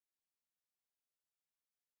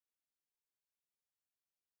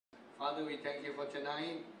Father, we thank you for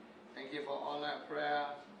tonight. Thank you for all that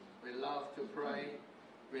prayer. We love to pray.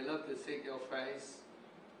 We love to seek your face.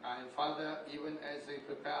 And Father, even as we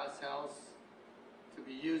prepare ourselves to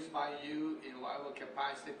be used by you in whatever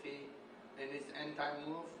capacity in this end time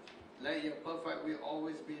move, let your perfect will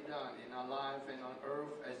always be done in our life and on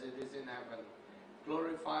earth as it is in heaven.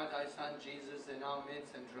 Glorify thy Son Jesus in our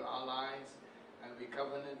midst and through our lives, and we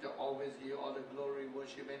covenant to always give all the glory,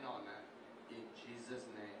 worship, and honor in Jesus'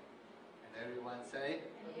 name. And everyone say,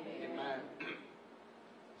 Amen. Amen.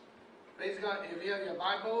 Praise God. If you have your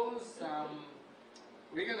Bibles,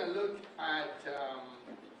 we're going to look at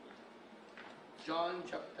John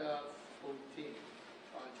chapter 14.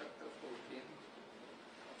 John chapter 14.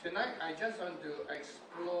 Tonight, I just want to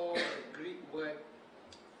explore the Greek word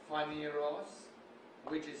Phaneros,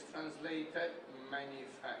 which is translated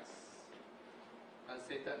manifest.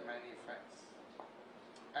 Translated manifest.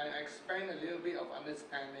 And expand a little bit of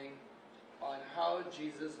understanding on how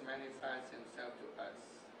Jesus manifests himself to us.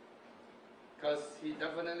 Because he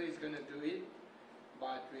definitely is going to do it,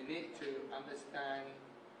 but we need to understand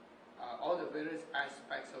all the various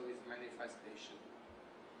aspects of his manifestation.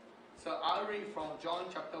 So I'll read from John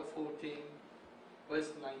chapter 14, verse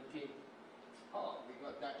 19. Oh, we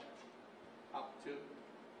got that up to.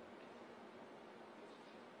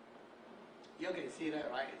 You can see that,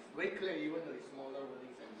 right? It's very clear even though it's smaller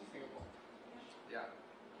wordings in Singapore. Yeah.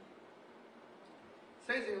 It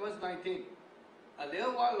says in verse 19, a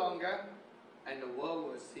little while longer, and the world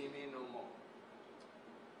will see me no more.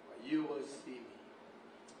 But you will see me.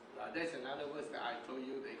 That's another verse that I told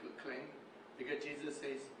you they could claim, because Jesus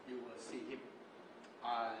says you will see him.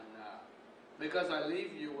 And because I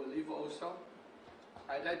live, you will live also.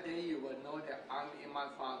 At that day you will know that I'm in my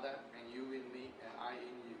Father, and you in me, and I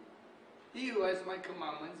in you. He who has my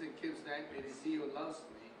commandments and keeps them, it is he who loves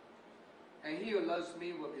me. And he who loves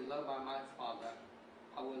me will be loved by my Father.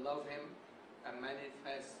 I will love him and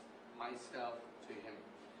manifest myself to him.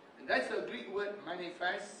 And that's the Greek word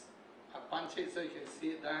manifest. I punch it so you can see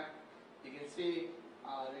it there. You can see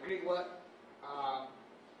the Greek word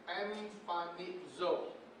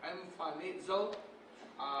emphanizo. Emphanizo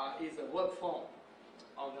is the word form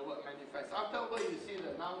of the word manifest. Afterward you see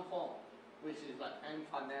the noun form, which is like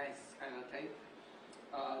emphanes kind of thing.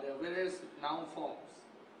 There are various noun forms.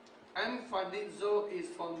 Emphanizo is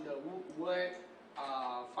from the word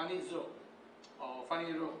phanizo or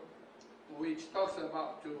phanero, which talks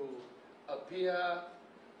about to appear,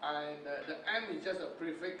 and the M is just a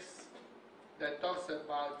prefix that talks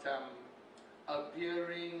about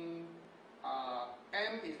appearing.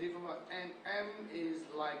 M is different from N. M is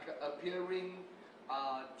like appearing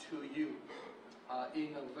to you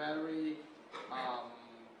in a very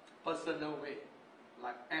personal way,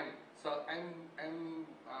 like M. So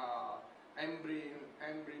embryoma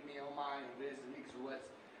and various mixed words.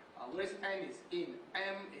 Whereas N is in.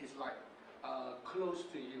 M is like close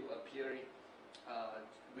to you, appearing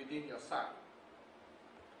within your sight.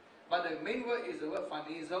 But the main word is the word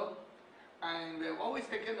phanizo, and we have always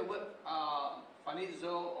taken the word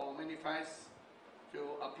phanizo or manifest to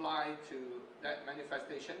apply to that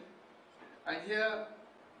manifestation. And here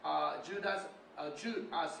Jude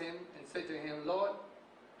asked him and said to him, Lord,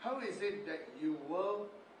 how is it that you will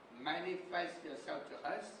manifest yourself to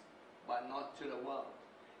us, but not to the world?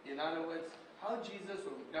 In other words, how Jesus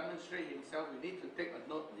will demonstrate himself, we need to take a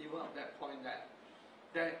note even of that point,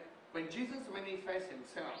 that when Jesus manifests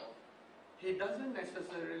himself, he doesn't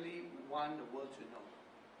necessarily want the world to know.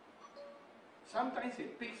 Sometimes he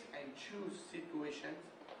picks and chooses situations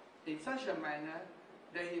in such a manner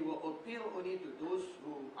that he will appeal only to those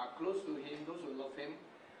who are close to him, those who love him,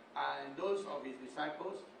 and those of his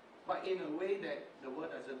disciples, but in a way that the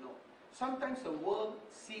world doesn't know. Sometimes the world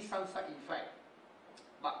sees some side effect,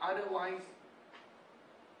 but otherwise,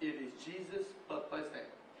 it is Jesus' purpose that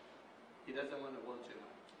he doesn't want the world to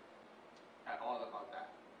know at all about that.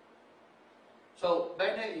 So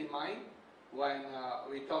bear that in mind when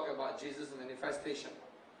we talk about Jesus' manifestation.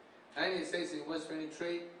 And it says in verse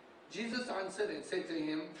 23, Jesus answered and said to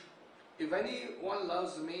him, if anyone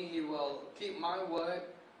loves me, he will keep my word.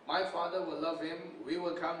 My Father will love him. We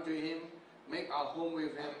will come to him, make our home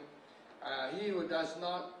with him. He who does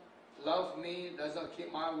not love me does not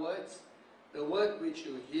keep my words. The word which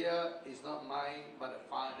you hear is not mine, but the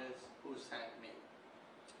Father's who sent me.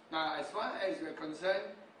 Now, as far as we're concerned,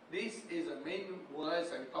 this is the main words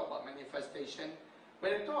that we talk about manifestation.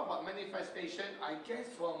 When we talk about manifestation, I guess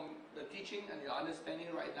from the teaching and your understanding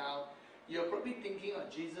right now, you're probably thinking of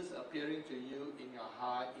Jesus appearing to you in your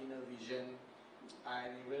heart, in a vision, and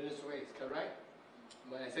in various ways, correct?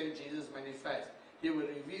 When I say Jesus manifest, he will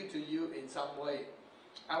reveal to you in some way.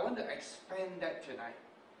 I want to expand that tonight,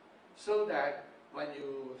 so that when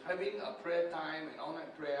you having a prayer time and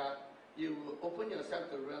all-night prayer, you open yourself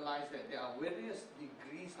to realize that there are various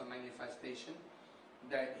degrees of manifestation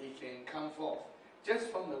that He can come forth.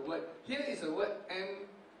 Just from the word, here is the word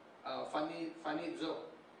Phaneros.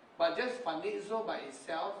 But just Phaneros by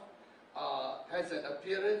itself has an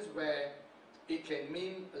appearance where it can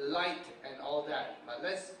mean light and all that. But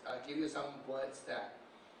let's give you some words there.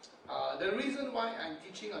 The reason why I'm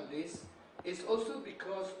teaching on this is also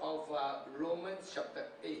because of Romans chapter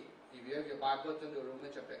 8. If you have your Bible, turn to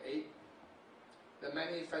Romans chapter 8. The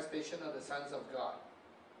manifestation of the sons of God.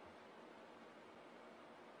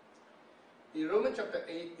 In Romans chapter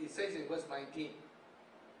 8, it says in verse 19,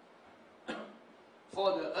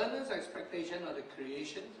 for the earnest expectation of the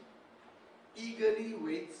creation eagerly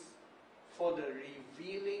waits for the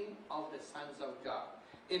revealing of the sons of God.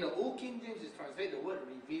 In the Old King James, it translates the word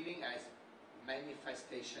revealing as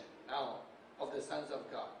manifestation now of the sons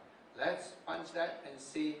of God. Let's punch that and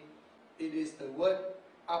see. It is the word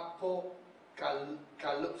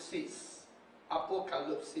apocalypsis.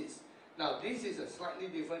 Apocalypsis. Now this is a slightly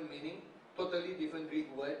different meaning, totally different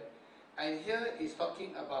Greek word, and here is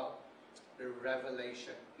talking about the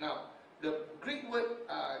revelation. Now the Greek word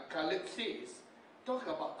calypsis talk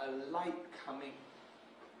about a light coming,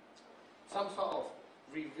 some sort of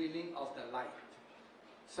revealing of the light.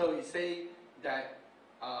 So he say that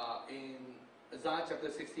in Isaiah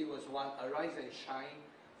chapter 60 verse 1, arise and shine,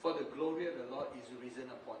 for the glory of the Lord is risen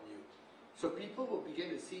upon you. So people will begin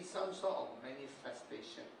to see some sort of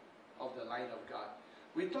manifestation of the light of God.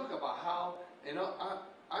 We talk about how,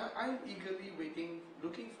 I'm eagerly waiting,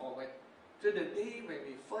 looking forward to the day when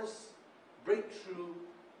we first break through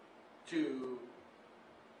to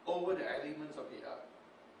over the elements of the earth.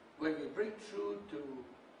 When we break through to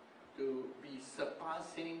be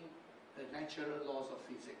surpassing the natural laws of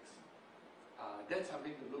physics. That's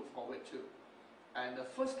something to look forward to. And the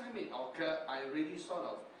first time it occurred, I really sort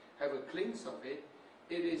of have a glimpse of it.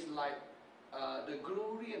 It is like the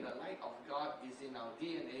glory and the light of God is in our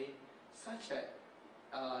DNA, such that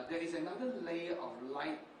there is another layer of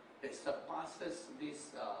light that surpasses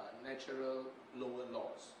these natural lower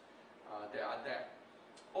laws that are there.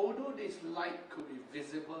 Although this light could be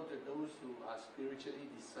visible to those who are spiritually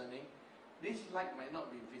discerning, this light might not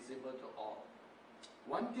be visible to all.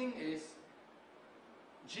 One thing is,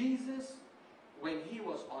 Jesus, when He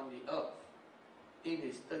was on the earth, in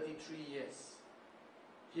His 33 years,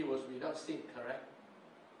 He was without sin, correct?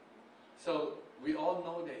 So we all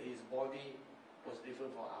know that His body was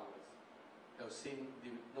different from ours. No sin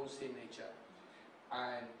nature.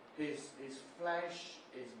 And His flesh,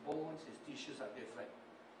 His bones, His tissues are different.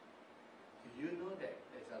 Do you know that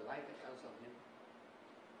there's a light that comes from Him,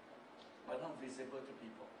 but not visible to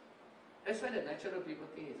people? That's why the natural people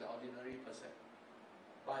think He's an ordinary person.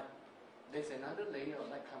 But there's another layer of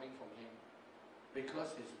light coming from Him,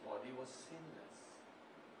 because His body was sinless.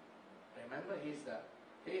 Remember, He is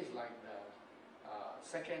like the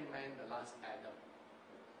second man, the last Adam.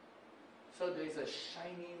 So there is a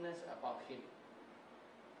shininess about Him.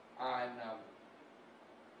 And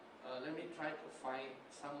let me try to find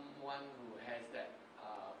someone who has that,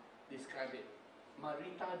 describe it.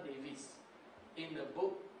 Marita Davis, in the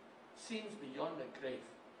book Scenes Beyond the Grave,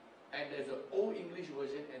 and there's an Old English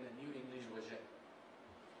version and a New English version.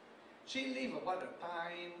 She lived about a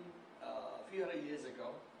time a few hundred years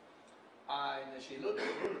ago, and she wrote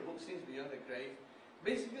the book Scenes Beyond the Grave.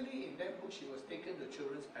 Basically, in that book, she was taken to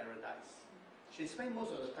children's paradise. She spent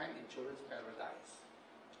most of the time in children's paradise,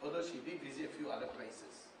 although she did visit a few other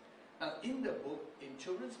places. Now, in the book, in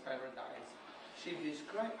children's paradise, she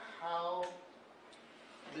described how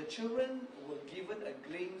the children were given a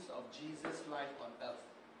glimpse of Jesus' life on earth,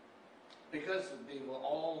 because they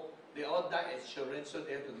all died as children, so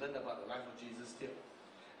they had to learn about the life of Jesus still.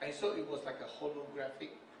 And so it was like a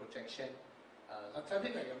holographic projection,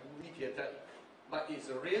 something like a movie theater, but it's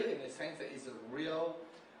real in the sense that it's a real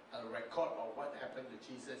record of what happened to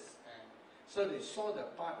Jesus. And so they saw the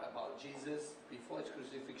part about Jesus before His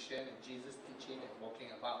crucifixion and Jesus teaching and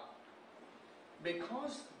walking about.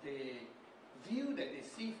 Because the view that they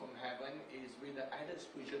see from heaven is with the added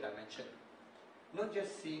spiritual dimension, not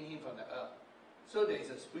just seeing Him from the earth. So there is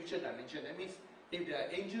a spiritual dimension. That means if there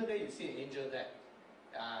are angels there, you see an angel there.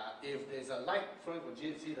 If there's a light flowing from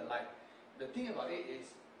Jesus, you see the light. The thing about it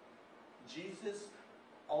is, Jesus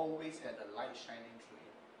always had a light shining through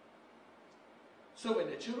Him. So when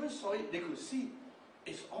the children saw it, they could see.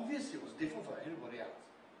 It's obvious it was different from everybody else.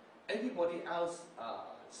 Everybody else,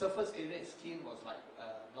 surface area and skin was like a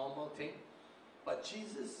normal thing. But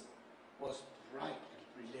Jesus was bright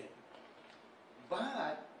and brilliant.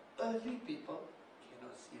 But early people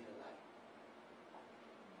cannot see the light.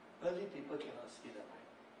 Early people cannot see the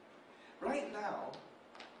light. Right now,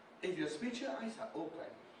 if your spiritual eyes are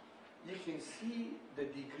open, you can see the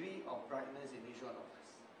degree of brightness in each one of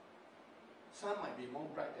us. Some might be more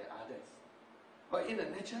bright than others. But in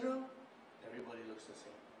the natural, everybody looks the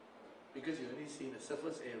same. Because you only see the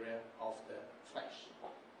surface area of the flesh.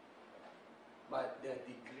 But there are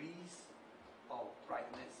degrees of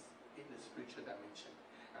brightness in the spiritual dimension.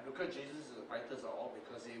 And look at Jesus is the brightest of all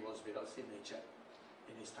because he was without sin nature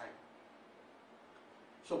in his time.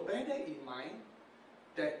 So bear that in mind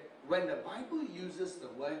that when the Bible uses the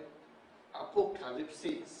word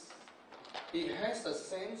apocalypsis, it has a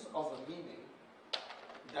sense of a meaning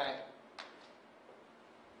that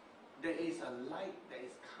there is a light that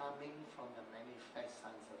is coming from the manifest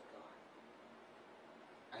sons of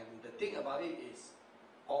God. And the thing about it is,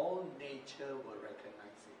 all nature will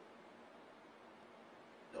recognize it.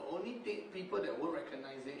 The only people that will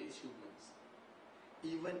recognize it is humans.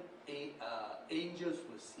 Even angels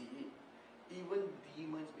will see it. Even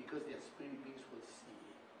demons, because they are spirit beings, will see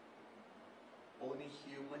it. Only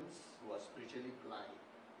humans who are spiritually blind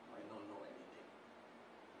might not know anything.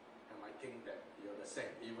 And might think that you're the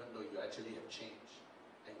same, even though you actually have changed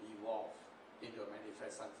and evolved into a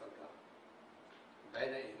manifest sons of God. Bear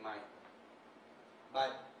that in mind.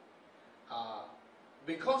 But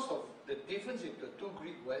because of the difference in the two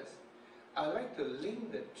Greek words, I like to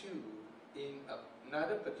link the two in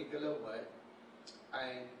another particular word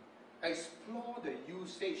and explore the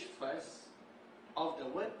usage first of the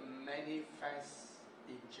word manifest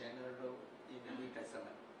in general in the New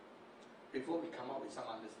Testament before we come up with some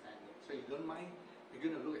understanding. So if you don't mind, we're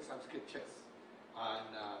going to look at some scriptures.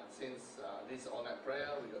 And since this is all-night prayer,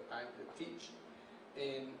 we got time to teach.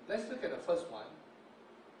 Let's look at the first one.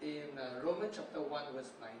 In Romans chapter 1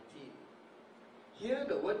 verse 19. Here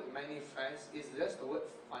the word manifest is just the word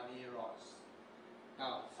Phaneros.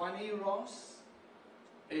 Now Phaneros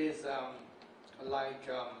is like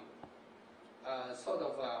sort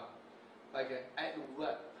of like an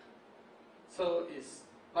adverb. So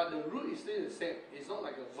but the root is still the same. It's not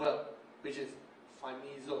like a verb, which is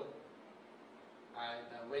phanizo.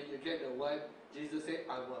 And when you get the word, Jesus said,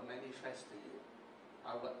 I will manifest to you.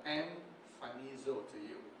 I will phanizo to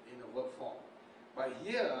you in a verb form. But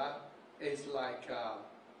here it's like an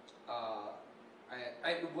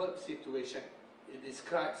adverb situation. It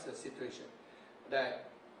describes the situation that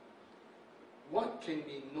what can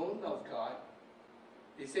be known of God,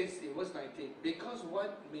 it says in verse 19, because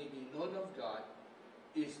what may be known of God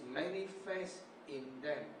is manifest in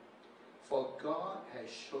them, for God has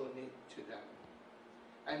shown it to them.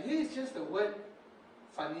 And here is just the word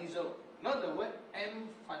phanizo, not the word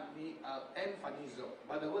emphanizo,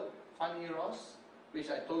 but the word phaneros, which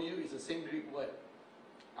I told you is the same Greek word.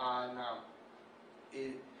 And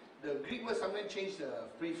the Greek word sometimes change the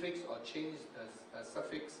prefix or change the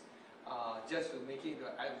suffix just to make it into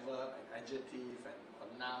an adverb, an adjective, and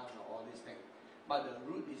a noun, or all these things. But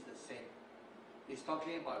the root is the same. It's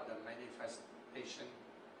talking about the manifestation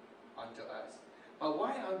unto us. But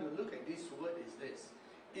why I want to look at this word is this.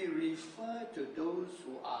 It refers to those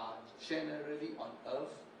who are generally on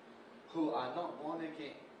earth, who are not born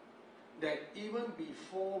again. That even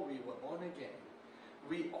before we were born again,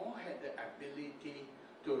 we all had the ability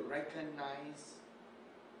to recognize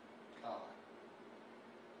God.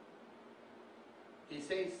 He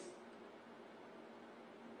says,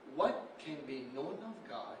 what can be known of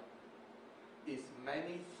God is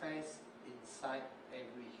manifest inside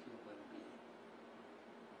every human being.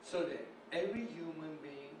 So that every human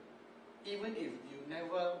being, even if you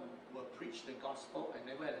never were preached the gospel and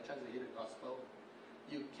never had a chance to hear the gospel,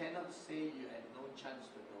 you cannot say you had no chance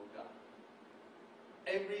to know God.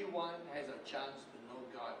 Everyone has a chance to know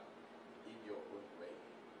God in your own way.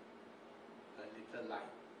 A little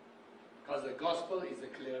light. Because the gospel is the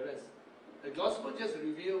clearest. The gospel just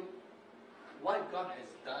reveals what God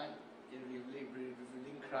has done in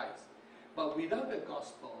revealing Christ. But without the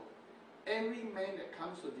gospel, every man that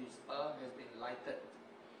comes to this earth has been lighted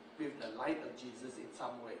with the light of Jesus in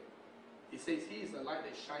some way. He says he is the light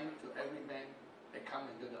that shines to every man that comes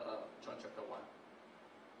into the earth. John chapter 1.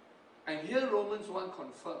 And here Romans 1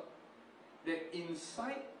 confirms that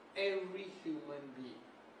inside every human being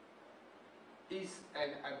is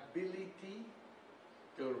an ability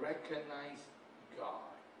to recognize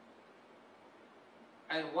God.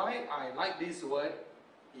 And why I like this word,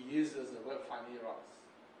 he uses the word Phaneros,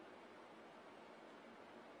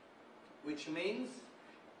 which means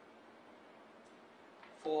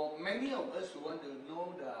for many of us who want to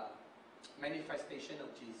know the manifestation of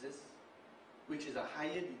Jesus, which is a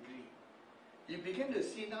higher degree, you begin to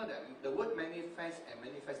see now that the word manifest and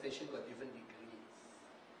manifestation got different degrees.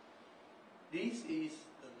 This is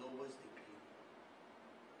the lowest degree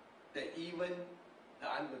that even the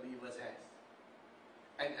unbelievers has.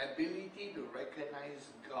 An ability to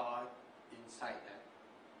recognize God inside them.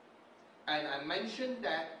 And I mentioned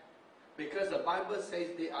that because the Bible says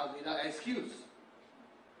they are without excuse.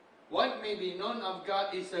 What may be known of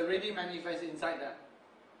God is already manifest inside them.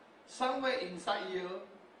 Somewhere inside you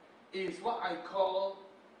is what I call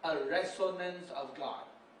a resonance of God.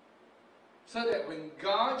 So that when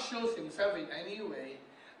God shows himself in any way,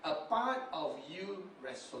 a part of you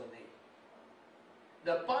resonates.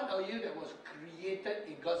 The part of you that was created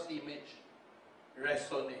in God's image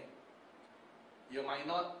resonate. You might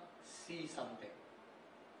not see something.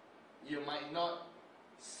 You might not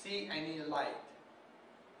see any light.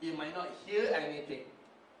 You might not hear anything.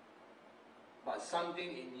 But something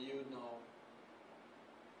in you know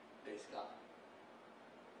there's God.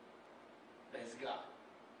 There's God.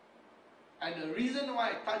 And the reason why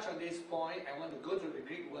I touch on this point, I want to go to the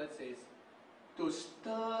Greek words, is to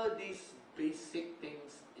stir these basic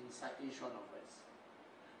things inside each one of us.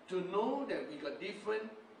 To know that we got different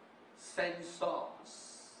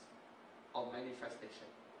sensors of manifestation.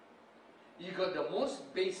 You got the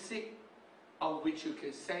most basic of which you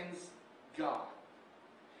can sense God.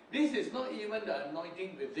 This is not even the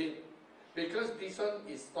anointing within, because this one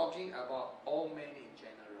is talking about all men in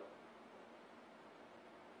general.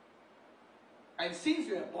 And since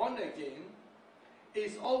you are born again,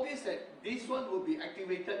 it's obvious that this one will be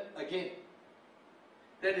activated again.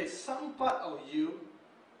 There is some part of you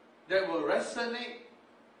that will resonate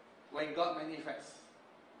when God manifests.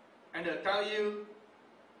 And they'll tell you,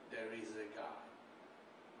 there is a God.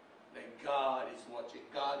 That God is watching,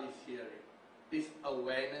 God is hearing. This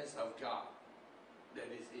awareness of God that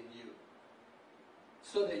is in you.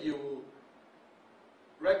 So that you will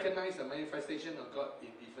recognize the manifestation of God in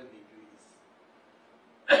different degrees.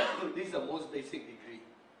 This is the most basic degree.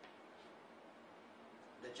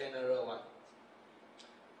 The general one.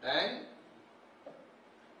 Then,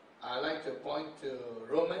 I like to point to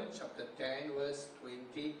Romans chapter 10 verse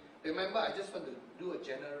 20. Remember, I just want to do a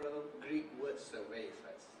general Greek word survey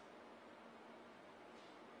first.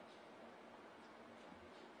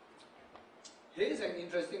 Here's an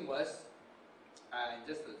interesting verse,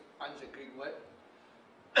 just a bunch of Greek word.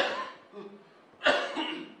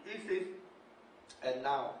 This is a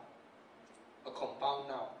noun, a compound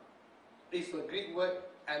noun. It's a Greek word,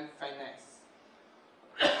 Phaneros.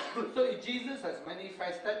 So if Jesus has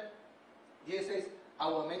manifested, he says, I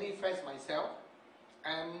will manifest myself,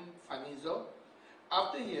 Phaneros.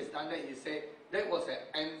 After he has done that, he said, that was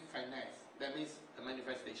an Phaneros. That means the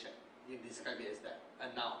manifestation. He described it as that,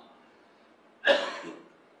 a noun.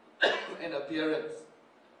 An appearance.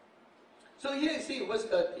 So here you see verse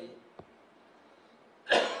 30.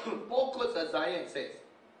 Paul quotes Isaiah and says,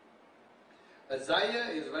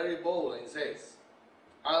 Isaiah is very bold and says,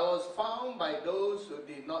 I was found by those who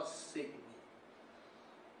did not seek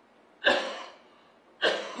me.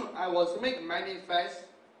 I was made manifest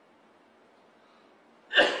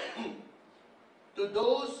to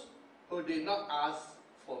those who did not ask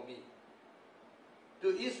for me. To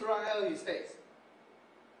Israel he says,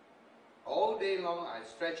 all day long I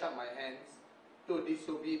stretch out my hands to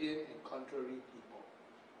disobedient and contrary people.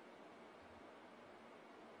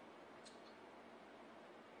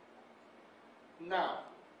 Now,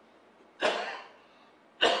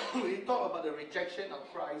 we talk about the rejection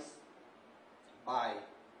of Christ by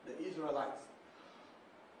the Israelites.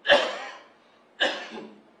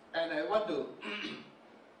 And I want to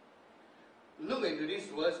look into this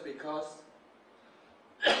verse because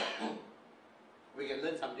we can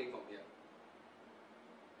learn something from here.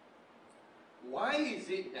 Why is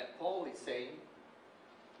it that Paul is saying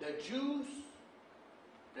the Jews,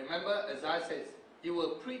 remember Isaiah says, you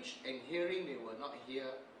will preach and hearing they will not hear,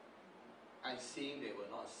 and seeing they will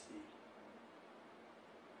not see.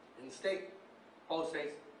 Instead, Paul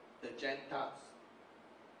says the Gentiles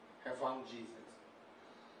have found Jesus.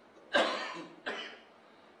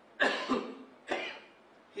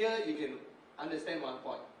 Here you can understand one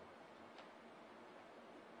point.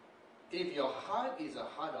 If your heart is a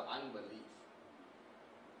heart of unbelief,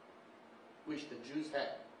 which the Jews had,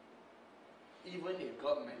 even if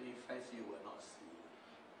God manifests, you will not see.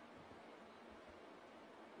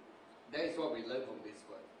 That is what we learn from this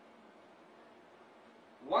word.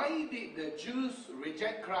 Why did the Jews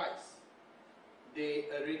reject Christ? They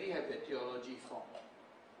already have their theology formed.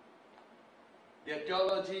 Their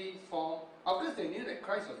theology formed, of course they knew that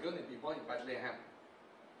Christ was going to be born in Bethlehem.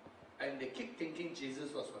 And they keep thinking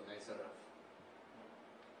Jesus was from Nazareth.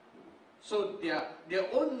 So their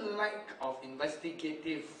own lack of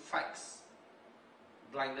investigative facts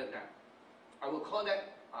blinded them. I would call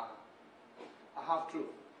that a half-truth.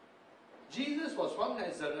 Jesus was from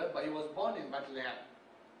Nazareth, but he was born in Bethlehem.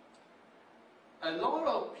 A lot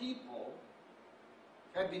of people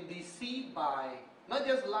have been deceived by not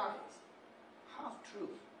just lies, half-truth.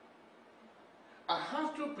 A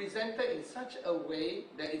half-truth presented in such a way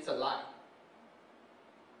that it's a lie.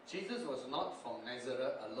 Jesus was not from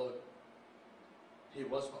Nazareth alone. He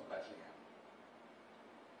was from Bethlehem.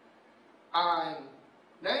 And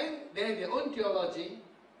then they have their own theology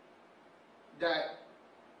that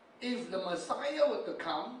if the Messiah were to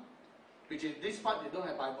come, which is this part, they don't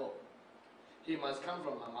have Bible, he must come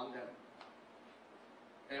from among them.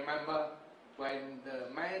 Remember when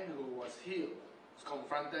the man who was healed was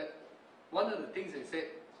confronted, one of the things they said,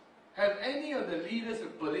 have any of the leaders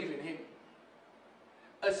believed in him?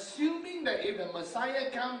 Assuming that if the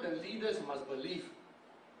Messiah comes, the leaders must believe.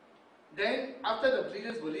 Then after the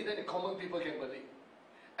leaders believe, then the common people can believe.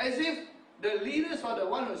 As if the leaders are the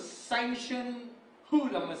one who sanction who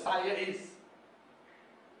the Messiah is.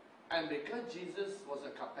 And because Jesus was a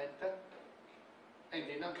carpenter and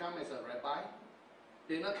did not come as a rabbi,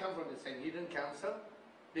 did not come from the Sanhedrin council,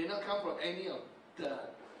 did not come from any of the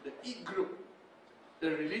elite group,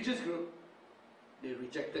 the religious group, they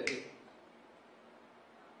rejected him.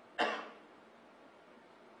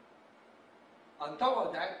 On top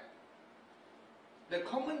of that, the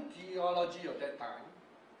common theology of that time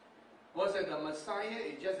was that the Messiah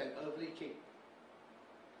is just an earthly king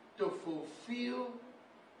to fulfill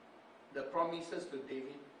the promises to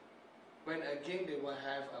David when again they will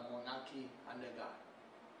have a monarchy under God.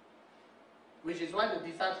 Which is why the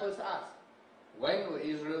disciples asked, when will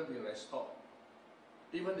Israel be restored?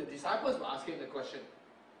 Even the disciples were asking the question.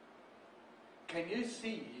 Can you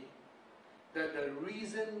see that the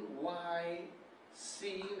reason why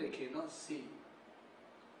seeing they cannot see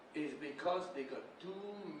is because they got too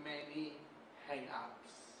many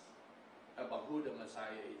hang-ups about who the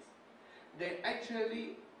Messiah is. They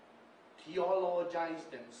actually theologize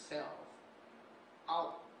themselves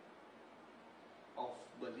out of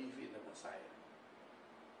belief in the Messiah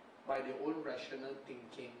by their own rational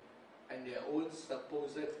thinking and their own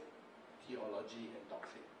supposed theology and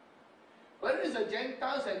doctrine. Whereas the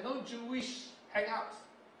Gentiles had no Jewish hang-ups.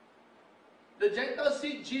 The Gentiles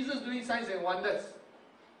see Jesus doing signs and wonders.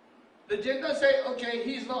 The Gentiles say, okay,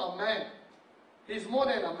 he's not a man. He's more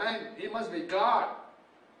than a man. He must be God.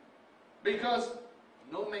 Because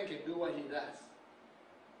no man can do what he does.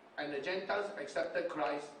 And the Gentiles accepted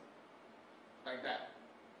Christ like that.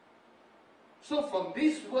 So from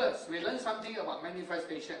this verse, we learn something about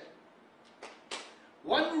manifestation.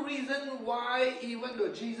 One reason why, even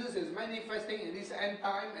though Jesus is manifesting in this end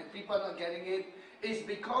time and people are not getting it, is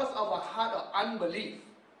because of a heart of unbelief.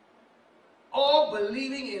 Or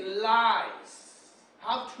believing in lies,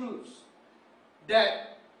 half-truths,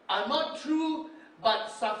 that are not true but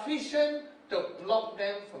sufficient to block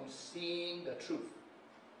them from seeing the truth.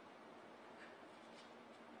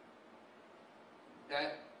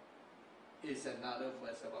 That is another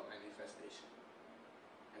verse about manifestation.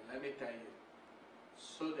 And let me tell you,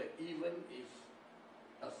 so that even if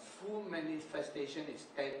a full manifestation is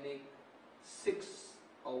standing 6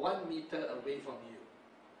 or 1 meter away from you,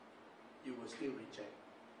 you will still reject.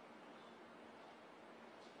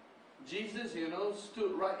 Jesus,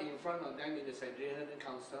 stood right in front of them in the Sanhedrin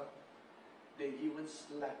council. They even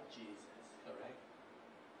slapped Jesus, correct?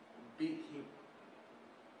 Beat him.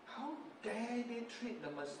 How dare they treat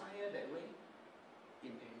the Messiah that way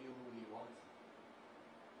if they knew who he was?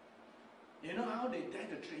 You know how they dare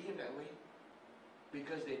to treat him that way?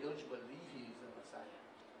 Because they don't believe he is the Messiah.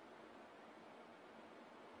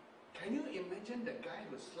 Can you imagine the guy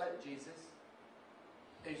who slapped Jesus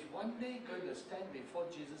is one day going to stand before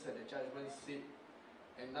Jesus at the judgment seat,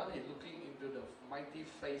 and now he's looking into the mighty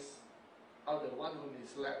face of the one whom he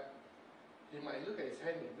slapped. He might look at his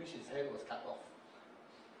hand and wish his hand was cut off.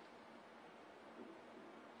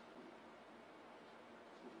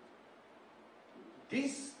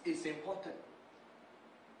 This is important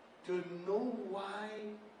to know why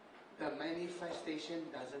the manifestation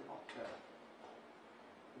doesn't occur.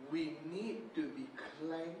 We need to be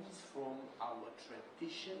cleansed from our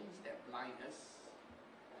traditions that blind us,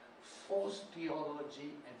 false theology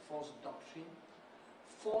and false doctrine,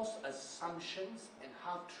 false assumptions and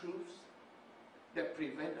half-truths that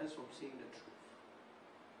prevent us from seeing the truth.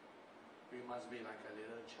 We must be like a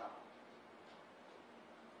little child.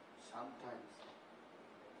 Sometimes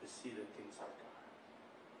we see the things of God.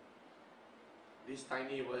 This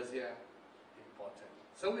tiny words here, important.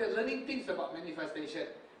 So we are learning things about manifestation.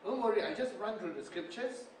 Don't worry, I just run through the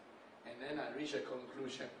scriptures and then I reach a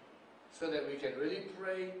conclusion so that we can really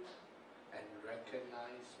pray and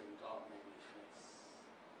recognize when God manifests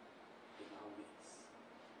in our midst.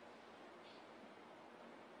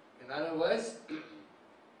 In other words,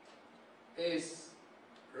 is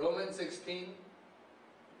Romans 16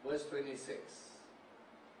 verse 26.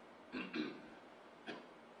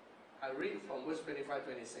 I read from verse 25,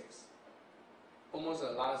 26. Almost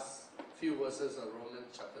the last few verses of Romans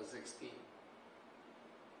chapter 16.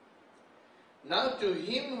 Now to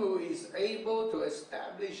him who is able to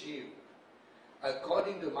establish you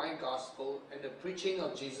according to my gospel and the preaching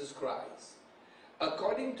of Jesus Christ,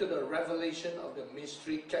 according to the revelation of the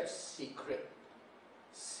mystery kept secret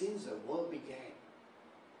since the world began.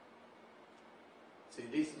 See,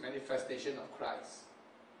 this manifestation of Christ,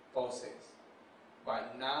 Paul says,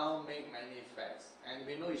 but now make manifest. And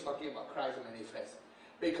we know he's talking about Christ manifest.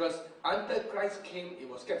 Because until Christ came, it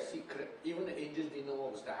was kept secret. Even the angels didn't know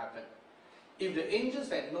what was to happen. If the angels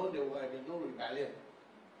had known, there would have been no rebellion.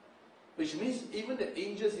 Which means even the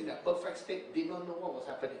angels in a perfect state did not know what was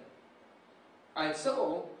happening. And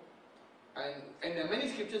so, and there are many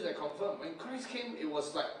scriptures that confirm, when Christ came, it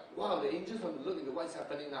was like, wow, the angels want to look into what's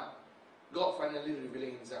happening now. God finally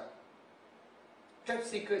revealing himself. Kept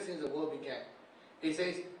secret since the world began. He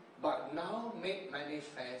says, but now make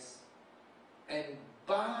manifest, and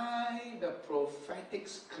by the prophetic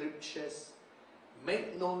scriptures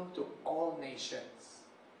make known to all nations.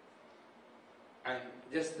 And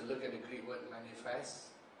just to look at the Greek word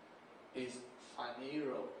manifest is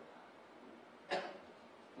Phaneros,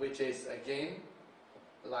 which is again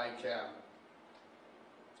like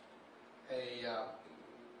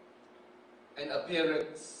an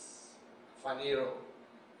appearance. Phaneros,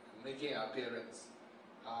 making an appearance,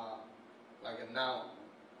 like a noun.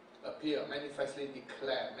 Appear, manifestly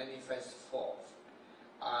declare, manifest forth.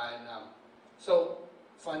 And so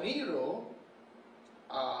Phaneros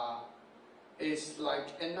is like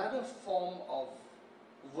another form of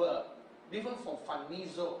verb, different from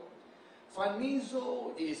phanizo.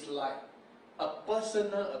 Phanizo is like a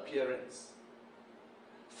personal appearance.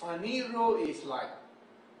 Phaneros is like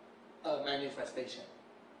a manifestation,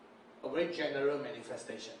 a very general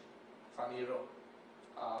manifestation. Phaneros,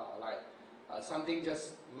 something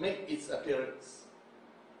just make its appearance,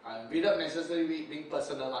 without necessarily being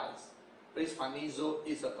personalized. This phanizo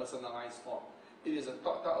is a personalized form. It is a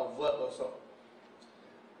type of verb also.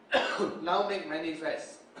 Now make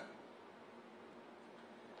manifest.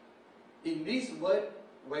 In this word,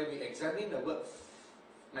 when we examine the word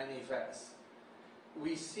manifest,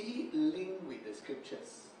 we see link with the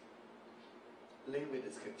scriptures. Link with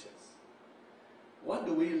the scriptures. What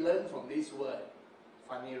do we learn from this word,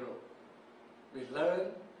 Phaneros? We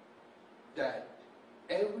learn that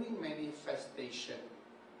every manifestation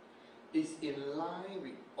is in line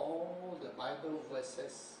with all the Bible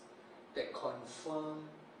verses that confirm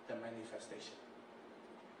the manifestation.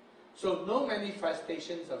 So no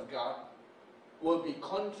manifestations of God will be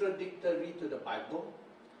contradictory to the Bible,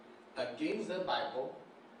 against the Bible,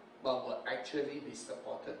 but will actually be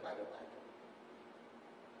supported by the Bible.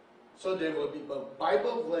 So there will be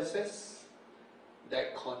Bible verses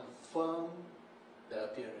that confirm the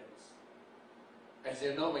appearance. As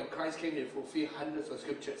you know, when Christ came, he fulfilled hundreds of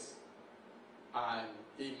scriptures. And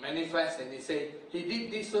he manifests and he said, he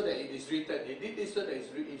did this so that it is written. He did this so that it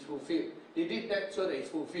is fulfilled. He did that so that it is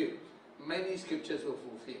fulfilled. Many scriptures were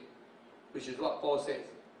fulfilled, which is what Paul says.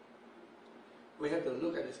 We have to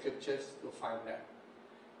look at the scriptures to find that.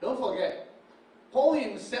 Don't forget, Paul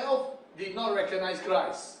himself did not recognize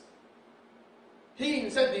Christ. He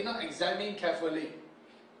himself did not examine carefully.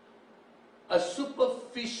 A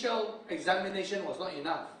superficial examination was not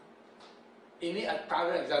enough. He needed a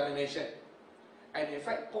thorough examination. And in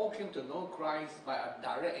fact, Paul came to know Christ by a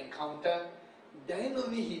direct encounter. Then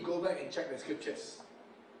only he go back and check the scriptures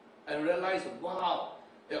and realize, wow,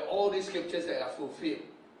 there are all these scriptures that are fulfilled.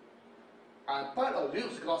 And part of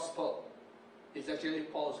Luke's gospel is actually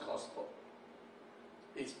Paul's gospel.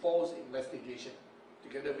 It's Paul's investigation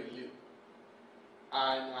together with Luke.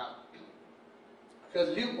 And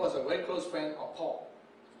because Luke was a very close friend of Paul.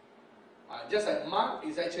 Just like Mark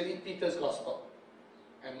is actually Peter's gospel.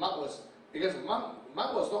 And Mark was, because Mark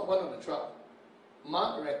was not one of the 12.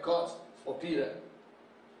 Mark records for Peter.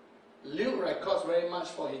 Luke records very much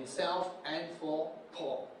for himself and for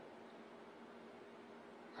Paul.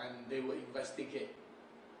 And they will investigate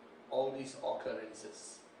all these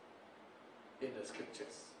occurrences in the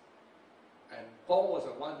scriptures. And Paul was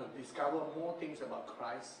the one who discovered more things about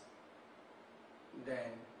Christ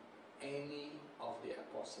than any of the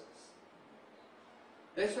apostles.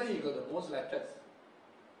 That's why he got the most letters.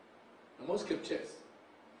 The most scriptures.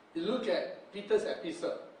 You look at Peter's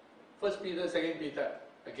epistle, 1 Peter, 2 Peter.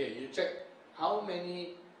 Okay, you check how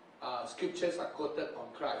many scriptures are quoted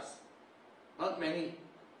on Christ. Not many.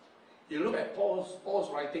 You look at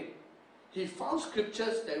Paul's writing. He found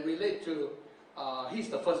scriptures that relate to he's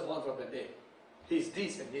the firstborn from the dead. He's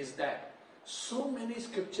this and he's that. So many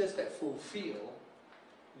scriptures that fulfill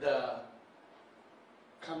the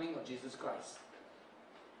coming of Jesus Christ.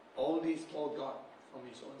 All these Paul got from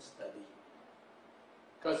his own study.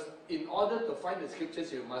 Because in order to find the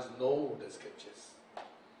scriptures, you must know the scriptures.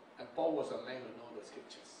 And Paul was a man who knew the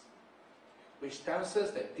scriptures. Which tells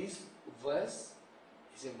us that this verse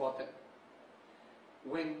is important.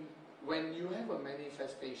 When you have a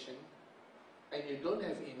manifestation and you don't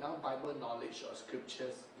have enough Bible knowledge or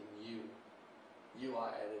scriptures in you, you are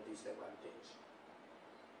at a disadvantage.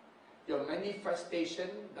 Your manifestation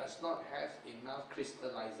does not have enough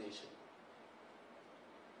crystallization.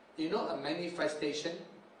 You know, a manifestation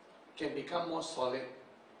can become more solid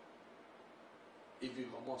if you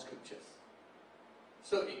got more scriptures.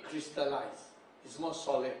 So it crystallizes. It's more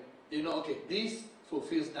solid. You know, okay, this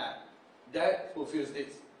fulfills that. That fulfills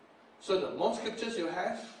this. So the more scriptures you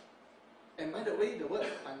have, and by the way, the word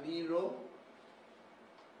Phaneros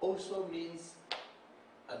also means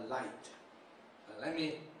a light. Let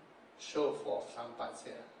me show forth some parts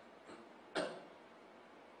here.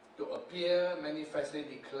 To appear, manifestly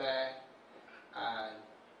declare, and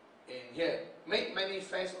in here, make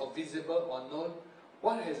manifest or visible or known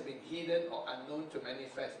what has been hidden or unknown to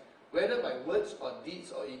manifest, whether by words or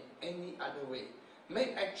deeds or in any other way.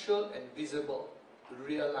 Make actual and visible,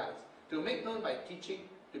 realize. To make known by teaching,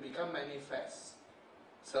 to become manifest.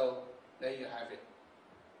 So, there you have it.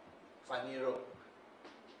 Phaneros,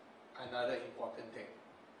 another important thing.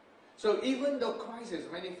 So even though Christ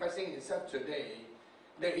is manifesting himself today,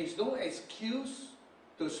 there is no excuse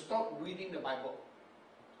to stop reading the Bible,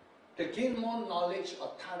 to gain more knowledge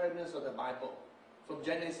or thoroughness of the Bible, from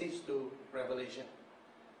Genesis to Revelation.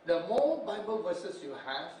 The more Bible verses you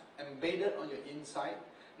have embedded on your inside,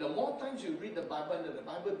 the more times you read the Bible and the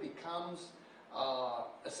Bible becomes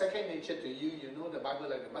a second nature to you, you know the Bible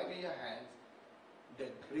like the Bible in your hands, the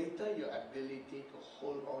greater your ability to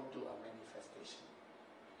hold on to a manifestation.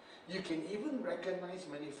 You can even recognize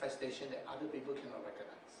manifestation that other people cannot recognize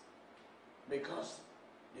because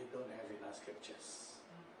they don't have enough scriptures.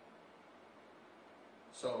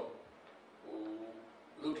 So,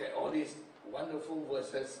 look at all these wonderful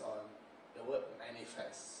verses on the word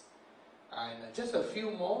manifest. And just a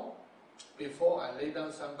few more before I lay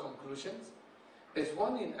down some conclusions. There's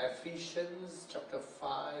one in Ephesians chapter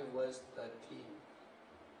 5 verse 13.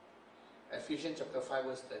 Ephesians chapter 5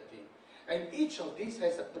 verse 13. And each of these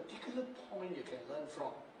has a particular point you can learn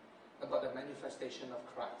from about the manifestation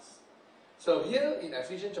of Christ. So here in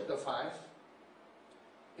Ephesians chapter 5,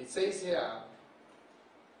 it says here,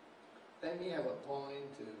 let me have a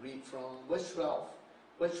point to read from verse 12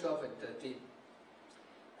 and 13.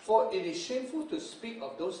 For it is shameful to speak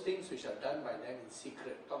of those things which are done by them in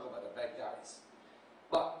secret. Talk about the bad guys.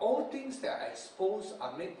 But all things that are exposed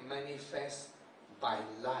are made manifest by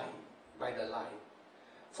light, by the light.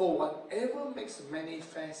 For whatever makes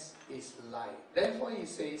manifest is light. Therefore he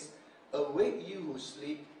says, awake you who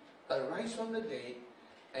sleep, arise from the dead,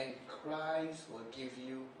 and Christ will give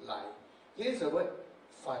you light. Here's the word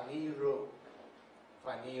Phaneros.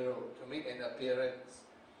 Phaneros, to make an appearance.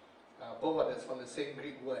 Both of us from the same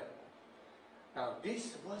Greek word. Now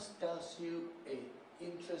this verse tells you an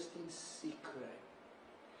interesting secret.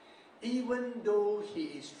 Even though he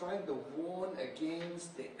is trying to warn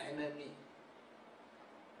against the enemy.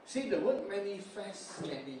 See, the word manifest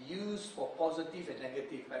can be used for positive and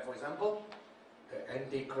negative. Like for example, the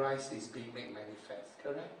Antichrist is being made manifest,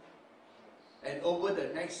 correct? And over the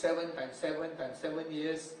next 7 times 7 times 7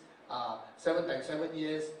 years, 7 times 7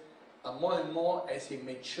 years, more and more as he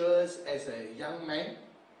matures as a young man,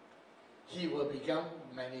 he will become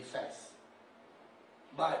manifest.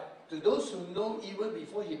 But to those who know even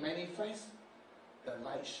before he manifests, the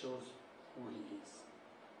light shows who he is.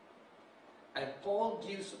 And Paul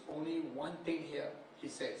gives only one thing here. He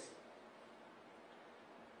says,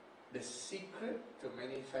 the secret to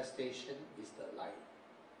manifestation is the light.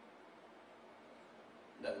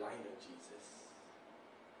 The light of Jesus.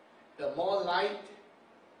 The more light,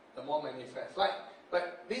 the more manifest.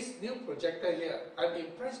 Like this new projector here, I'm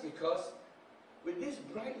impressed because with this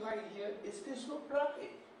bright light here, it's still so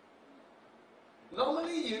bright.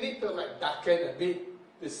 Normally you need to like darken a bit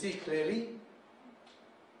to see clearly.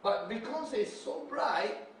 But because it's so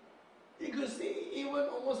bright, you could see even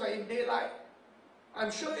almost like in daylight. I'm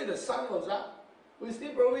sure if the sun was up, we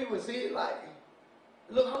still probably would see it like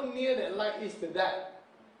Look how near that light is to that.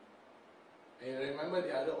 And you remember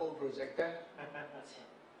the other old projector?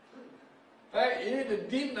 Right? You need to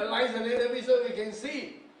dim the lights a little bit so we can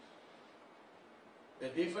see. The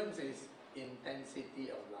difference is intensity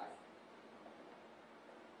of light.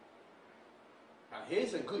 Now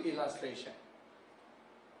here's a good illustration.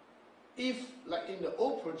 If, like in the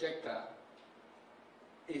old projector,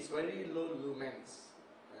 it's very low lumens,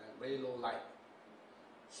 very low light.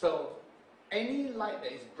 So any light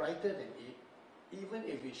that is brighter than it, even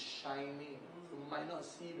if it's shining, you might not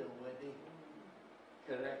see the wording.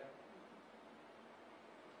 Correct?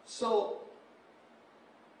 So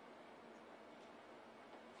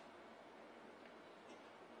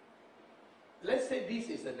let's say this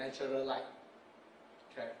is the natural light.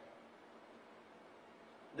 Okay.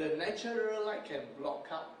 The natural light can block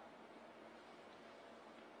out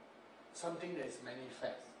something that is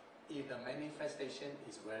manifest if the manifestation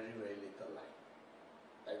is very, very little light,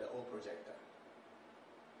 like the old projector.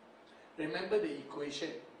 Remember the equation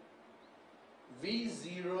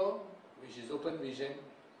V0, which is open vision,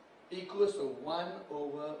 equals to 1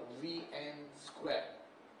 over Vn squared.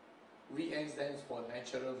 Vn stands for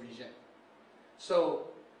natural vision. So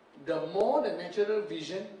the more the natural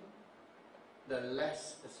vision, the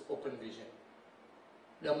less the open vision.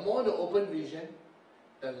 The more the open vision,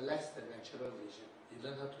 the less the natural vision. You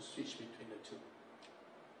learn how to switch between the two.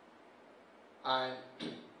 And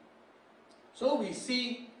so we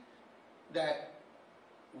see that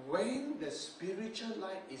when the spiritual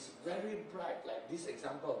light is very bright, like this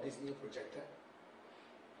example of this new projector,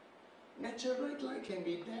 natural light can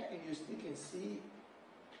be there and you still can see it.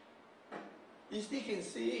 You still can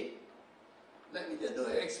see it. Let me just do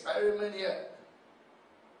an experiment here.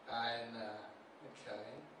 And, okay.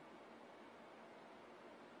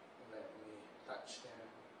 Let me touch there,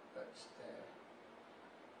 touch there.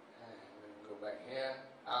 And then go back here.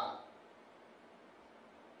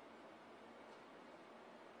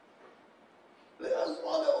 Look how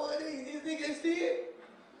small the wording is. You can see it.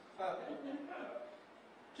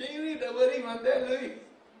 Can you read the wording on there, Louis?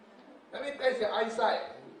 Let me test your eyesight.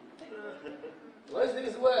 What's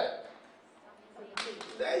this word?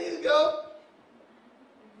 There you go.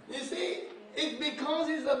 You see? It's because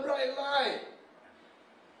it's a bright light.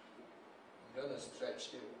 I'm going to stretch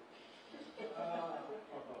you.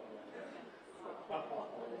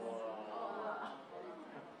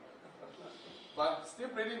 But still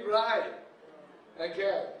pretty bright.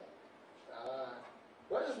 Okay.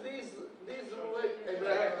 What is this word,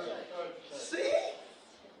 Abraham? See?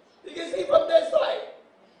 You can see from that side.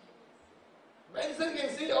 Benson can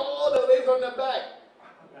see all the way from the back.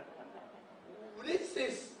 This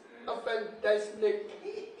is a fantastic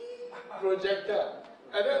projector.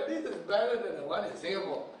 And this is better than the one in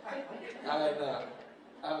Singapore.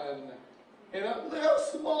 And you know, look how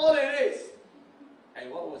small it is.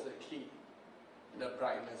 And what was the key? The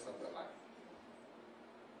brightness of the light.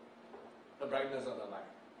 The brightness of the light.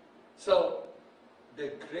 So,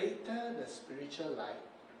 the greater the spiritual light,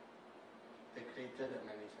 the greater the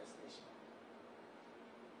manifestation.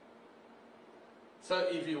 So,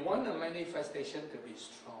 if you want the manifestation to be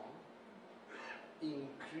strong,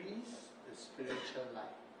 increase the spiritual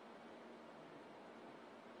light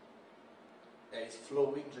that is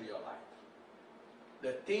flowing through your life.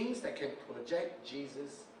 The things that can project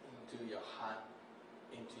Jesus into your heart,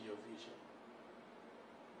 into your vision.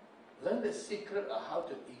 Learn the secret of how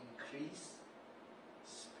to increase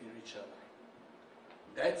spiritual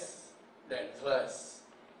life. That's that verse.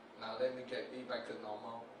 Now let me get it back to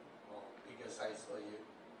normal or bigger size for you.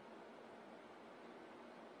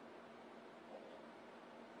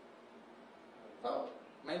 Oh,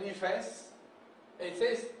 manifest. It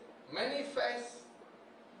says manifest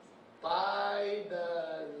by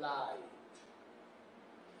the light.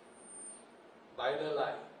 By the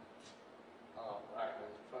light. Oh, right.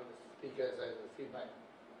 From the speakers as the feedback.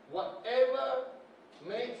 Whatever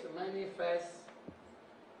makes manifest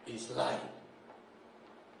is light.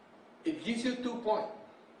 It gives you 2 points.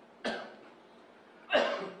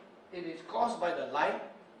 It is caused by the light,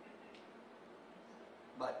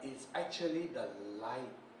 but it's actually the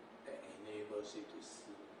light that enables you to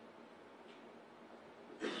see.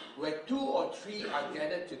 Where 2 or 3 are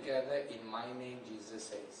gathered together in my name, Jesus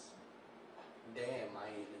says, there am I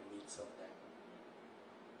in the midst of them.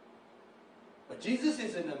 But Jesus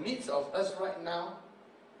is in the midst of us right now,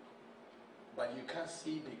 but you can't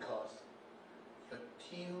see because you're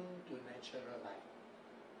tuned to natural light.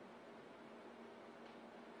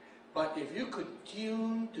 But if you could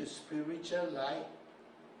tune to spiritual light,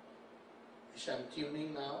 which I'm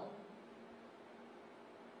tuning now,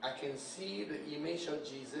 I can see the image of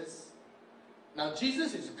Jesus Now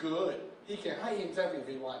Jesus is good. He can hide himself if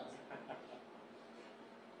he wants.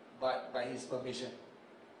 But by his permission.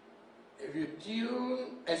 If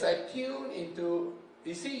you as I tune into,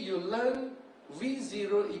 you see, you learn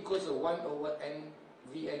V0 equals to 1 over n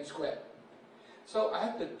Vn squared. So I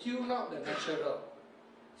have to tune out the natural.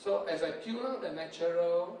 So as I tune out the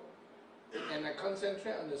natural and I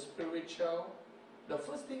concentrate on the spiritual, the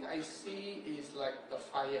first thing I see is like a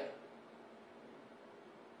fire.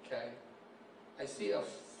 Okay? I see a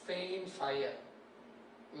faint fire.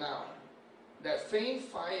 Now, that faint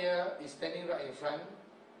fire is standing right in front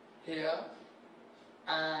here,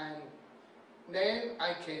 and then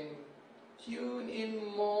I can tune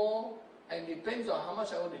in more, and depends on how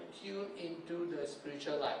much I want to tune into the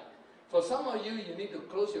spiritual light. For some of you, you need to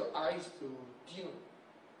close your eyes to tune,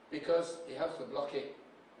 because it helps to block it.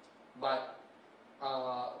 But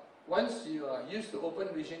once you are used to open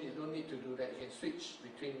vision, you don't need to do that. You can switch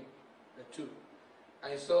between the two.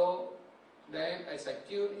 And so, then as I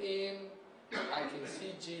tune in, I can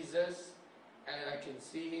see Jesus, and I can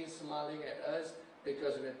see him smiling at us,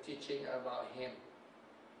 because we're teaching about him.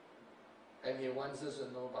 And he wants us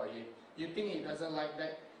to know about him. You think he doesn't like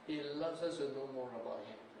that? He loves us to know more about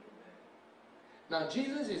him. Now,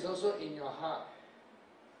 Jesus is also in your heart.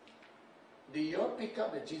 Did you all pick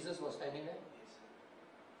up that Jesus was standing there?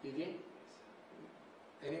 You did?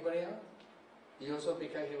 Anybody else? You also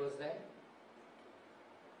pick up he was there?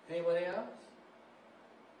 Anybody else?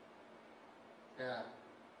 Yeah.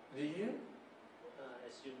 Did you?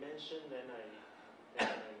 As you mentioned, then I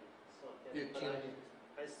sort of You tuned in.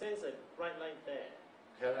 I sense a bright light there.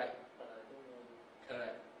 Correct. But I don't know.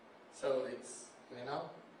 Correct. So it's,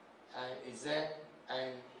 and it's there,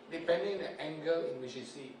 and depending on the angle in which you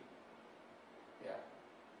see. Yeah.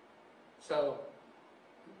 So,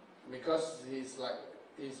 because he's like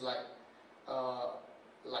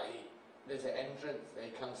there's an entrance that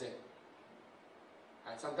he comes in.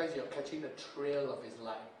 And sometimes you're catching the trail of his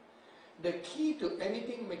light. The key to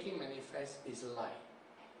anything making manifest is light.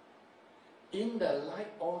 In the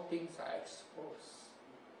light, all things are exposed.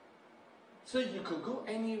 So you could go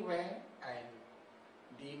anywhere and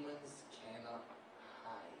demons cannot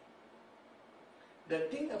hide. The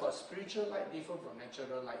thing about spiritual light different from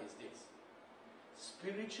natural light is this.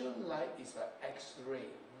 Spiritual light is an X-ray.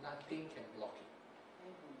 Nothing can block it.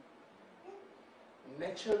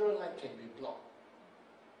 Natural light can be blocked.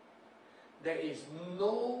 There is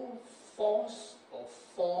no force or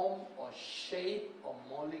form or shape or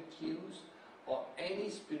molecules or any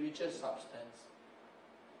spiritual substance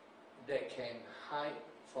that can hide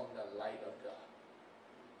from the light of God.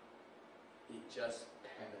 It just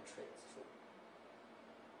penetrates through.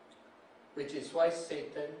 Which is why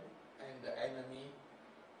Satan and the enemy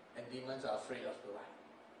and demons are afraid of the light.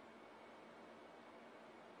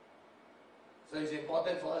 So it's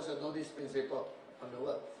important for us to know this principle on the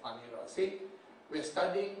word Phaneros. See, we're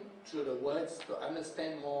studying through the words to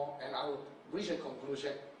understand more, and I will reach a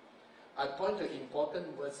conclusion. I point to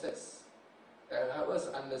important verses that help us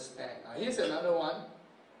understand. Now here's another one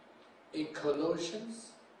in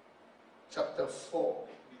Colossians chapter 4,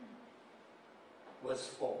 verse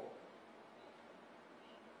 4.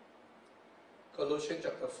 Colossians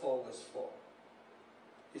chapter 4, verse 4.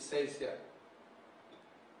 It says here,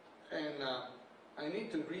 and I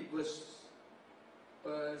need to read verse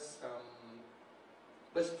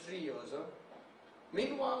 3 also.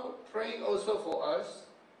 Meanwhile, praying also for us,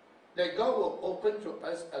 that God will open to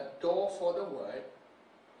us a door for the word,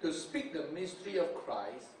 to speak the mystery of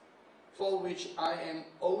Christ, for which I am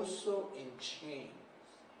also in chains,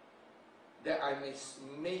 that I may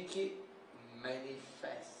make it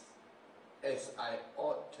manifest as I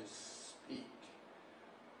ought to speak.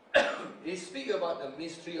 He speaks about the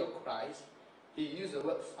mystery of Christ. He used the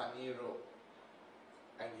word Phaneros.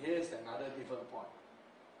 And here's another different point.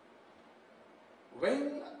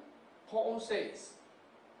 When Paul says,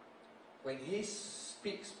 when he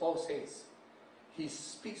speaks, Paul says, he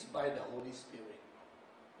speaks by the Holy Spirit.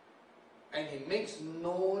 And he makes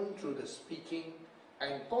known through the speaking.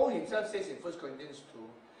 And Paul himself says in 1 Corinthians 2,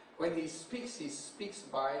 when he speaks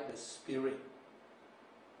by the Spirit,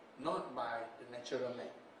 not by the natural man.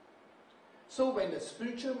 So when the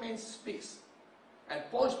spiritual man speaks, and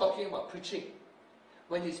Paul is talking about preaching,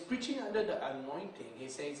 when he's preaching under the anointing, he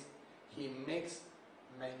says, he makes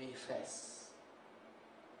manifest.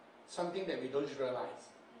 Something that we don't realize.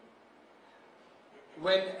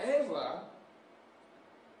 Whenever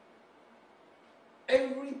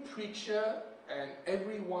every preacher and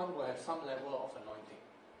everyone will have some level of anointing.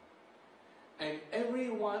 And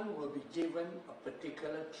everyone will be given a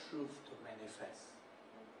particular truth to manifest,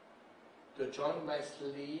 To John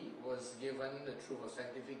Wesley was given the truth of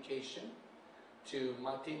sanctification. To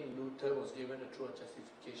Martin Luther was given the truth of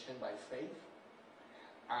justification by faith.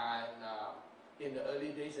 And in the early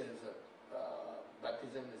days, there was a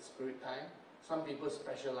baptism in the Spirit time. Some people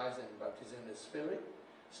specialize in baptism in the Spirit,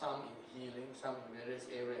 some in healing, some in various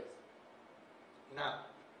areas. Now,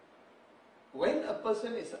 when a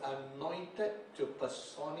person is anointed to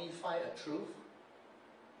personify a truth,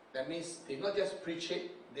 that means they not just preach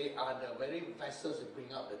it, they are the very vessels that bring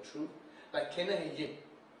out the truth. Like Kenneth Hagin,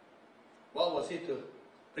 what was he to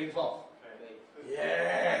bring forth?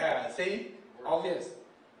 Yeah, see? Obvious.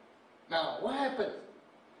 Now, what happens?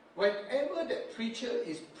 Whenever that preacher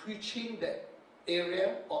is preaching that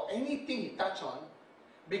area or anything he touch on,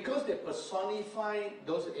 because they personify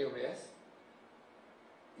those areas,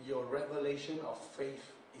 your revelation of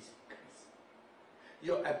faith is increased.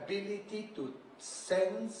 Your ability to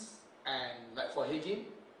sense and, like for Hagin,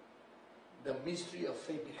 the mystery of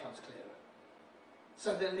faith becomes clearer.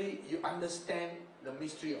 Suddenly, you understand the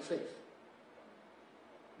mystery of faith.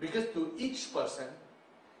 Because to each person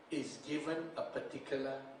is given a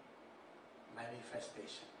particular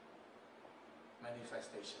manifestation.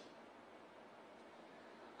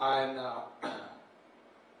 And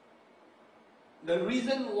the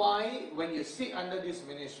reason why when you sit under this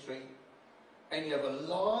ministry and you have a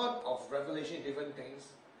lot of revelation in different things,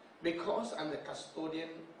 because I'm the custodian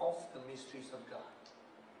of the mysteries of God.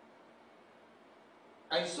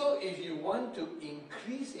 And so if you want to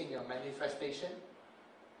increase in your manifestation,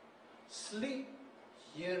 sleep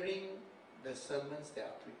hearing the sermons that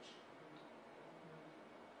are preached.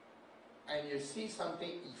 And you see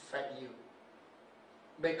something affect you.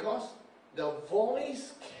 Because the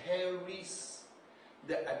voice carries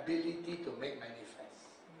the ability to make manifest.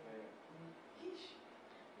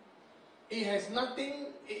 It has nothing,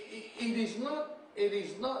 it is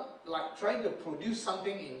not like trying to produce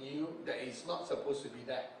something in you that is not supposed to be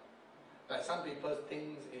there. Like some people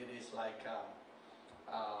think it is like,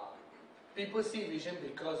 people see vision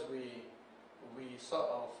because we sort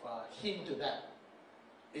of hint to that.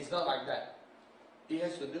 It's not like that. It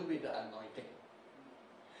has to do with the anointing.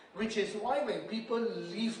 Which is why when people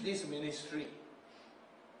leave this ministry,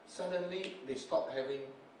 suddenly they stop having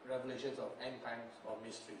revelations of end times or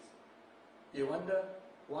mysteries. You wonder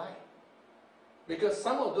why? Because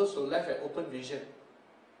some of those who left had open vision,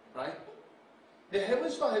 right? They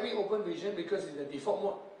haven't stopped having open vision because it's the default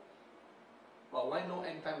mode. But why no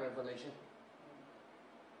end time revelation?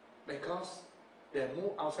 Because they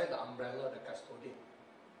move outside the umbrella of the custodian.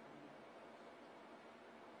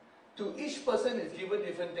 To each person is given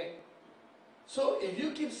different thing. So if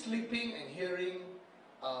you keep sleeping and hearing,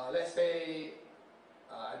 let's say,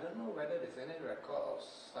 I don't know whether there's any record of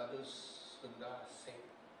Sadhu Sundar Singh.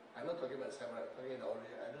 I'm not talking about Sarah, I'm talking about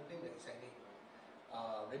I don't think there's any.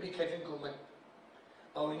 Maybe Catherine Kuhlman.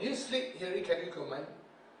 When you sleep hearing Catherine Kuhlman,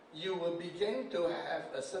 you will begin to have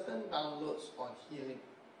a certain downloads on healing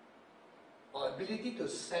or ability to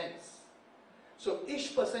sense. So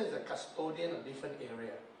each person is a custodian of different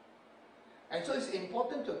area. And so it's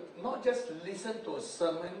important to not just listen to a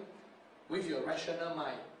sermon with your rational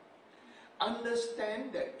mind.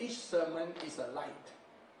 Understand that each sermon is a light.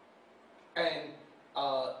 And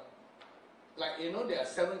like you know, there are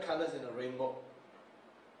 7 colors in a rainbow.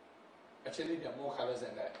 Actually, there are more colors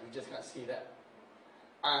than that. We just can't see that.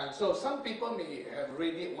 And so some people may have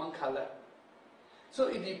radiate one color. So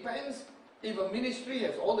it depends. If a ministry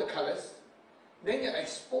has all the colors, then you're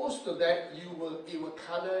exposed to that, it will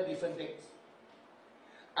color different things.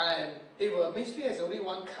 And if a ministry has only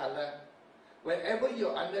one color, whenever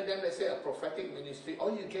you're under them, let's say a prophetic ministry,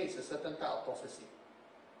 all you get is a certain type of prophecy.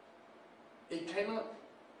 It cannot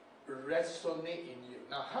resonate in you.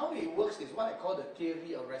 Now, how it works is what I call the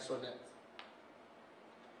theory of resonance.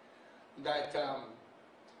 That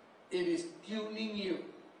it is tuning you.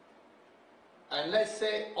 And let's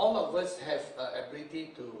say all of us have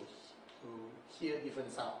ability to hear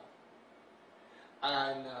different sound.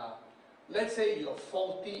 And let's say you're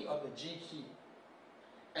faulty on the G key,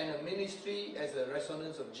 and a ministry has a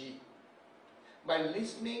resonance of G. By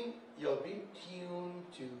listening, you're being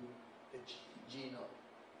tuned to the G note.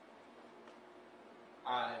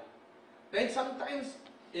 And then sometimes,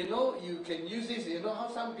 you know, you can use this. You know how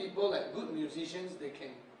some people, like good musicians,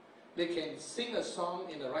 they can sing a song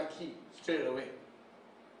in the right key straight away.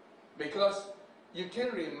 Because you can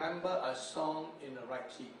remember a song in the right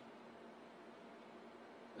key.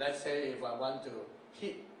 Let's say if I want to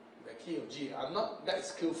hit the key of G, I'm not that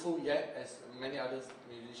skillful yet as many other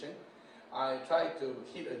musicians. I try to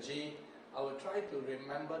hit a G. I will try to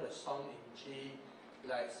remember the song in G,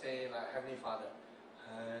 like say like Heavenly Father.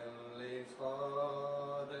 Heavenly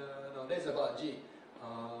Father. No, that's about G.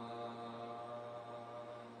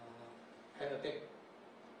 Kind of thing.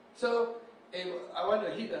 So, if I want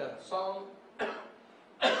to hit a song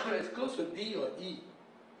that's close to D or E,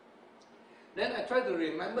 then I try to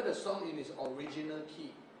remember the song in its original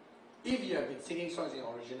key. If you have been singing songs in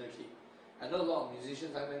original key. I know a lot of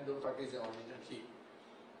musicians sometimes don't practice in original key.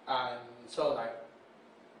 And so like,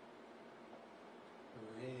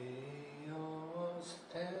 we are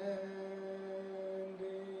standing,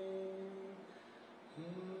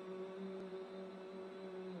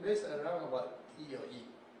 this around about D or E.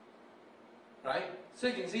 Right? So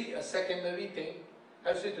you can see a secondary thing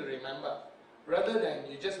helps you to remember. Rather than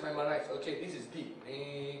you just memorize, okay, this is D.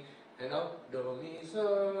 You know, do, mi,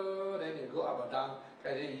 so, then you go up or down,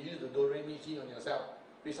 and then you use the do, re, mi key on yourself,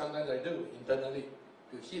 which sometimes I do internally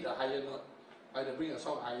to hit a higher note, like to bring a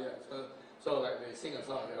song higher. So like they sing a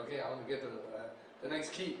song, okay, I want to get to the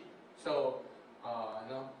next key. So, you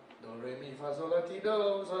know, do, re, mi, fa, sol, la, ti,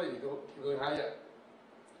 do, so you go higher.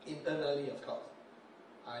 Internally, of course.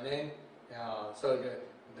 And then, so you get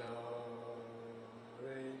do,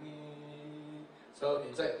 re, mi, so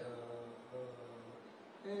inside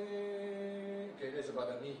okay, that's about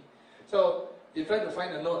the mi. So you try to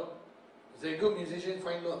find a note. Say, good musician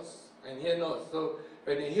find notes and hear notes. So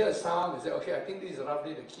when you hear a sound, you say, okay, I think this is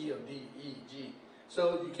roughly the key of D, E, G.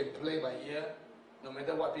 So you can play by ear. No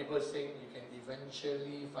matter what people sing, you can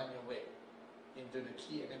eventually find your way into the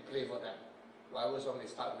key and then play for them, whatever song they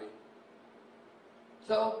start with.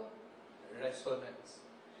 So, resonance.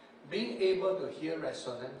 Being able to hear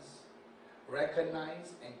resonance,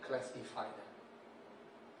 recognize and classify them.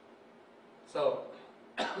 So,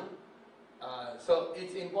 so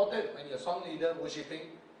it's important when you're song leader worshiping,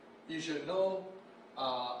 you should know,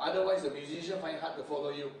 otherwise the musician find it hard to follow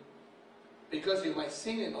you. Because you might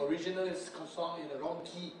sing an original song in the wrong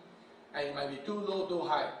key, and it might be too low, too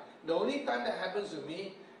high. The only time that happens to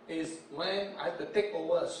me is when I have to take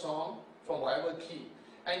over a song from whatever key.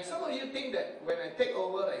 And some of you think that when I take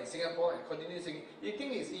over like in Singapore and continue singing, you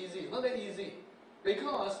think it's easy. It's not that easy.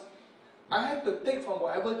 Because I have to take from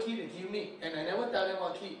whatever key they give me, and I never tell them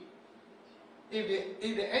what key. If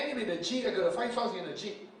they end with the G, I got to find songs in the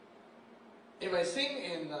G. If I sing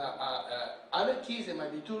in other keys, it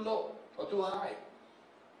might be too low or too high.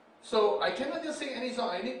 So I cannot just sing any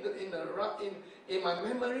song. I need to, in my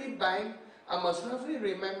memory bank, I must roughly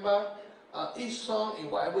remember each song in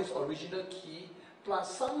whatever is original key,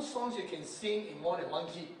 plus some songs you can sing in more than one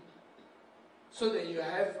key, so that you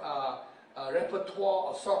have a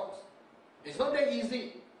repertoire of songs. It's not that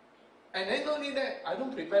easy. And then not only that, I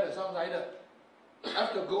don't prepare the songs either. I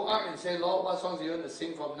have to go up and say, Lord, what songs are you want to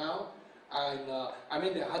sing from now? And I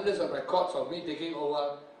mean, there are hundreds of records of me taking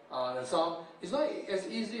over the song. It's not as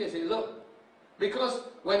easy as it looks. Because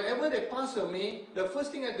whenever they pass to me, the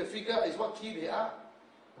first thing I have to figure out is what key they are.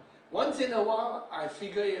 Once in a while, I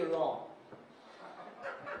figure it wrong.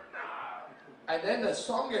 And then the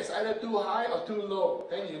song is either too high or too low.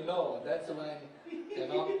 Then you know, that's when, you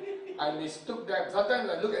know, I mistook them. Sometimes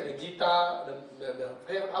I look at the guitar,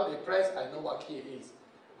 how they press, I know what key it is.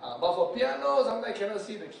 But for piano, sometimes I cannot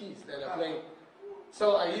see the keys that they're playing.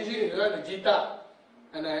 So I usually learn the guitar.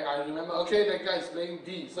 And I remember, okay, that guy is playing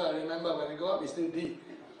D. So I remember when I go up, it's still D.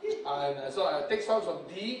 And so I take songs from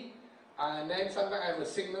D, and then sometimes I have a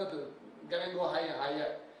signal to get them go higher and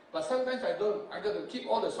higher. But sometimes I don't. I got to keep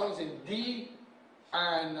all the songs in D,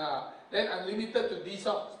 and then I'm limited to D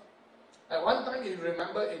songs. At one time, you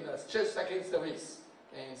remember in the church second service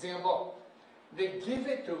in Singapore, they gave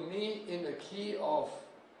it to me in the key of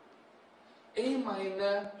A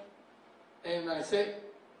minor, and I said,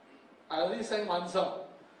 I only sang one song.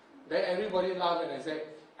 Then everybody laughed and I said,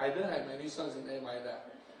 I don't have many songs in A minor.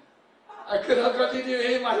 I could not continue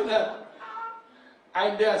A minor.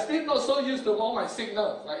 And they are still not so used to all my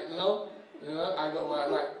signals. Like, you know I got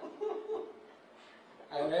like,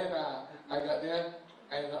 and then I got there,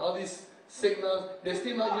 and all these signals, they're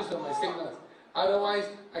still not used to my signals. Otherwise,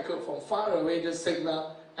 I could from far away just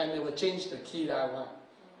signal, and they would change the key that I want,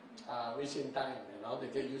 which in time, they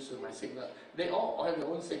get used to my signal. They all have their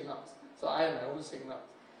own signals, so I have my own signals.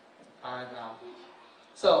 And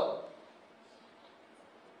so,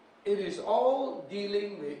 it is all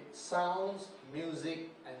dealing with sounds, music,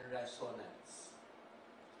 and resonance.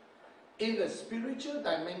 In the spiritual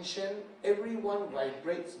dimension, everyone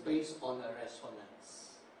vibrates based on a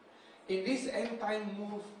resonance. In this end time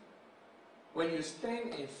move, when you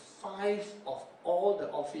stand in 5 of all the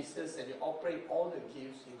offices and you operate all the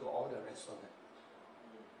gifts, you got all the resonance.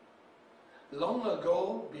 Long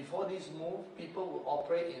ago, before this move, people would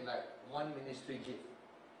operate in like one ministry gift.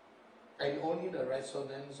 And only the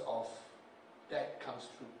resonance of that comes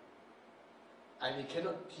through. And it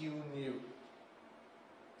cannot tune you.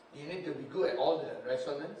 You need to be good at all the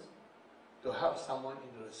resonance to help someone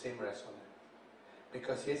into the same resonance.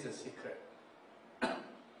 Because here's the secret.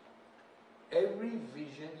 Every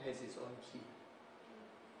vision has its own key.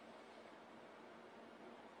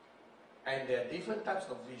 And there are different types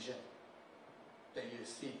of vision that you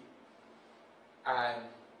see. And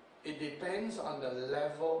it depends on the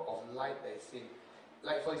level of light that is in.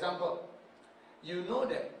 Like for example, you know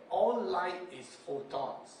that all light is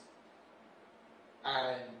photons.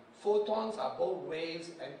 And photons are both waves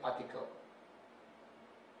and particles.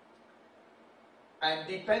 And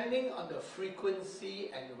depending on the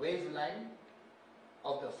frequency and wavelength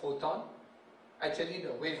of the photon, actually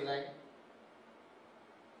the wavelength,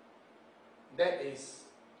 that is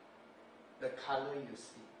the color you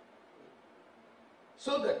see.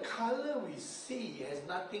 So the color we see has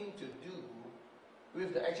nothing to do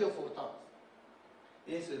with the actual photons.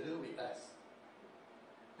 It has to do with us.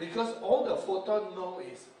 Because all the photon know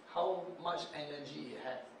is how much energy it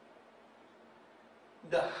has.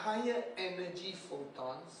 The higher energy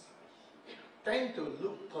photons tend to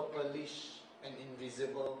look purplish and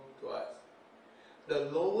invisible to us. The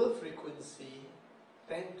lower frequency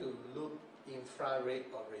tend to look infrared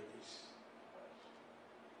or reddish.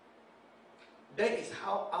 That is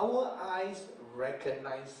how our eyes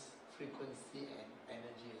recognize frequency and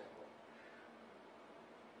energy level.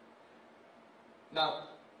 Now,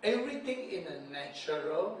 everything in the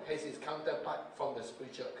natural has its counterpart from the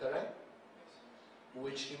spiritual, correct?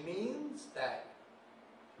 Which means that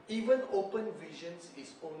even open visions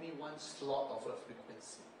is only one slot of a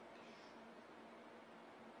frequency.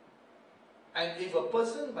 And if a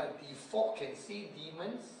person by default can see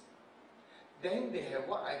demons, then they have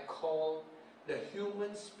what I call the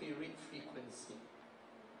human spirit frequency.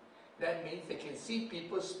 That means they can see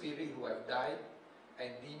people's spirit who have died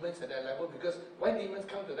and demons at that level. Because why demons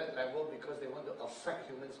come to that level? Because they want to affect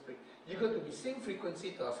human spirit. You got to be same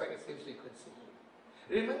frequency to affect the same frequency.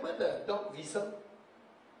 Remember the dog whistle?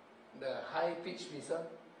 The high-pitched whistle?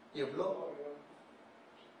 You blow,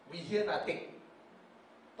 we hear nothing.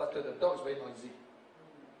 But to the dog it's very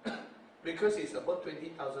noisy. Because it's about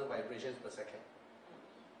 20,000 vibrations per second.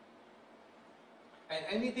 And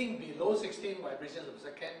anything below 16 vibrations per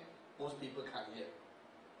second, most people can't hear.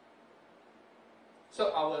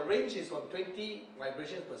 So our range is from 20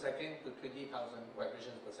 vibrations per second to 20,000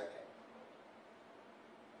 vibrations per second.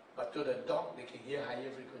 But to the dog, they can hear higher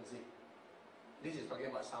frequency. This is talking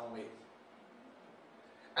about sound waves.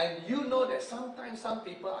 And you know that sometimes some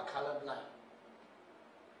people are colorblind.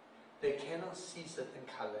 They cannot see certain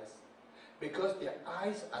colors because their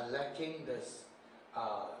eyes are lacking this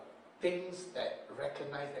things that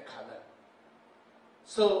recognize the color.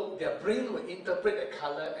 So their brain will interpret the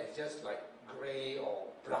color as just like gray or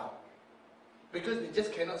brown because they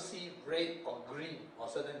just cannot see red or green or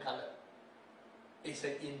certain color. It's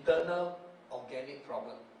an internal organic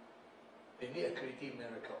problem. They need a creative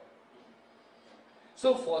miracle.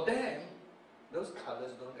 So for them, those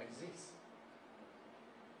colors don't exist.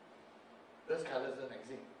 Those colors don't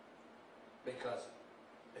exist because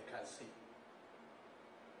they can't see.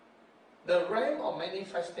 The realm of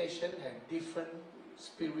manifestation have different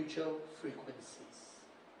spiritual frequencies.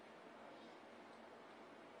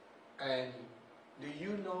 And do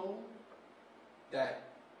you know that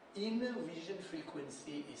inner vision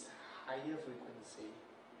frequency is higher frequency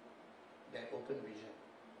than open vision?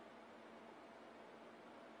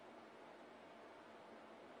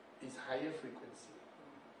 It's higher frequency.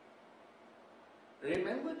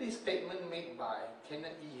 Remember this statement made by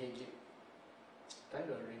Kenneth E. Hagin. Trying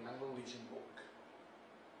to remember which book.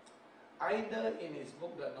 Either in his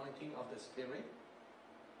book, The Anointing of the Spirit,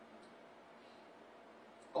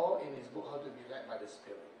 or in his book, How to Be Led by the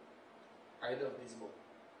Spirit. Either of these books.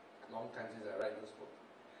 Long time since I read those books.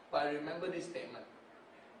 But I remember this statement.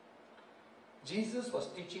 Jesus was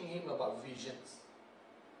teaching him about visions.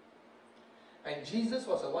 And Jesus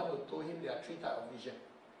was the one who told him there are three types of vision.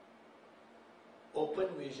 Open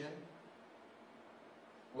vision,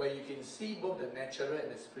 where you can see both the natural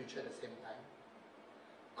and the spiritual at the same time.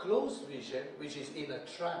 Closed vision, which is in a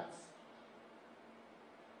trance,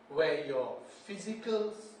 where your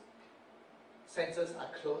physical senses are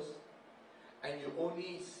closed and you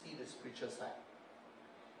only see the spiritual side.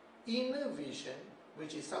 Inner vision,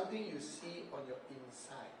 which is something you see on your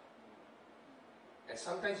inside. And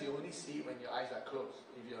sometimes you only see when your eyes are closed,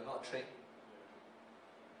 if you're not trained.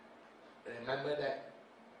 Remember that.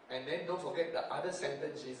 And then don't forget the other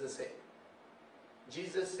sentence Jesus said.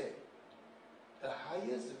 Jesus said, the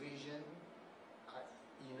highest vision are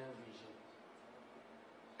inner visions.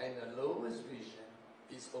 And the lowest vision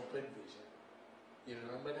is open vision. You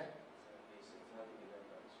remember that?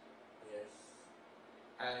 Yes.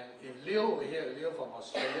 And if Leo were here, Leo from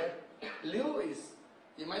Australia, Leo is,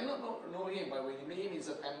 you might not know him, but when you meet him in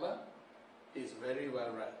September, he's very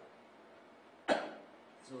well read.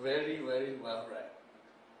 He's very, very well read.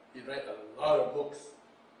 He read a lot of books.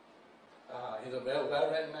 He's a very well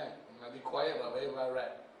read man. He might be quiet, but very well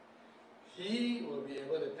read. He will be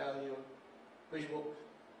able to tell you which book.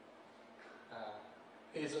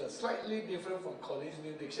 It's slightly different from Colin's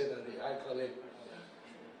New Dictionary. I call it.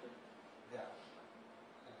 Yeah.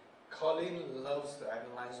 Colin loves to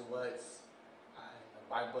analyze words and the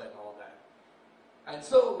Bible and all that. And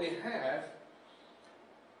so we have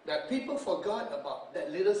that people forgot about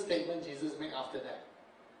that little statement Jesus made after that.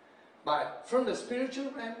 But from the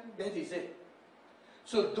spiritual realm, that is it.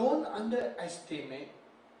 So don't underestimate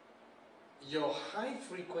your high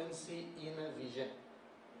frequency inner vision.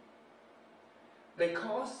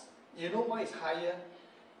 Because you know why it's higher?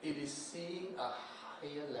 It is seeing a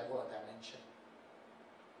higher level of dimension.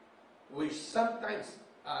 Which sometimes,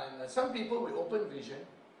 some people with open vision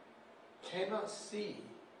cannot see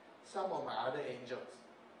some of my other angels.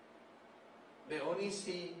 They only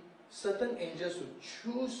see certain angels who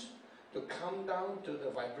choose to come down to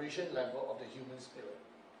the vibration level of the human spirit.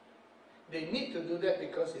 They need to do that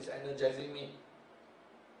because it's energizing me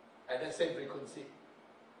at that same frequency.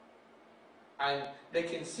 And they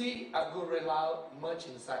can see Abu Relal merge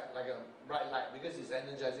inside like a bright light because it's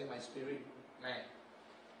energizing my spirit man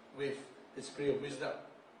with the spirit of wisdom.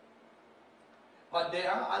 But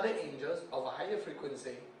there are other angels of a higher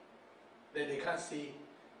frequency that they can't see,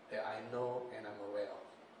 that I know and I'm aware of.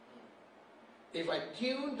 If I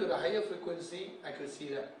tune to the higher frequency, I could see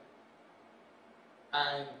that.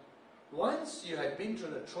 And once you have been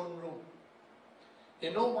through the throne room,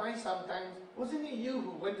 you know why sometimes, wasn't it you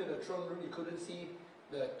who went to the throne room, you couldn't see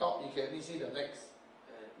the top, you can only see the legs?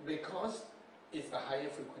 Because it's a higher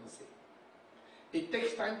frequency. It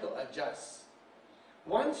takes time to adjust.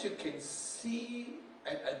 Once you can see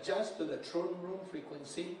and adjust to the throne room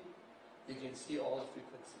frequency, you can see all the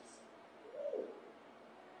frequencies.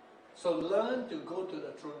 So learn to go to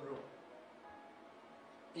the throne room.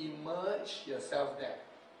 Immerse yourself there.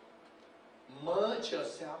 Merge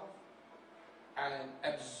yourself and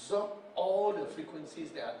absorb all the frequencies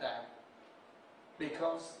that are there.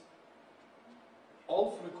 Because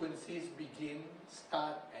all frequencies begin,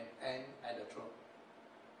 start and end at the throne.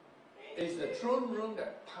 It's the throne room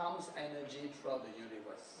that pumps energy throughout the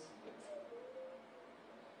universe.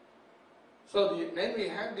 So then we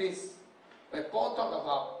have this, where Paul talked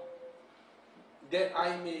about that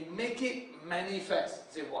I may make it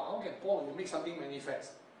manifest. Say, well, how can Paul make something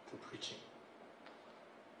manifest? Through preaching.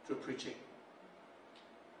 Through preaching.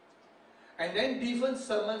 And then different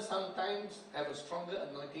sermons sometimes have a stronger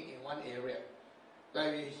anointing in one area.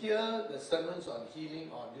 Like we hear the sermons on healing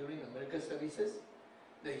or during the miracle services,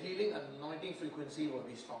 the healing anointing frequency will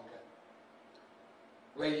be stronger.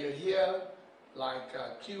 Where you hear like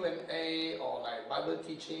Q&A or like Bible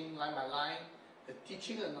teaching line by line, the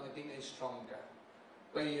teaching anointing is stronger.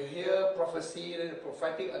 When you hear prophecy, then the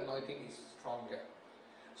prophetic anointing is stronger.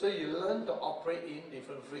 So you learn to operate in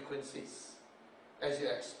different frequencies as you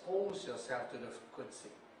expose yourself to the frequency.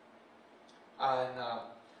 And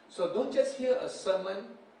so don't just hear a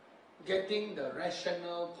sermon getting the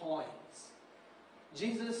rational points.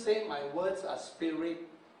 Jesus said, my words are spirit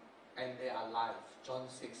and they are life. John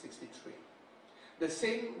 6:63. The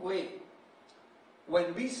same way,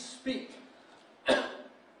 when we speak,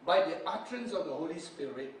 by the utterance of the Holy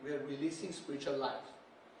Spirit, we are releasing spiritual life.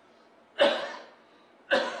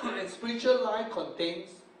 And spiritual life contains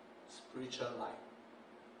spiritual life.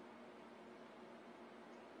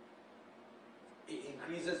 It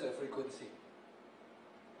increases the frequency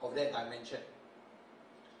of that dimension.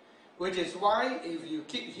 Which is why if you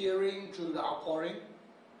keep hearing through the outpouring,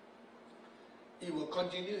 it will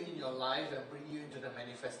continue in your life and bring you into the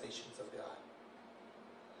manifestations of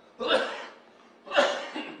God.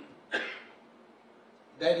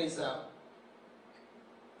 That is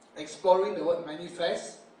exploring the word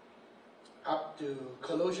manifest up to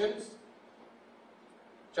Colossians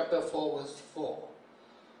chapter 4 verse 4.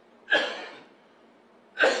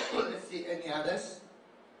 Let's see, any others?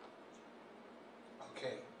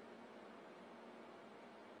 Okay.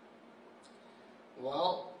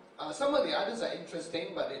 Well, some of the others are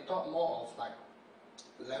interesting, but they talk more of like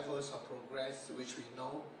levels of progress, which we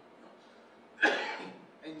know.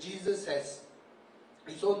 And Jesus has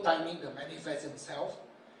his own timing to manifest himself.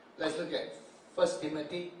 Let's look at 1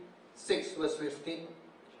 Timothy 6 verse 15.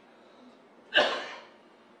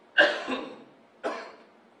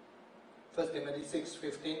 1 Timothy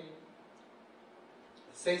 6:15. It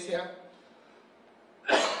says here,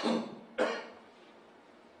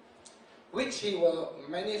 which he will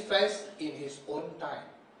manifest in his own time.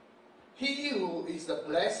 He who is the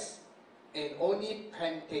blessed and only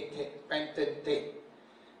potentate,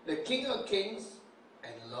 the King of kings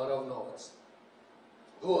and Lord of lords,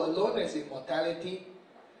 who alone has immortality,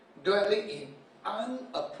 dwelling in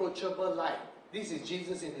unapproachable light. This is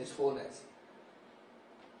Jesus in his fullness,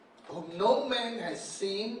 whom no man has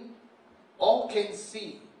seen or can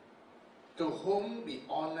see, to whom be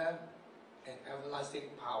honor and everlasting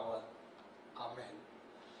power. Amen.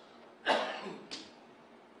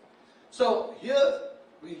 So here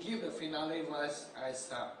we give the finale verse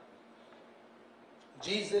as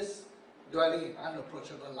Jesus dwelling in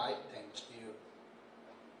unapproachable light. Thank you.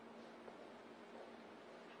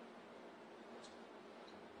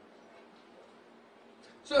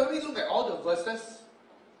 So if we look at all the verses,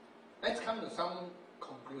 let's come to some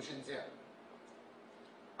conclusions here.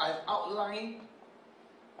 I've outlined,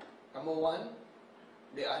 number one,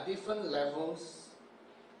 there are different levels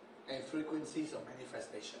and frequencies of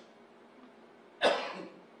manifestation.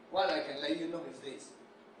 What I can let you know is this: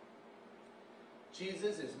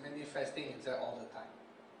 Jesus is manifesting himself all the time.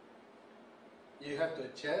 You have to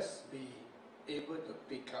just be able to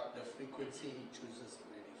pick up the frequency he chooses to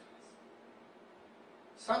manifest.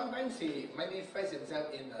 Sometimes he manifests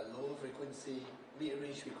himself in a low frequency,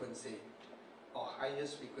 mid-range frequency, or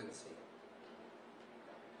highest frequency.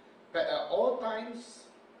 But at all times,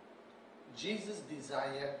 Jesus'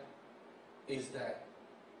 desire is that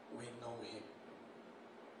we know him.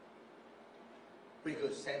 We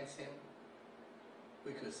could sense him.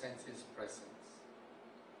 We could sense his presence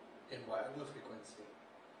in whatever frequency.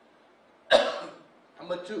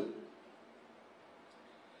 Number two,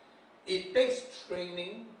 it takes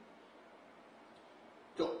training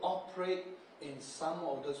to operate in some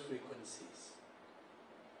of those frequencies.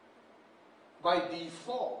 By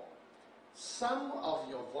default, some of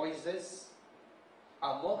your voices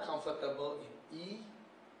are more comfortable in E,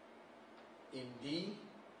 in D,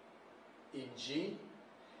 in G.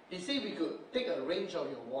 You see, we could take a range of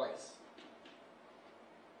your voice.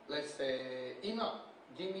 Let's say, Enoch,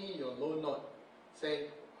 give me your low note. Say,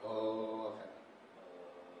 oh, okay.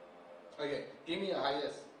 Okay, give me your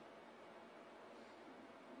highest.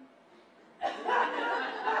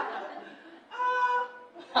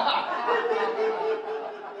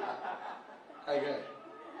 Okay.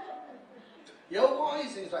 Your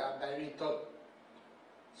voice is like a baritone.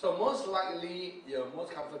 So most likely, you're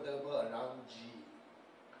most comfortable around G.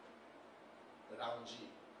 Around G.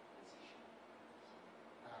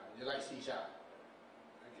 You like C sharp?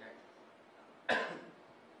 Okay.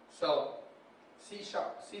 So, C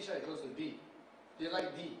sharp is close to D. Do you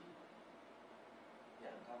like D? Yeah,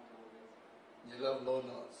 I'm comfortable with it. You love low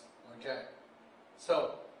notes. Okay.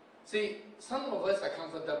 So, see, some of us are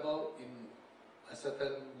comfortable in a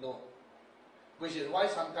certain note, which is why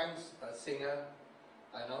sometimes a singer,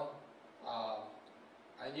 and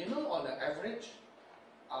you know, on the average,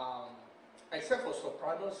 except for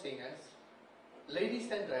soprano singers, ladies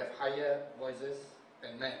tend to have higher voices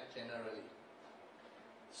than men generally.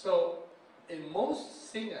 So, in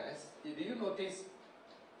most singers, do you notice?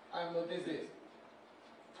 I've noticed this.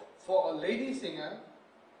 For a lady singer,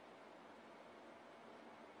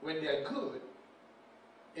 when they are good,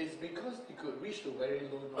 it's because they could reach to very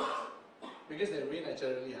low notes, because they're really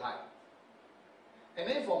naturally high. And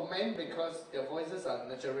then for men, because their voices are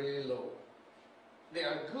naturally low, they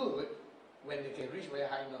are good when they can reach very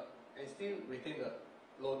high note and still retain the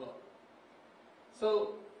low note.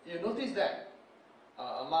 So you notice that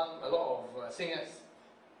among a lot of singers,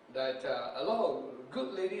 that a lot of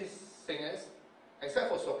good ladies singers, except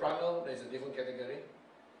for soprano, there's a different category,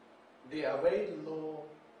 they are very low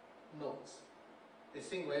notes. They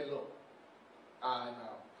sing very low. And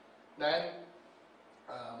then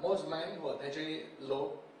most men who are naturally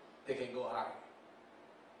low, they can go high.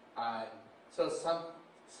 And so some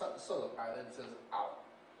sort of balances out.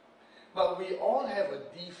 But we all have a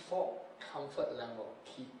default comfort level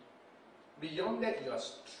key. Beyond that, you are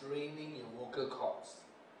straining your vocal cords,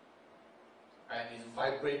 and it's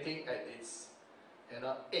vibrating at its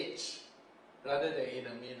edge rather than in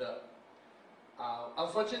the middle.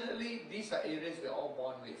 Unfortunately, these are areas we're all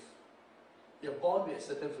born with. You're born with a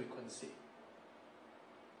certain frequency.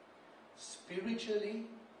 Spiritually,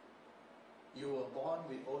 you were born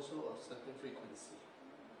with also a certain frequency.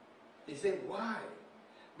 He said, why?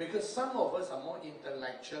 Because some of us are more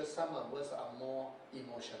intellectual, some of us are more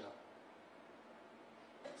emotional.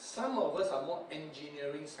 Some of us are more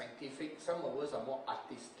engineering, scientific, some of us are more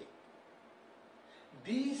artistic.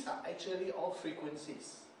 These are actually all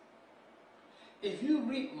frequencies. If you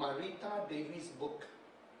read Marita Davies' book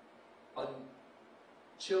on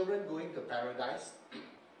children going to paradise,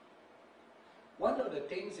 one of the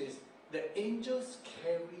things is the angels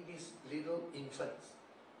carry these little infants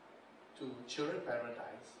to children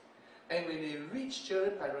paradise, and when they reach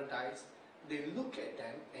children paradise, they look at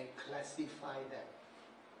them and classify them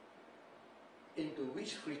into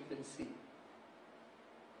which frequency,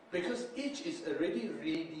 because each is already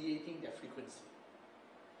radiating their frequency.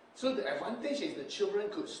 So the advantage is the children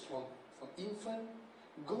could from infant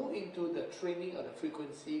go into the training of the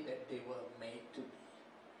frequency that they were made to be.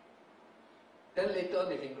 Then later on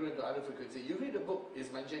they can grow into other frequencies. You read the book,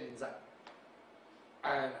 it's mentioned inside.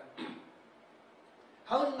 And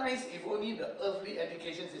how nice if only the earthly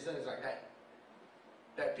education system is like that.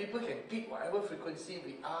 That people can pick whatever frequency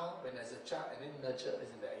we are when as a child, and then nurture us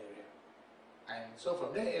in that area. And so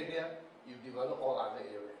from that area, you develop all other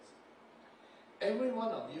areas. Every one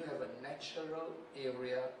of you have a natural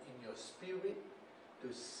area in your spirit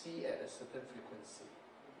to see at a certain frequency.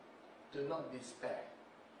 Do not despair.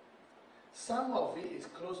 Some of it is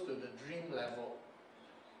close to the dream level,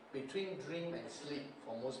 between dream and sleep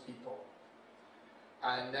for most people.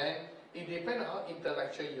 And then it depends on how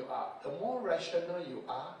intellectual you are. The more rational you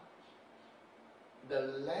are, the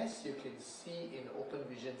less you can see in the open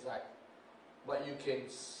vision side. But you can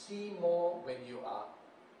see more when you are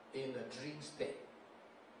in the dream state.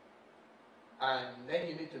 And then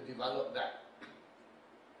you need to develop that.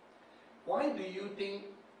 Why do you think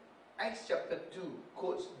Acts chapter 2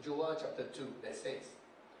 quotes Joel chapter 2 that says,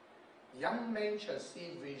 young men shall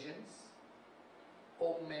see visions,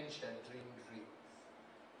 old men shall dream dreams.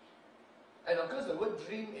 And of course the word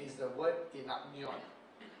dream is the word inapnion,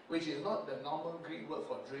 which is not the normal Greek word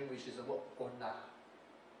for dream, which is the word ona.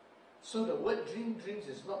 So the word dream dreams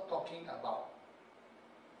is not talking about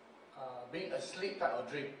being asleep type of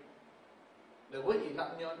dream. The word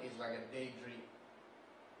inapnion is like a daydream.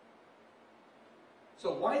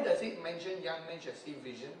 So why does it mention young men shall see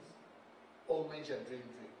visions, old men shall dream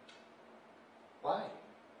dreams? Why?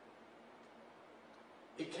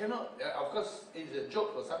 It cannot, of course, it's a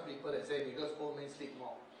joke for some people that say because old men sleep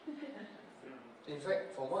more. In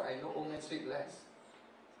fact, from what I know, old men sleep less.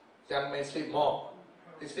 Young men sleep more.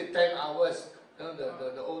 They sleep 10 hours. You know,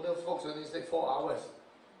 the older folks only sleep 4 hours.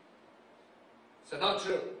 So not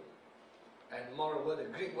true. And moreover, the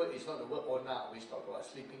Greek word is not the word ona, which talks about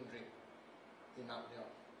sleeping dream. Enough, you know.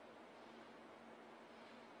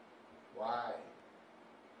 Why?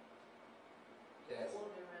 Yes.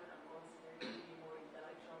 Older men are considered to be more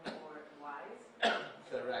intellectual or wise.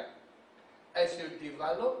 Correct. As you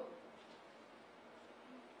develop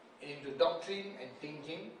into doctrine and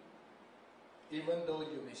thinking, even though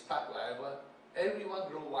you may start wherever, everyone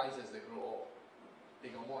grow wise as they grow old. They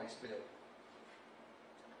got more experience.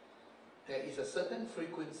 There is a certain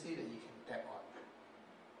frequency that you can tap on.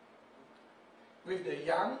 With the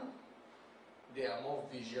young, they are more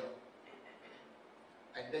visual.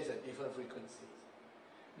 And there's a different frequencies.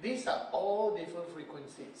 These are all different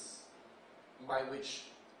frequencies by which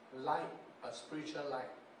light, a spiritual light,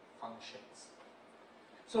 functions.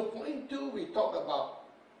 So point 2, we talk about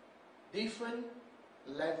different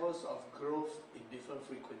levels of growth in different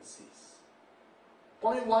frequencies.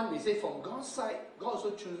 Point 1, we say from God's side, God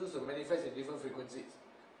also chooses to manifest in different frequencies.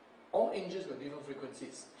 All angels got different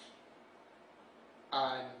frequencies.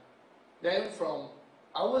 And then from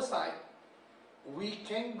our side, we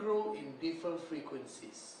can grow in different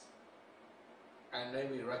frequencies. And then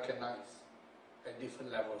we recognize at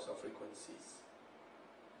different levels of frequencies.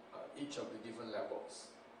 Each of the different levels.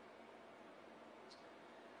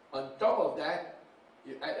 On top of that,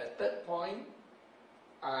 you add a third point,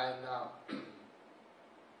 and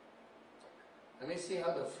let me see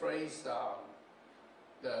how the phrase,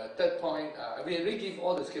 the third point, we already give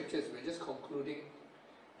all the scriptures, we're just concluding,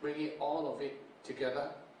 bringing all of it together.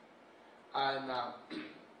 And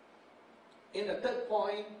in the third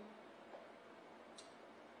point,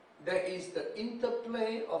 there is the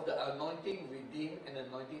interplay of the anointing within and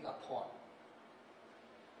anointing upon.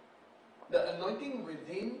 The anointing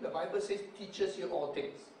within, the Bible says, teaches you all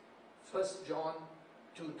things. 1 John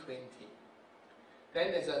 2:20.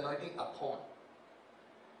 Then there's the anointing upon.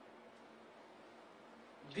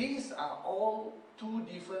 These are all two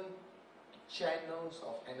different channels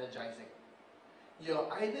of energizing. You're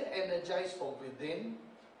either energized from within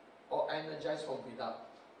or energized from without.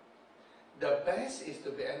 The best is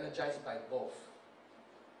to be energized by both.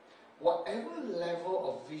 Whatever level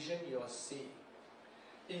of vision you're seeing,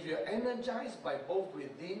 if you're energized by both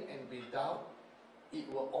within and without, it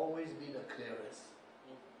will always be the clearest.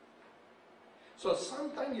 So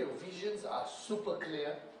sometimes your visions are super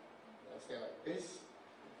clear, let's say like this,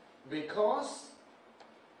 because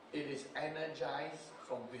it is energized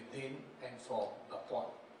from within and from upon.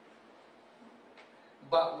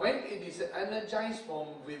 But when it is energized from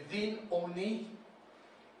within only,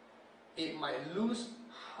 it might lose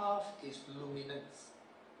half its luminance.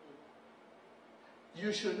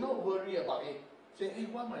 You should not worry about it. Say, hey,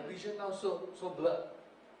 why my vision now so blurred?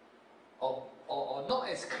 Or not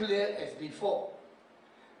as clear as before.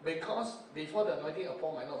 Because before the anointing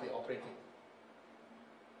upon might not be operating.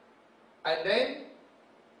 And then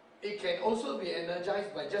it can also be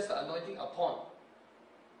energized by just the anointing upon.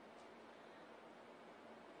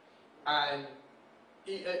 And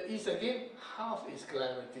it is again half its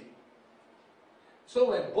clarity.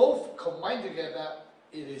 So when both combine together,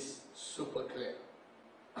 it is super clear.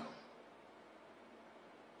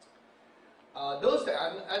 Those that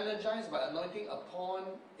are energized by anointing upon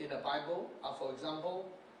in the Bible are, for example,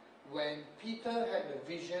 when Peter had the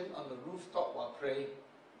vision on the rooftop while praying,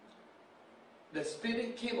 the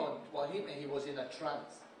Spirit came on him and he was in a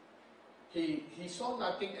trance. He saw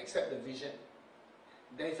nothing except the vision.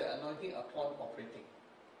 There is an anointing upon operating.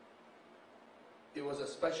 It was a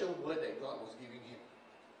special word that God was giving him.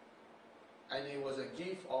 And it was a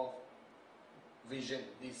gift of vision,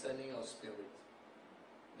 discerning of spirit,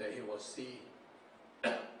 that he was seeing.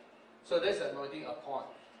 So that's anointing upon,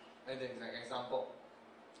 as an example.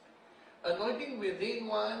 Anointing within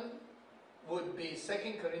one would be 2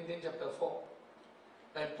 Corinthians chapter 4.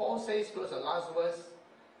 When Paul says, close the last verse,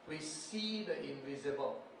 we see the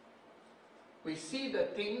invisible. We see the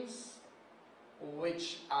things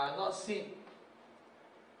which are not seen.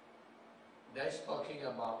 That's talking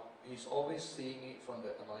about, he's always seeing it from the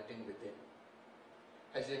anointing within.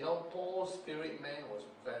 As you know, Paul's spirit man was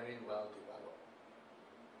very well developed.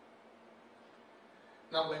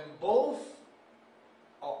 Now when both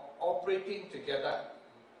are operating together,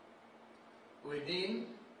 within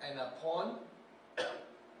and upon,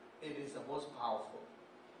 it is the most powerful.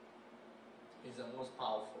 It's the most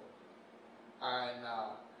powerful. And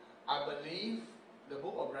I believe the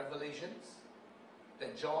book of Revelations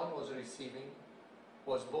that John was receiving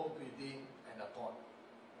was both within and upon.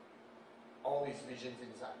 All his visions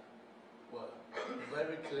inside were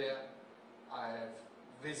very clear. I have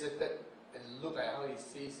visited and looked at how he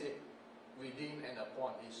sees it within and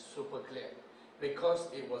upon. It's super clear because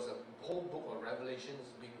it was a whole book of Revelations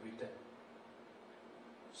being written.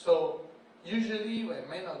 So usually when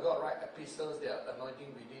men of God write epistles, their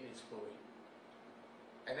anointing within is flowing.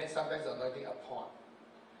 And then sometimes anointing upon.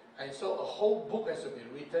 And so a whole book has to be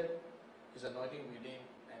written, is anointing within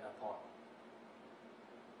and upon.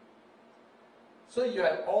 So you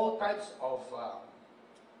have all types of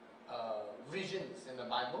visions in the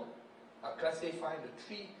Bible, classified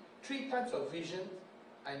the three types of visions,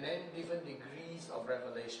 and then different degrees of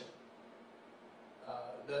revelation.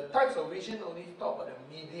 The types of vision only talk about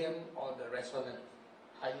the medium or the resonant,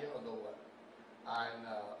 higher or lower. And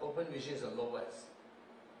open vision is the lowest,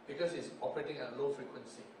 because it's operating at a low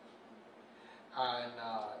frequency. And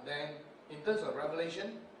then in terms of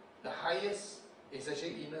revelation, the highest is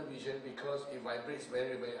actually inner vision because it vibrates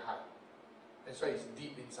very, very high. That's why it's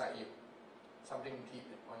deep inside you. Something deep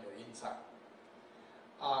on your inside.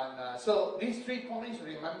 And so these 3 points,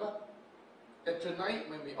 remember that tonight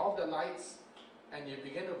when we off the lights and you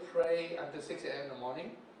begin to pray until 6 a.m. in the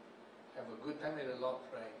morning, have a good time with the Lord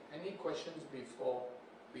praying. Any questions before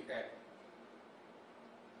we end?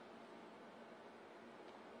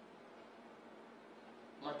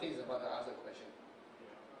 Marty is about to ask a question.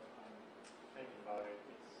 Think about it.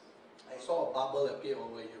 I saw a bubble appear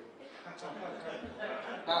over you.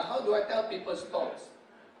 Now, how do I tell people's thoughts?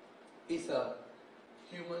 It's a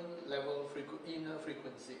human level inner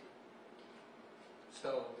frequency.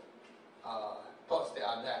 So, thoughts that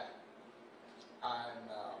are there. And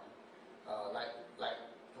like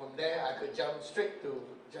from there, I could jump straight to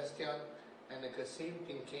Justin, and I could see him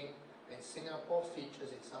thinking, and Singapore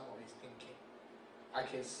features in some of his thinking. I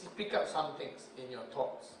can pick up some things in your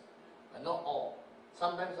thoughts, but not all.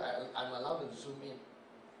 Sometimes I'm allowed to zoom in.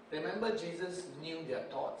 Remember, Jesus knew their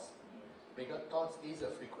thoughts, because thoughts is a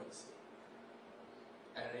frequency.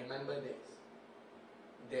 And remember this,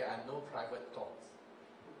 there are no private thoughts.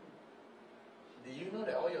 Do you know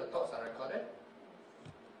that all your thoughts are recorded?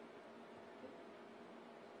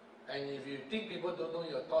 And if you think people don't know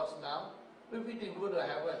your thoughts now, if we didn't go to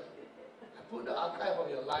heaven, put the archive of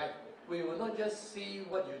your life, we will not just see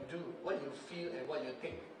what you do, what you feel, and what you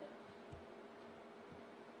think.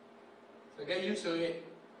 So get used to it.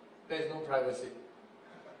 There is no privacy.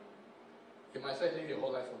 You might as well live your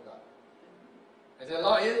whole life for God. And say,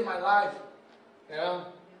 Lord, here's my life. You know,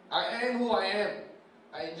 I am who I am.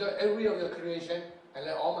 I enjoy every of your creation and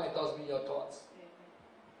let all my thoughts be your thoughts.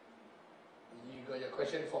 You got your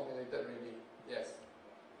question formulated already. Yes.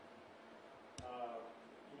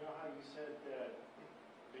 You know how you said that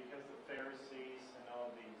because the Pharisees and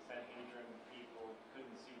all the Sanhedrin people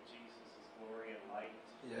couldn't see Jesus' glory and light,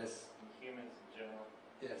 Yes. and humans in general.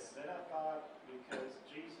 Yes. Then I thought because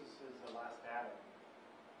Jesus is the last Adam,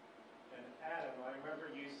 and Adam, I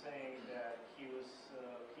remember you saying that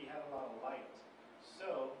he had a lot of light.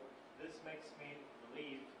 So this makes me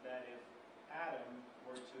believe that if Adam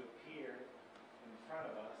were to appear in front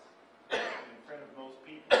of us, in front of most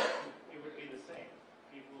people, it would be the same.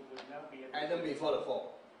 People would not be able Adam before the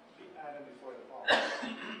fall. Adam before the fall.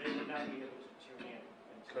 They would not be able to tune in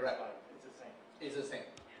and to Correct. light. It's the same. It's the same.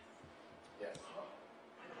 Yes.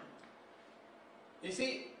 You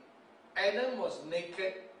see, Adam was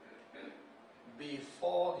naked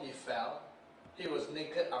before he fell. He was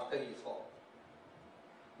naked after he fell.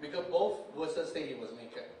 Because both verses say he was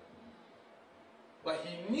naked. But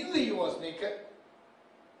he knew he was naked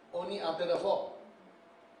only after the fall.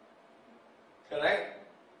 Correct?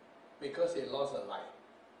 Because he lost the light.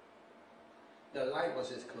 The light was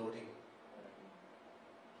his clothing.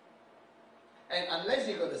 And unless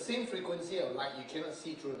you got the same frequency of light, you cannot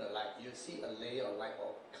see through the light. You see a layer of light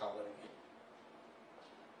all covering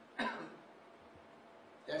it.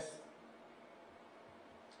 Yes?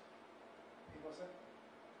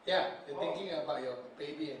 Yeah, you're thinking about your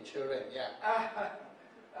baby and children, yeah.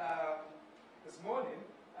 This morning,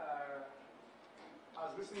 I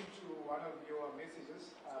was listening to one of your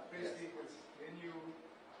messages. Basically, then you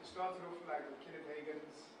started off like with Kenneth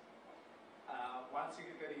Hagin's one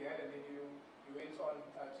secret that he had, and then you went on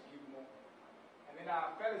to give more. And then I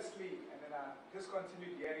fell asleep, and then I just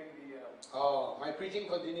continued hearing the... Oh, my preaching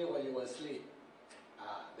continued while you were asleep.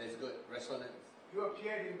 Ah, that's good. Resonance. You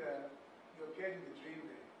appeared in the dream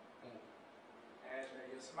there. And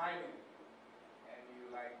you're smiling, and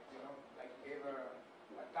you gave her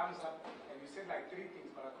a thumbs up, and you said like 3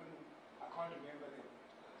 things, but I can't remember them.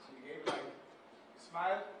 So you gave like, you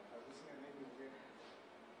smiled, I was listening, and then you went,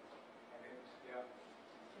 and then, yeah.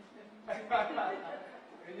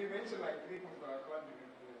 And you mentioned like 3 things, but I can't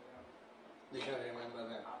remember them. Yeah. You can remember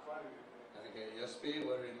them. I can't remember them. Okay, your spirit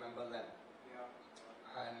will remember them. Yeah.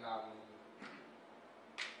 And I'm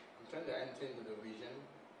trying to enter into the vision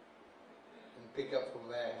and pick up from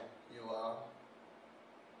where you are.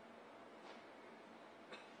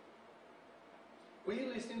 Were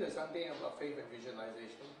you listening to something about faith and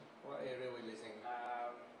visualization? What area were you listening?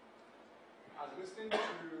 I was listening to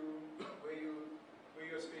where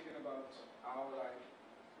you're speaking about how like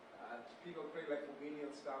people pray like for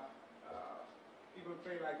menial stuff. People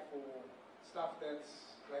pray like for stuff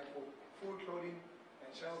that's like for food, clothing,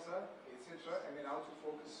 and shelter, etc. And then how to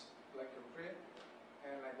focus like your prayer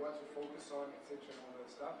and like what to focus on, etc. and all that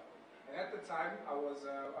stuff. And at the time, I was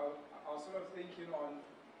sort of thinking on.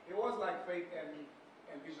 It was like faith and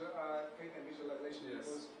visualization. Yes.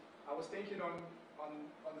 Because I was thinking on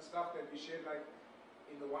the stuff that we shared like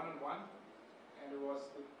in the one-on-one, and it was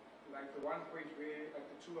like the one point where like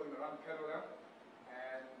the two are going to run parallel,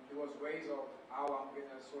 and there was ways of how I'm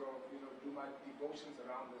gonna sort of do my devotions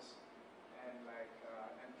around this, and like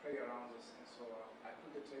and pray around this, and so I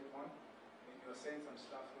put the tape on, and you were saying some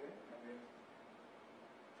stuff there, and then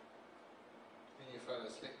And you fell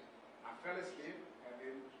asleep. I fell asleep, and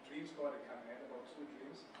then dreams started coming. I had about 2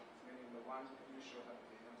 dreams, and then in the one you showed up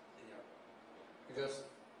there. Yeah. Because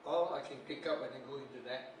all I can pick up when I go into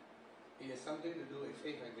that is something to do with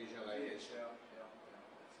faith and visualization.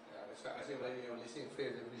 Yeah, that's why I say when you're listening to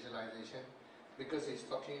faith and visualization, because it's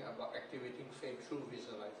talking about activating faith through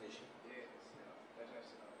visualization. Yes, that has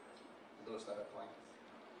Those are the points.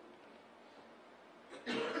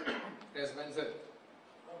 Yes, Vincent.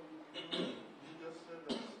 You just said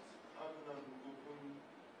that having an open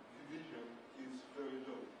division is very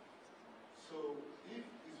low. So if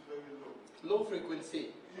it's very low, Low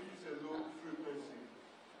frequency. if it's a low frequency,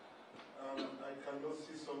 I cannot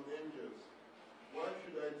see some angels, why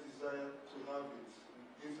should I desire to have it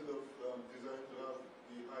instead of desiring to have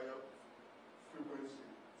the higher frequency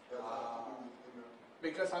that has to do with inner?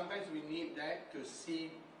 Because sometimes we need that to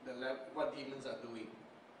see what demons are doing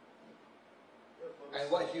and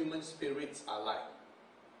what human spirits are like.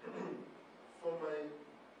 From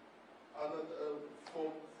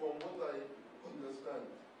what I understand,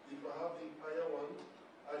 if I have the higher one,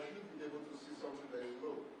 I should be able to see something that is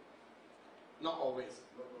low. Not always.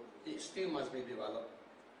 Not always. It still must be developed.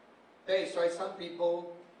 That is why some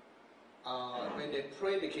people, when they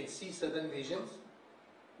pray, they can see certain visions,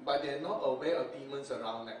 but they're not aware of demons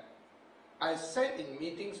around them. I sat in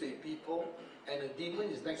meetings with people and a demon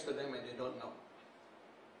is next to them and they don't know.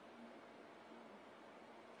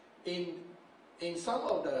 In some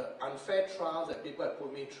of the unfair trials that people have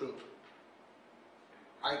put me through,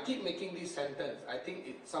 I keep making this sentence. I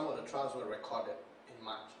think some of the trials were recorded in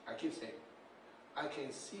March. I keep saying, I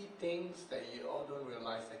can see things that you all don't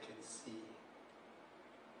realize I can see.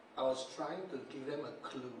 I was trying to give them a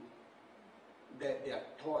clue that their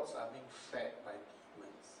thoughts are being fed by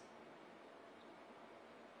demons,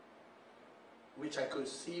 which I could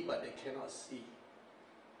see but they cannot see.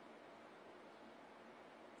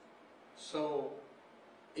 So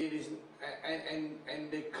it is,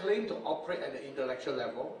 and they claim to operate at the intellectual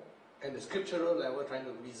level and the scriptural level, trying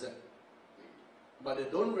to reason, but they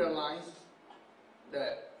don't realize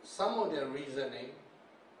that some of their reasoning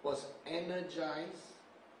was energized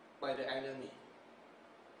by the enemy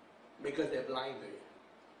because they're blind to it.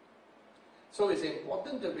 So it's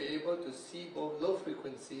important to be able to see both low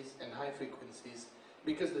frequencies and high frequencies,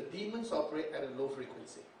 because the demons operate at a low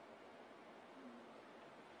frequency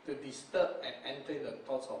to disturb and enter the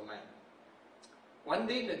thoughts of man. One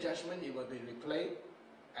day in the judgment it will be replayed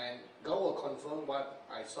and God will confirm what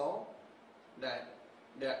I saw, that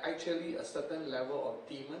there are actually a certain level of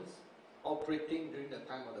demons operating during the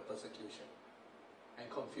time of the persecution and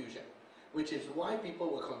confusion, which is why people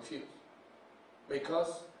were confused,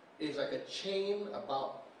 because it's like a chain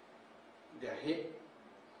about their head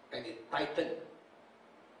and it tightened,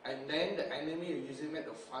 and then the enemy is using it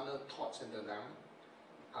to funnel thoughts into them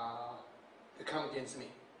to come against me.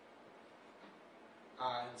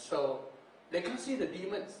 And so they can see the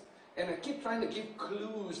demons, and I keep trying to give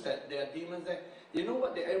clues that there are demons there. You know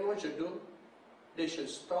what everyone should do? They should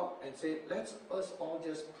stop and say, let's us all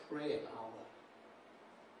just pray an hour.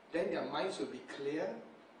 Then their minds will be clear,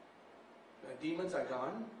 the demons are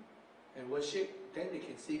gone, and worship, then they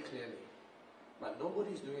can see clearly. But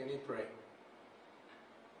nobody's doing any prayer.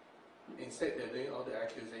 Instead, they're doing all the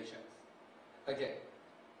accusations. Again,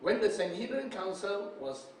 when the Sanhedrin Council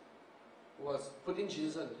was putting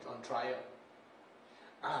Jesus on trial,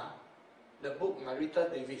 the book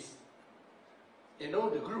Marita Davis, you know,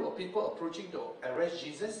 the group of people approaching to arrest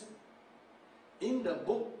Jesus, in the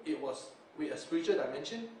book it was with a spiritual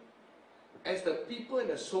dimension. As the people and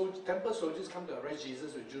the temple soldiers come to arrest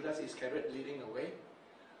Jesus with Judas Iscariot leading the way,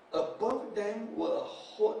 above them were a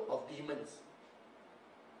horde of demons.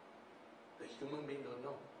 The human being don't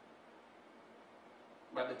know.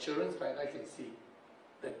 But the children's paradise can see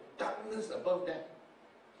the darkness above them.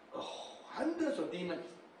 Hundreds of demons.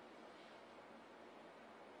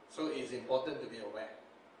 So it is important to be aware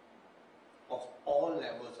of all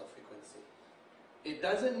levels of frequency. It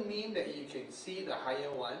doesn't mean that you can see the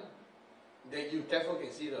higher one, that you therefore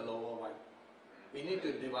can see the lower one. We need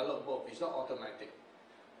to develop both. It's not automatic.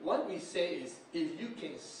 What we say is, if you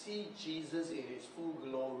can see Jesus in his full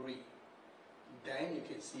glory, then you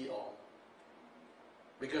can see all.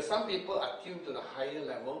 Because some people are tuned to the higher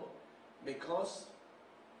level because,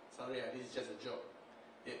 sorry, this is just a joke,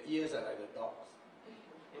 their ears are like the dogs.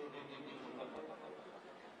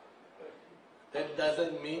 That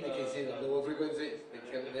doesn't mean they can see the lower frequencies.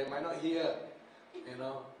 They might not hear, you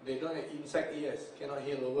know, they don't have insect ears, cannot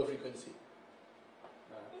hear lower frequency.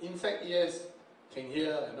 Insect ears can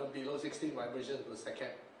hear, you know, below 16 vibrations per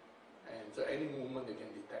second, and so any movement they can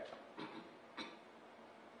detect.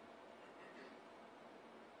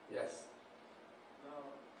 Yes.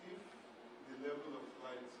 Now, if the level of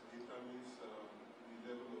light determines the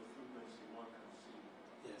level of frequency one can see.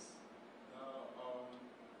 Yes. Now,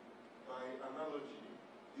 by analogy,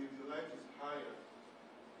 if the light is higher,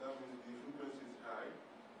 that means the frequency is high.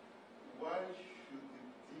 Why should the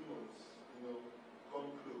demons, you know,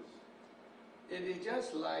 come close? It is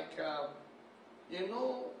just like, you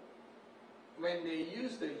know, when they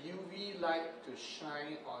use the UV light to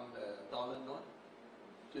shine on the dollar note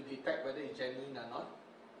to detect whether it's genuine or not,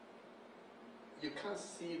 you can't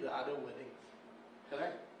see the other wordings,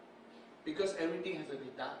 correct? Because everything has to be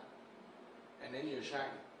dark, and then you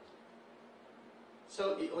shine.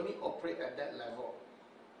 So it only operates at that level.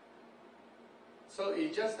 So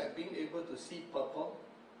it's just like being able to see purple,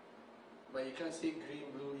 but you can't see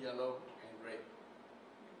green, blue, yellow, and red.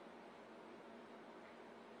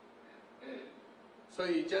 So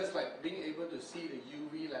it's just like being able to see the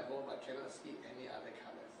UV level, but cannot see any other colors.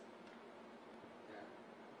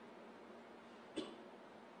 Yeah.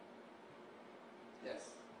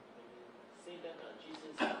 Yes. Say that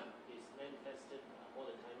Jesus is manifested all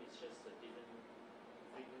the time, it's just a different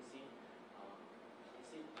frequency.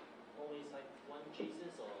 Is it always like one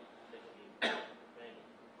Jesus, or there can be many?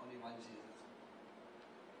 Only one Jesus.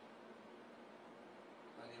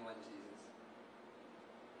 Only one Jesus.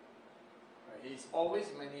 He's always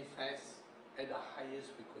manifest at the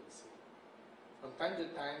highest frequency. From time to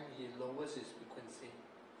time, he lowers his frequency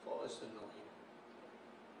for us to know him.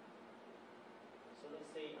 So let's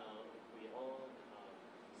say if we all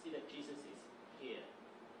see that Jesus is here,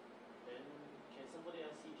 then can somebody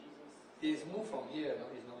else see Jesus? He's moved from here, no?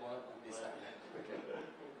 He's no more on this side. Okay.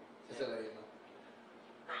 Just to let you know.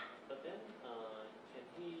 But then can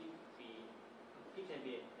he can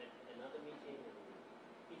be at another meeting and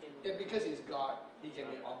he can... Yeah, because he's God, he can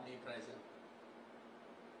be omnipresent.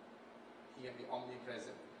 He can be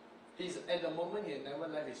omnipresent. He's at the moment he never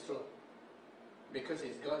left his throne. Because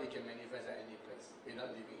he's God, he can manifest at any place without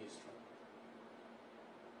leaving his throne.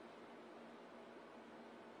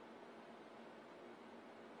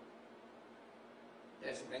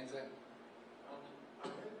 Yes, Benson. I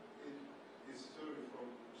heard a story from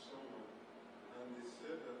someone, and they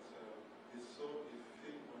said that they saw a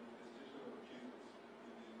fake manifestation of Jesus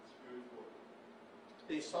in the spirit world.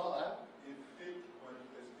 They saw a fake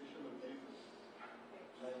manifestation of Jesus,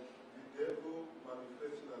 like the devil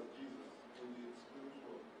manifesting as Jesus in the spirit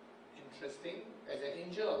world. interesting. As an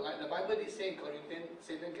angel of light, the Bible did say in Corinthians,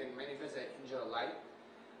 Satan can manifest as an angel of light.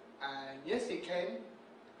 And yes, he can.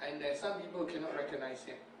 And there are some people who cannot recognize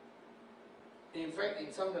him. In fact,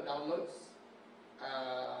 in some of the downloads,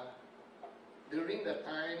 during the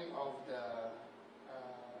time of the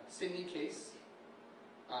Sydney case,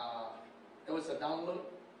 there was a download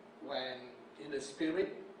when in the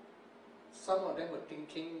spirit, some of them were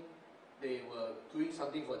thinking they were doing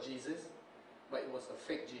something for Jesus, but it was a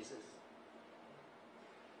fake Jesus.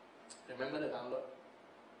 Remember the download?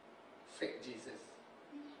 Fake Jesus.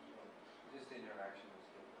 Just the interaction was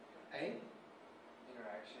good. Eh?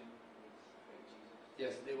 Interaction with fake Jesus.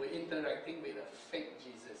 Yes, they were interacting with a fake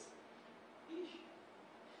Jesus.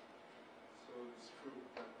 So it's true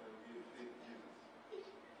that can be a fake Jesus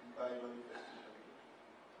by manifestation.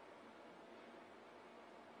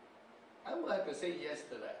 I would have to say yes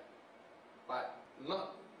to that, but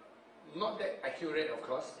not that accurate, of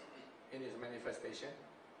course, in its manifestation.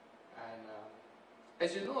 And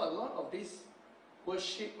as you know, a lot of this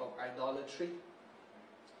worship of idolatry,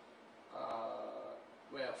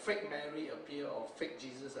 where fake Mary appear or fake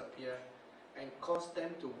Jesus appear, and cause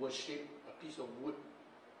them to worship a piece of wood,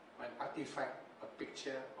 an artifact, a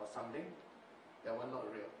picture or something, that were not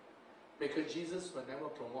real. Because Jesus will never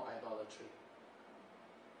promote idolatry.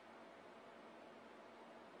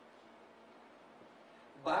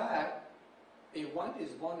 But if one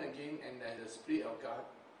is born again and has the Spirit of God,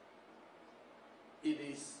 it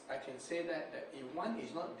is, I can say that if one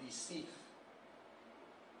is not deceived,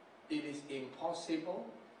 it is impossible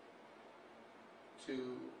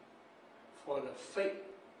for the fake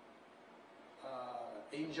fallen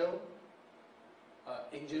angel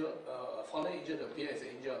to appear as an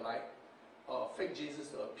angel of light, or fake Jesus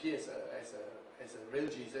to appear as a real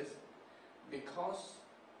Jesus, because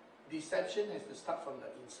deception has to start from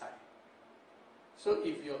the inside. So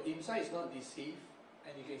if your inside is not deceived,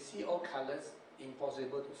 and you can see all colors,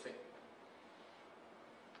 impossible to fake.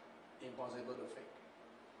 Impossible to fake.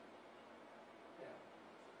 Yeah.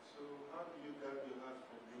 So how do you guard your heart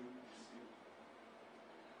from being deceived?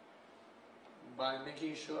 By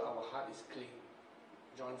making sure our heart is clean.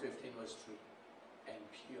 John 15 verse 3. And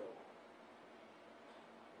pure.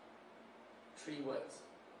 3 words.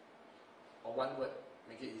 Or 1 word.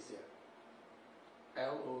 Make it easier.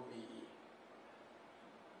 L-O-V-E.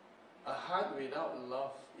 A heart without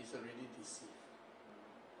love is already deceived.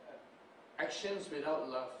 Actions without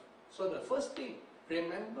love. So the first thing,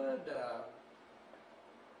 remember the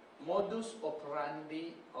modus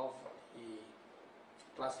operandi of the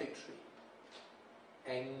plastic tree.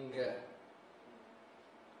 Anger.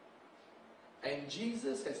 And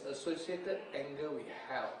Jesus has associated anger with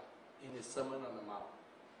hell in the Sermon on the Mount.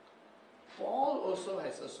 Paul also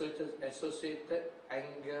has associated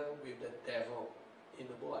anger with the devil in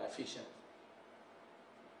the book of Ephesians.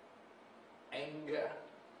 Anger.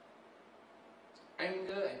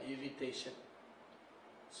 Anger and irritation.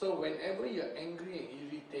 So whenever you're angry and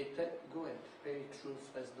irritated, go and pray through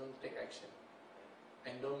first. Don't take action.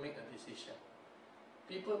 And don't make a decision.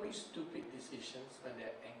 People make stupid decisions when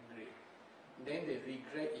they're angry. Then they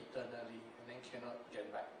regret eternally and then cannot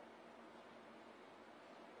get back.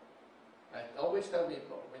 I always tell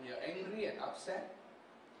people, when you're angry and upset,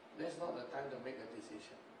 that's not the time to make a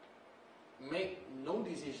decision. Make no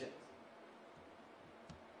decisions.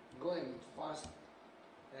 Go and fast,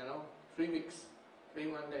 3 weeks, pray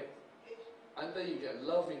 1 day. Until you get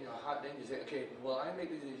love in your heart, then you say, okay, will I make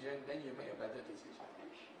this decision? Then you make a better decision.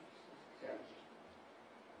 Yeah.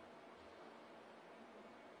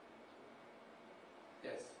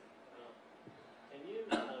 Yes.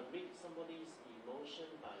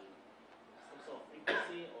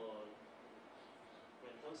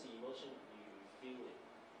 emotion, you feel it.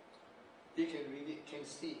 You can read it, can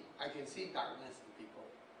see. I can see darkness in people.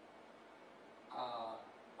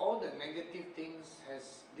 All the negative things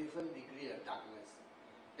has different degree of darkness.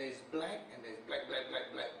 There's black and there's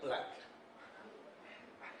black.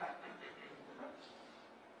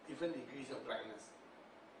 Different degrees of blackness.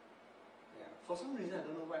 Yeah. For some reason, I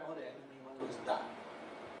don't know why all the enemy one was dark.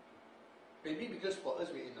 Maybe because for us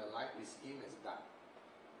we're in the light, we see him as dark.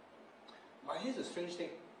 But here's a strange thing.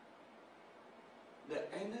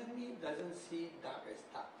 The enemy doesn't see dark as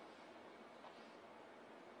dark.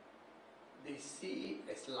 They see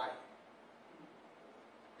it as light.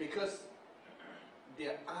 Because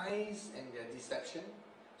their eyes and their deception.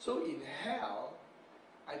 So in hell,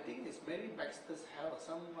 I think it's Mary Baxter's hell,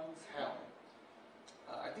 someone's hell.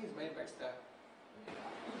 I think it's Mary Baxter.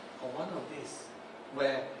 Or one of these.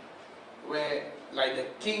 Where like the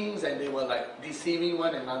kings and they were like deceiving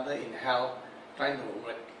one another in hell, trying to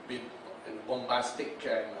be bombastic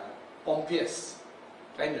and pompous,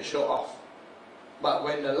 trying to show off. But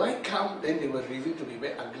when the light comes, then they were revealed to be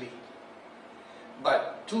very ugly.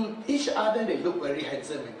 But to each other, they look very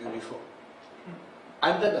handsome and beautiful.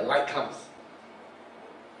 Under the light comes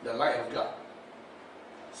the light of God.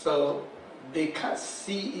 So they can't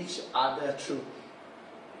see each other through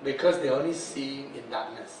because they only see in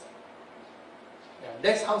darkness. Yeah,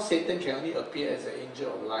 that's how Satan can only appear as an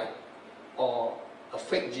angel of light or a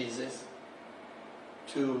fake Jesus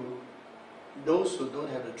to those who don't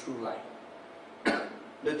have the true light.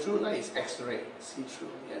 The true light is X-ray,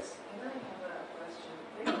 see-through, yes. Can I have a question?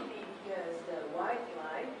 Maybe because the white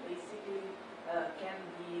light basically can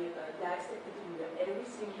be dissected into every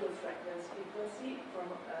single frequency from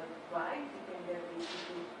white. You can get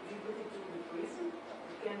basically, if you put it through the prism,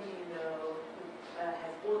 it can be,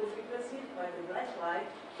 has all the frequencies, but the black light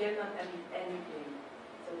cannot emit anything.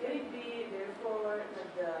 So can it be therefore that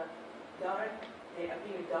the dark, they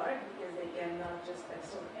appear dark because they cannot just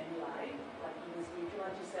absorb any light? Like in the spiritual,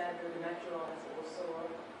 like you said, that the natural has also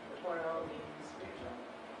the parallel in the spiritual.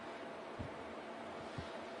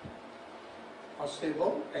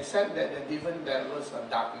 Possible, except that the different levels of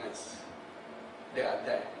darkness, they are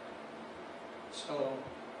there. So,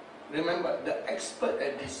 remember, the expert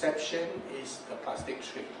at deception is the plastic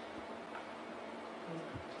tree.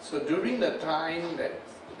 So during the time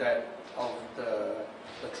that of the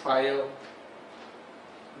trial,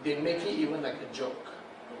 they make it even like a joke.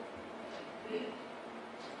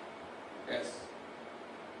 Yes.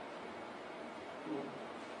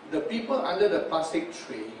 The people under the plastic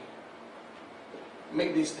tree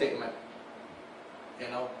make this statement.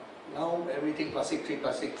 Now everything plastic tree,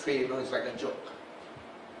 it's like a joke.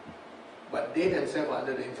 But they themselves are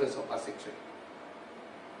under the influence of plastic tree.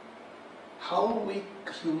 How we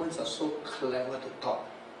humans are so clever to talk.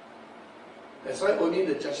 That's why only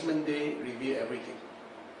the judgment day reveal everything.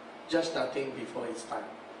 Judge nothing before its time.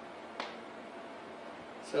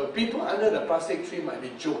 So people under the plastic tree might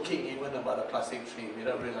be joking even about the plastic tree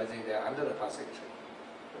without realizing they are under the plastic tree.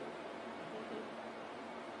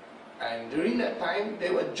 And during that time, they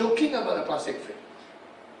were joking about the plastic tree.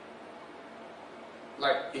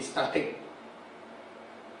 Like it's nothing.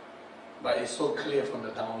 But it's so clear from the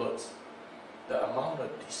downloads. The amount of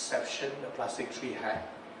deception the plastic tree had.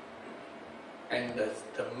 And the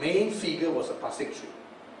main figure was a plastic tree.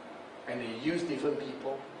 And they used different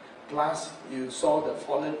people. Plus, you saw the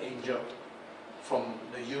fallen angel from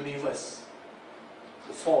the universe.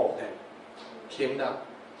 The four of them came down.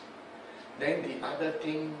 Then the other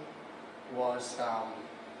thing was,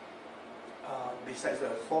 besides the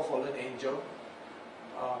four fallen angel,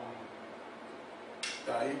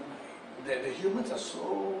 the humans are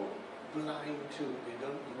so blind too. They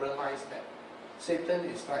don't realize that Satan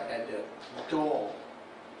is right at the door,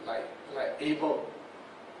 like Abel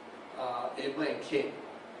and Cain.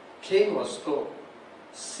 Cain was told,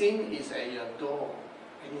 sin is at your door,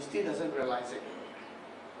 and he still doesn't realize it.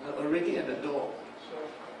 Already at the door.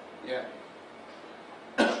 Yeah.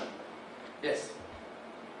 Yes.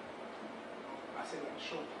 I said like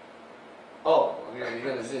show. Oh, okay, you're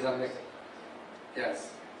gonna say something. Yes.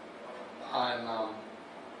 And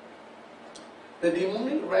the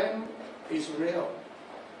demonic realm is real,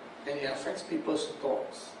 and it affects people's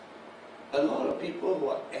thoughts. A lot of people who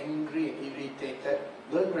are angry and irritated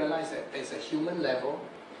don't realize that there's a human level,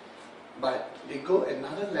 but they go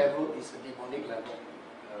another level, is a demonic level.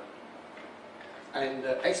 And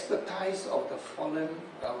the expertise of the fallen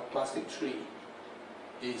plastic tree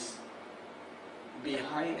is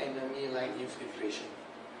behind enemy line infiltration.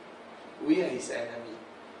 We are his enemy.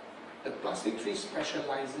 The plastic tree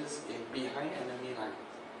specializes in behind enemy lines.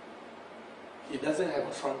 He doesn't have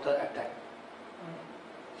a frontal attack.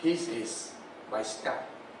 His is by stealth,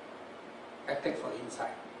 attack from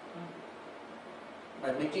inside,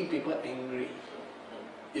 by making people angry,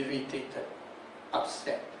 irritated,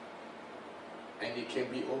 upset, and it can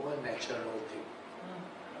be over natural thing.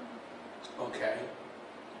 Okay?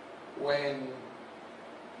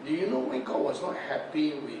 Do you know when God was not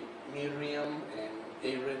happy with Miriam and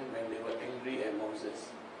Aaron when they were angry at Moses?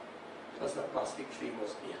 Because the plastic tree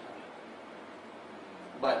was behind.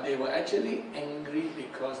 But they were actually angry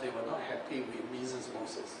because they were not happy with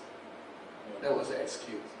Moses. That was the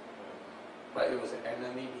excuse. But it was an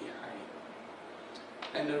enemy behind.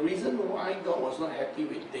 And the reason why God was not happy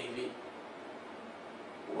with David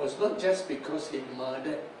was not just because he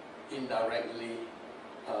murdered indirectly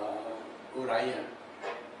Uriah,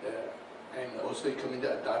 and also he committed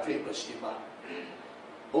adultery with Bathsheba.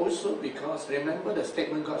 Also because, remember the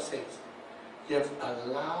statement God says, you have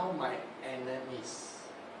allowed my enemies,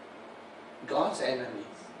 God's enemies,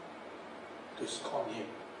 to scorn him.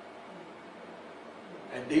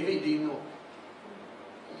 And David didn't know.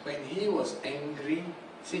 When he was angry,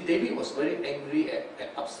 see, David was very angry and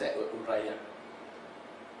upset with Uriah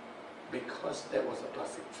because that was a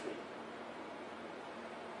plastic tree.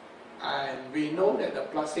 And we know that the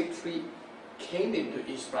plastic tree came into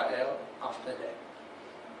Israel after that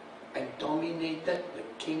and dominated the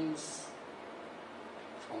kings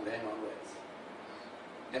from then onwards.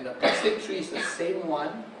 And the plastic tree is the same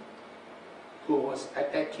one who was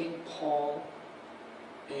attacking Paul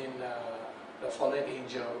in the fallen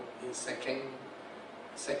angel in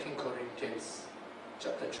 2 Corinthians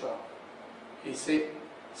chapter 12. He said,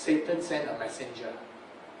 Satan sent a messenger.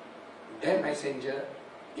 That messenger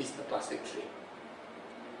is the plastic tree.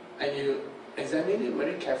 And you examine it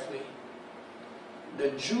very carefully.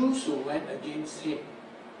 The Jews who went against him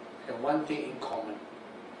have one thing in common: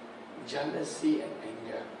 jealousy and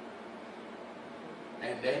anger.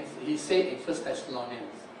 And then he said in 1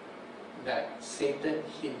 Thessalonians that Satan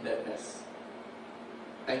hindered us.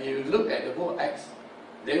 And you look at the book of Acts,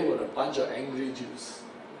 they were a bunch of angry Jews.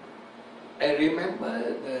 And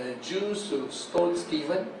remember the Jews who stoned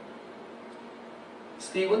Stephen?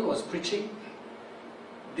 Stephen was preaching.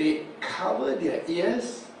 They covered their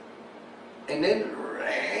ears and then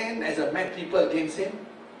ran as a mad people against him.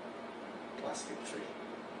 Plastic tree.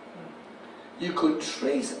 You could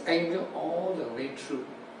trace anger all the way through.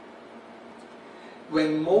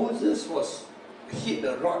 When Moses was hit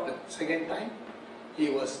the rod the second time, he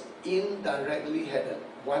was indirectly had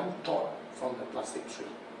one thought from the plastic tree.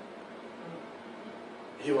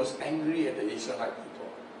 He was angry at the Israelite people.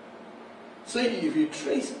 So if you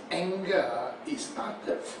trace anger, it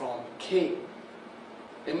started from Cain.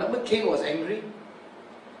 Remember, Cain was angry?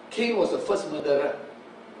 Cain was the first murderer.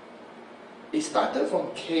 It started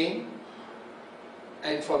from Cain,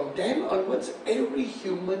 and from then onwards, every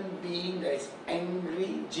human being that is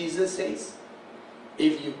angry, Jesus says,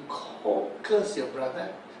 if you curse your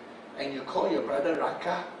brother, and you call your brother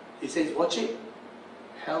Raka, he says, watch it,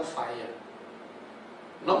 hellfire.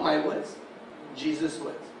 Not my words, Jesus'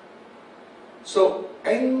 words. So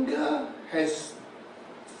anger has,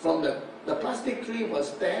 from the plastic tree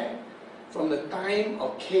was there from the time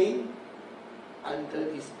of Cain until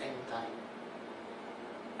this end time.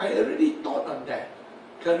 I already thought on that,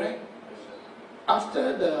 correct?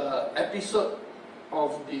 After the episode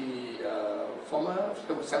of the former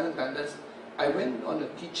Seven Thunders, I went on a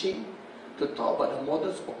teaching to talk about the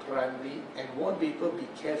modus operandi and warn people be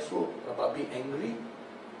careful about being angry.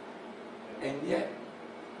 And yet,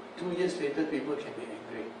 2 years later, people can be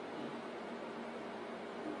angry.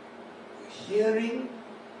 Hearing,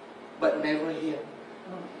 but never hear.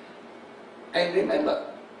 And remember,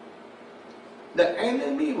 the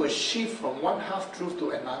enemy will shift from one half-truth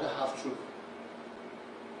to another half-truth.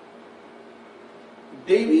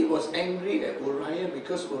 David was angry at Uriah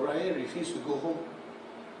because Uriah refused to go home,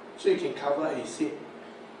 so he can cover his sin.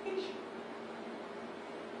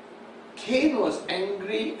 Cain was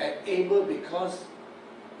angry at Abel because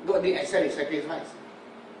God didn't accept his sacrifice.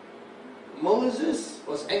 Moses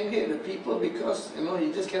was angry at the people because,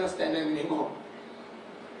 he just cannot stand them anymore.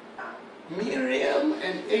 Miriam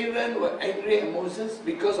and Aaron were angry at Moses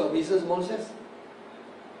because of Mrs. Moses.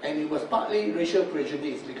 And it was partly racial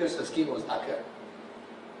prejudice because her skin was darker.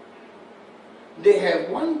 They have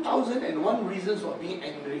 1,001 reasons for being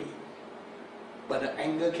angry. But the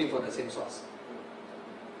anger came from the same source.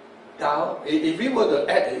 Thou, if we were to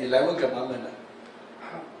add the 11th commandment,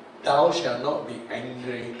 thou shalt not be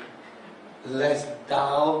angry, lest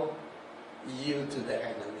thou yield to the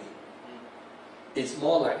enemy. It's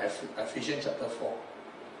more like Ephesians chapter 4.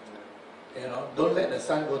 Don't let the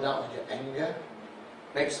sun go down on your anger.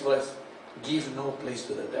 Next verse, Give no place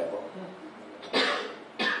to the devil.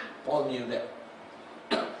 Paul knew that.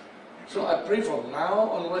 So I pray from now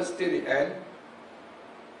onwards till the end,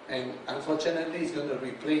 and unfortunately it's going to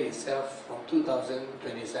replay itself from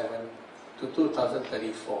 2027 to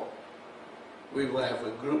 2034. We will have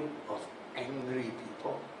a group of angry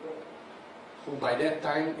people who by that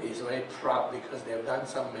time is very proud because they have done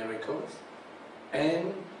some miracles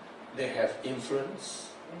and they have influence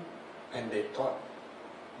and they thought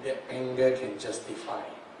their anger can justify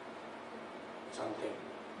something.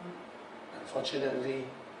 Unfortunately,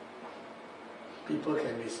 people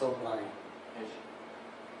can be so blind.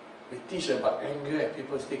 We teach about anger and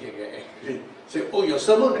people still can get angry. Say, oh, your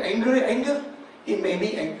sermon anger? It made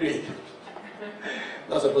me angry.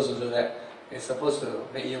 Not supposed to do that. It's supposed to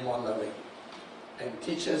make you more loving. And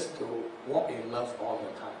teach us to walk in love all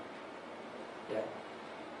the time. Yeah.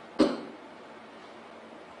 So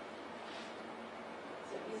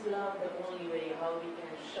is love the only way how we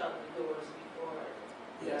can shut the doors before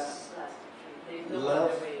Yes. the plastic tree? There is no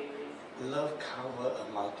Love. other way. Love covers a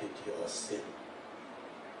multitude of sin.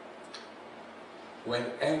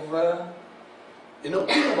 Whenever, think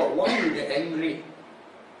about why you get angry.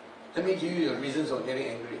 Let me give you the reasons of getting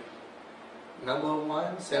angry. Number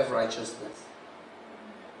one, self-righteousness.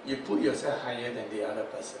 You put yourself higher than the other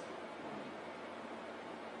person.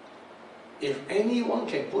 If anyone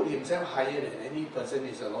can put himself higher than any person,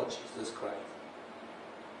 it's the Lord Jesus Christ.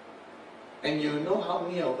 And you know how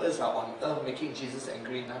many of us are on earth making Jesus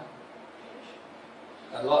angry now?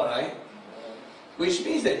 A lot, right? Which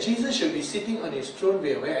means that Jesus should be sitting on his throne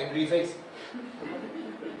with a very angry face.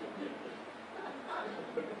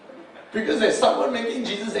 Because there's someone making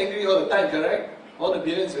Jesus angry all the time, correct? All the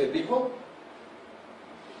billions of people.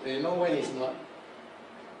 You know why he's not?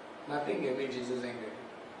 Nothing can make Jesus angry.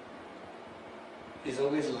 He's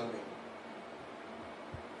always loving.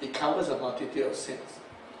 He covers a multitude of sins.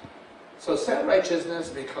 So self-righteousness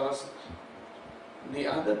because the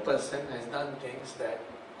other person has done things that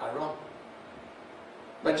are wrong.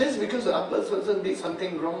 But just because the other person did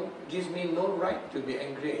something wrong gives me no right to be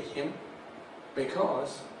angry at him,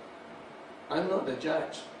 because I'm not the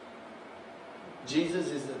judge. Jesus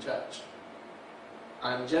is the judge.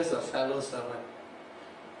 I'm just a fellow servant.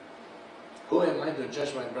 Who am I to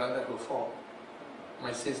judge my brother who falls?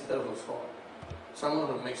 My sister who falls? Someone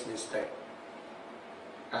who makes mistake.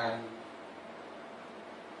 And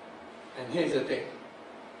here's the thing.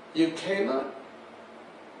 You cannot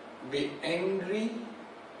be angry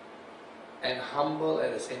and humble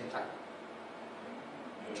at the same time.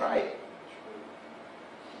 Try it.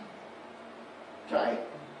 Try it.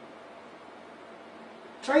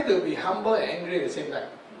 Try to be humble and angry at the same time.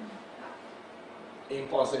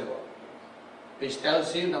 Impossible. Which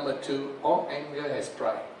tells you, number two, all anger has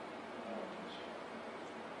pride.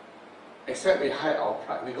 Except we hide our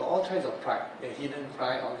pride. We got all kinds of pride. The hidden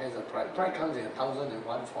pride, all kinds of pride. Pride comes in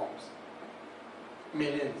 1,001 forms.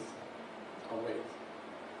 Millions of ways.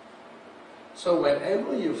 So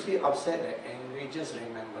whenever you feel upset and angry, just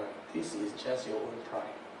remember, this is just your own pride.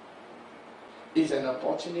 It's an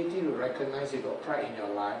opportunity to recognize you got pride in your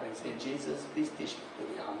life and say, Jesus, please teach me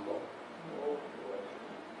to be humble.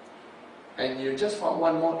 And you just found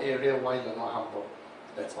one more area why you're not humble.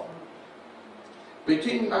 That's all.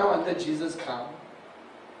 Between now and until Jesus comes,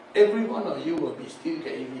 every one of you will be still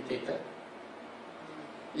get irritated.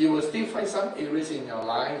 You will still find some areas in your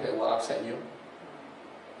life that will upset you.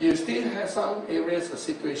 You still have some areas or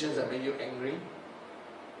situations that make you angry.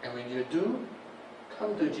 And when you do,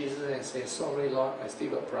 come to Jesus and say, sorry Lord, I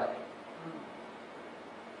still got pride.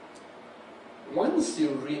 Once you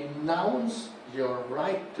renounce your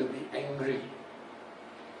right to be angry,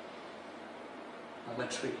 number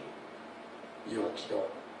three, you are cured.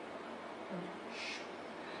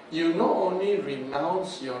 You not only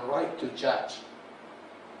renounce your right to judge,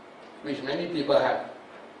 which many people have,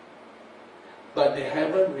 but they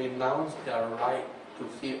haven't renounced their right to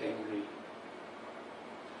feel angry.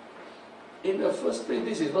 In the first place,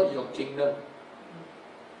 this is not your kingdom.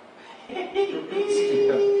 It's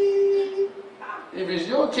kingdom. If it's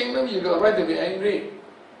your kingdom, you got a right to be angry.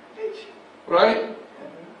 Right?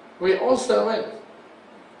 We're all servants.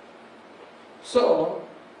 So,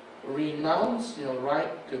 renounce your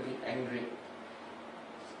right to be angry.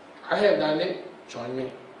 I have done it, join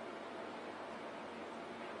me.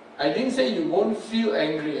 I didn't say you won't feel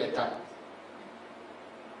angry at times.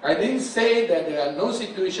 I didn't say that there are no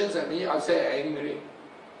situations that make you upset and angry.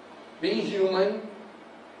 Being human,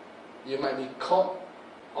 you might be caught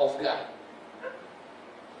off guard.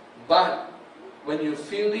 But when you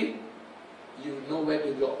feel it, you know where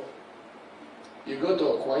to go. You go to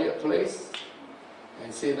a quiet place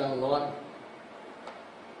and say down, Lord,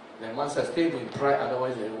 they must have stayed in pride,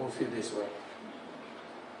 otherwise they won't feel this way.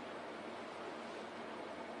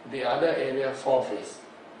 The other area, fourth, is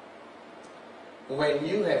when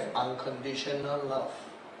you have unconditional love,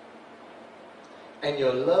 and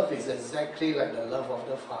your love is exactly like the love of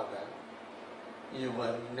the Father, you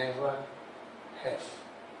will never have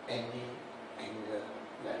any anger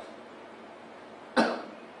left.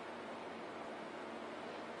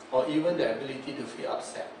 Or even the ability to feel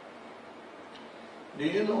upset. Do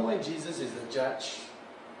you know why Jesus is the judge?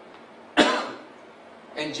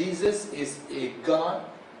 And Jesus is a God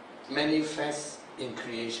manifest in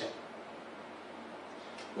creation.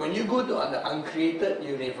 When you go to the uncreated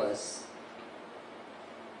universe,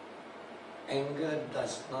 anger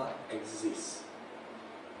does not exist.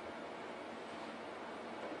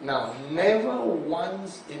 Now, never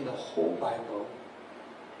once in the whole Bible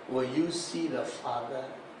will you see the Father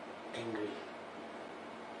angry.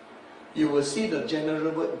 You will see the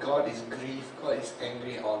general word, God is grieved, God is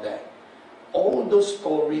angry, all that. All those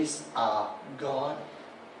stories are God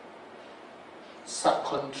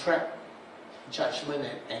subcontract judgment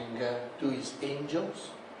and anger to his angels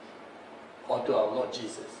or to our Lord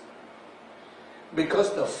Jesus.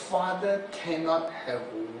 Because the Father cannot have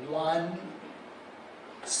one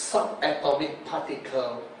subatomic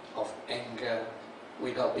particle of anger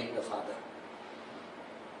without being the Father.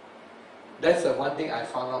 That's the one thing I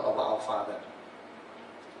found out about our Father.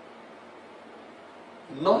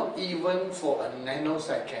 Not even for a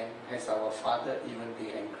nanosecond has our Father even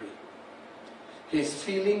been angry. His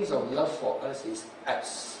feelings of love for us is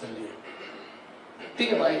absolute.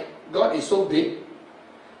 Think about it. God is so big.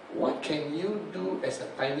 What can you do as a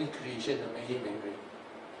tiny creation to make him angry?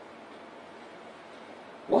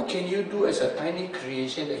 What can you do as a tiny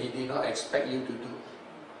creation that he did not expect you to do?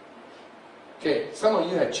 Okay, some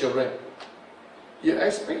of you have children. You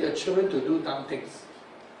expect your children to do dumb things,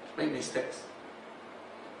 make mistakes.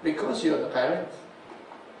 Because you're the parents.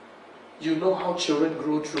 You know how children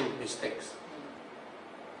grow through mistakes.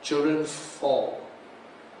 Children fall.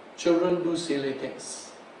 Children do silly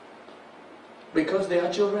things. Because they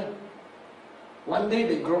are children. One day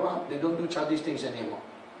they grow up, they don't do childish things anymore.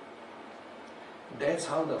 That's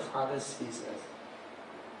how the Father sees us.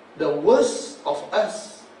 The worst of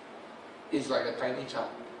us is like a tiny child.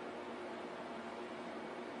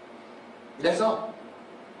 That's all.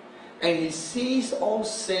 And he sees all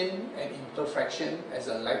sin and imperfection as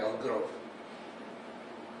a lack of growth.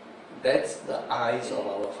 That's the eyes of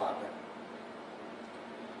our Father.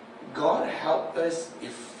 God help us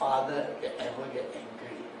if Father ever get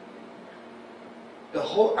angry. The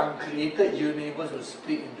whole uncreated universe will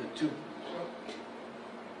split into two.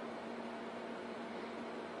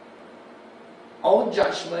 All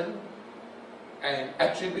judgment and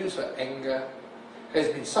attributes of anger has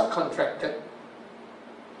been subcontracted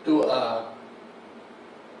to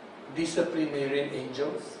disciplinarian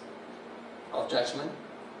angels of judgment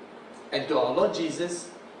and to our Lord Jesus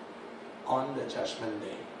on the judgment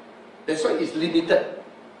day. That's why it's limited.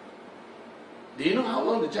 Do you know how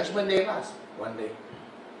long the judgment day lasts? One day.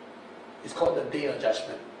 It's called the day of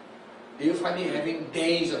judgment. Do you find it having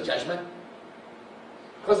days of judgment?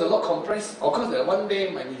 Because the Lord compressed. Of course, the one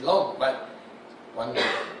day might be long, but one day.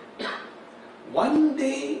 One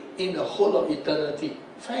day in the whole of eternity.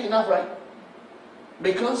 Fair enough, right?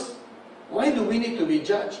 Because why do we need to be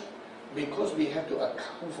judged? Because we have to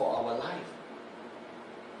account for our life.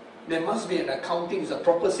 There must be an accounting, it's a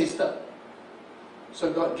proper system.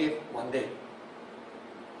 So God gave one day.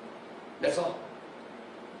 That's all.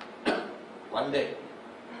 One day.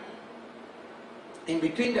 In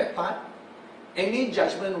between that part, any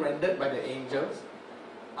judgment rendered by the angels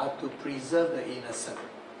are to preserve the innocent.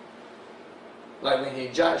 Like when he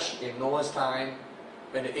judged in Noah's time,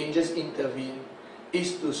 when the angels intervened,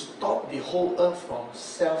 is to stop the whole earth from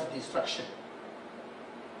self-destruction.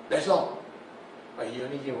 That's all. But he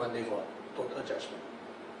only gave one day for total judgment,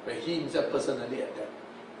 where he himself personally at that.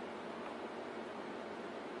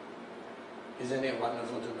 Isn't it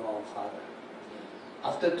wonderful to know our Father?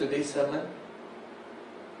 After today's sermon,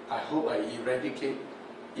 I hope I eradicated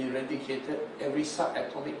every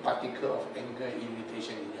subatomic particle of anger and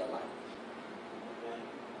irritation in your life.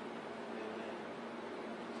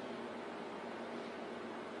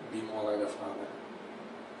 Be more like the Father.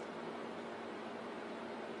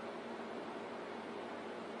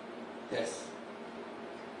 Yes.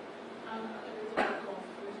 I'm a little bit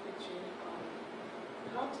confused between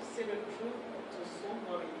how to say the truth to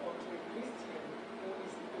somebody or to a Christian who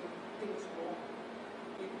is doing things wrong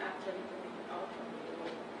in actually going out from the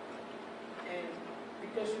door. And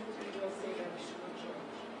because you just say that we shouldn't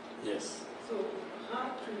judge. Yes. So So how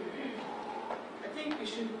to, I think we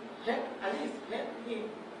should help, at least help him.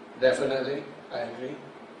 Definitely, I agree.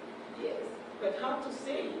 Yes. But how to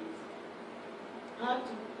say it? How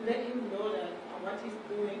to let him know that what he's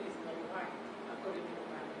doing is not right, according to the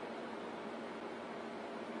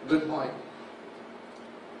Bible. Good point.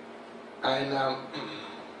 And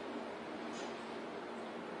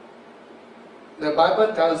the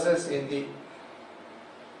Bible tells us indeed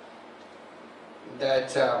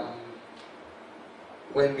that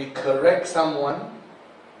when we correct someone,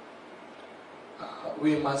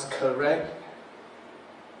 we must correct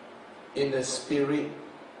in the spirit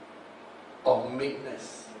of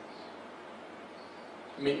meekness.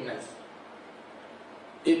 Meekness.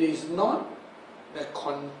 It is not the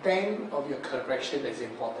content of your correction that is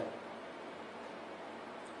important.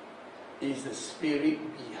 It is the spirit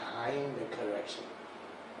behind the correction.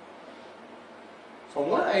 From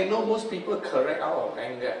what I know, most people correct out of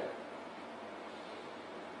anger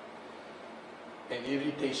and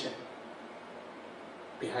irritation.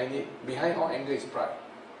 Behind all anger is pride.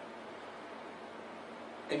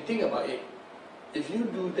 And think about it. If you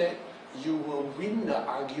do that, you will win the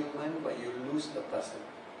argument, but you lose the person.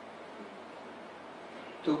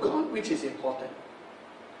 To God, which is important?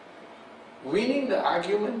 Winning the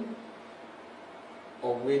argument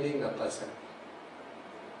or winning the person?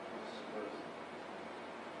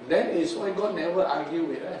 That is why God never argued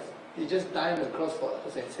with us. He just died on the cross for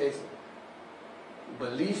us and says,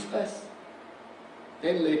 believe us,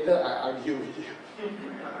 then later I argue with you.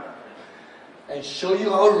 And show you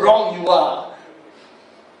how wrong you are.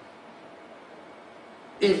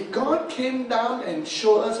 If God came down and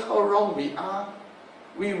showed us how wrong we are,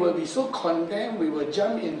 we will be so condemned, we will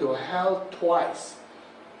jump into hell twice.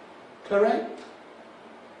 Correct?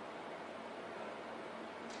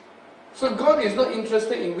 So God is not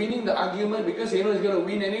interested in winning the argument because He knows He's going to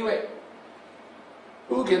win anyway.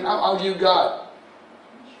 Who can out-argue God?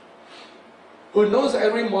 Who knows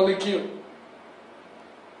every molecule?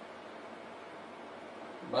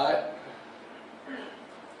 But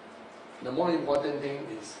the more important thing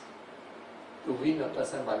is to win a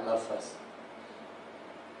person by love first.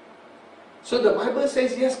 So the Bible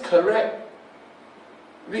says, yes, correct.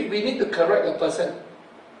 We need to correct a person.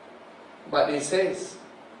 But it says,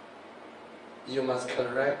 you must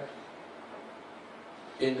correct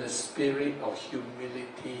in the spirit of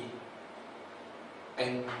humility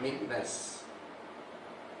and meekness.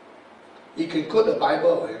 You can quote the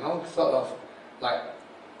Bible, sort of like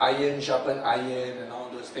iron sharpen iron and all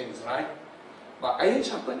those things, right? But iron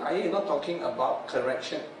sharpen iron is not talking about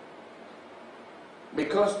correction.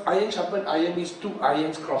 Because iron sharpen iron means two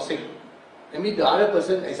irons crossing. I mean the other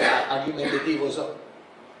person is argumentative also.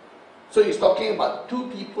 So he's talking about two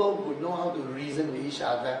people who know how to reason with each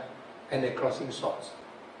other and they're crossing swords.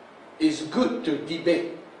 It's good to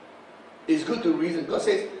debate. It's good to reason. God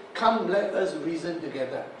says, come let us reason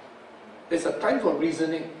together. There's a time for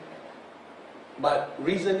reasoning. But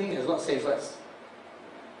reasoning is not saved us.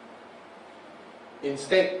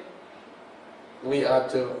 Instead, we are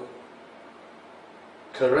to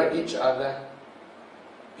correct each other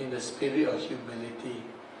in the spirit of humility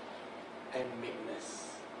and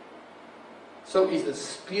meekness. So is the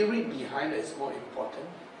spirit behind it more important?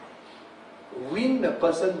 Win the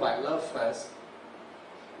person by love first,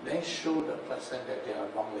 then show the person that they are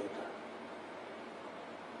wrong later.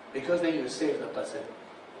 Because then you save the person.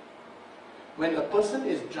 When the person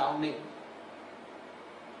is drowning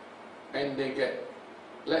and they get,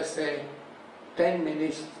 let's say, 10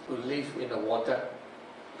 minutes to live in the water,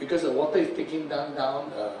 because the water is taking down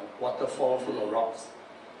a waterfall full of rocks.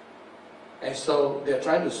 And so they're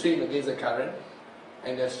trying to swim against the current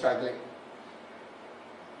and they're struggling.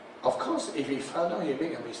 Of course, if he fell down, he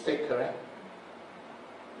made a mistake, correct?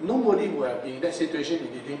 Nobody would have been in that situation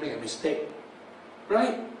if he didn't make a mistake.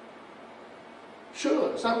 Right?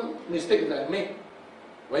 Sure, some mistakes that I made.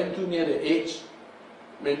 Went too near the edge.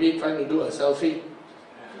 Maybe trying to do a selfie.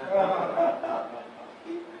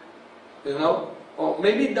 Or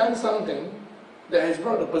maybe done something that has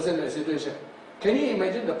brought the person in a situation. Can you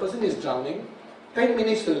imagine the person is drowning, 10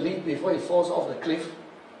 minutes to leave before he falls off the cliff,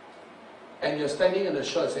 and you're standing on the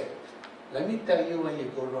shore and saying, let me tell you where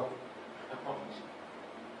you go wrong.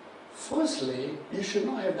 Firstly, you should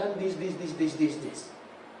not have done this.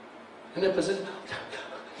 And the person,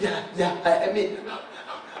 yeah, I mean.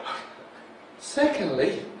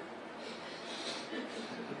 Secondly,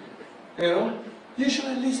 you should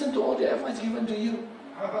have listened to all the advice given to you.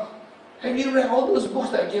 Have you read all those books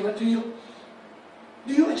that are given to you?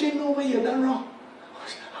 Do you actually know where you've done wrong?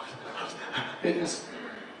 It is.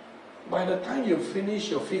 By the time you finish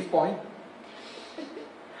your 5th point,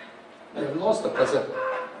 You have lost the person.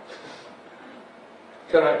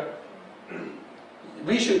 Correct?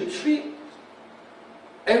 We should treat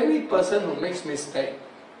every person who makes mistake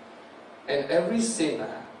and every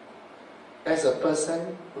sinner as a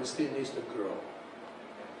person who still needs to grow.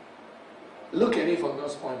 Look at it from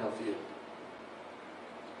those point of view.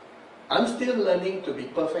 I'm still learning to be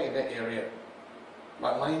perfect in that area.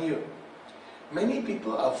 But mind you, many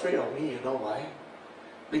people are afraid of me, you know why?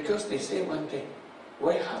 Because they say one thing,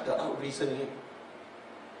 very hard to out-reason him.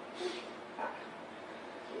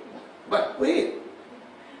 But wait,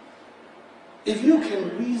 if you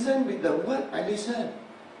can reason with the word, I listen.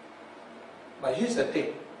 But here's the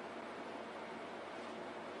thing.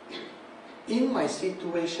 In my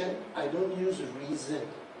situation, I don't use reason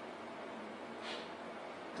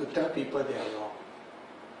to tell people they are wrong.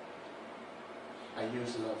 I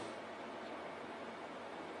use love.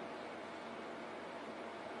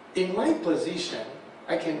 In my position,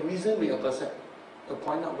 I can reason with a person to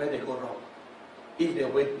point out where they go wrong, if they're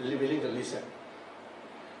willing to listen.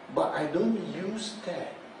 But I don't use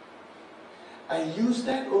that. I use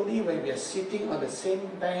that only when we are sitting on the same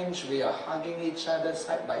bench, we are hugging each other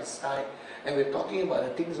side by side, and we're talking about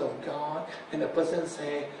the things of God, and the person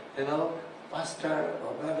say, you know, Pastor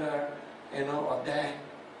or brother, you know, or dad,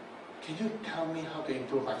 can you tell me how to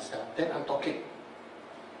improve myself? Then I'm talking.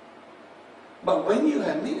 But when you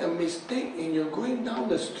have made a mistake and you're going down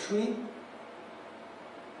the stream,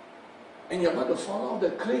 and you're about to fall off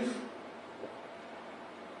the cliff,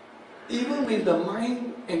 even with the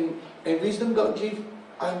mind and wisdom God gives,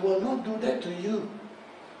 I will not do that to you.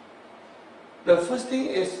 The first thing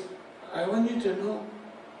is, I want you to know,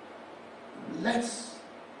 let's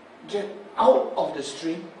get out of the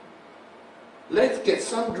stream. Let's get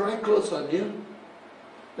some dry clothes on you.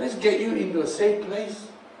 Let's get you into a safe place.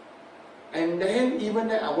 And then, even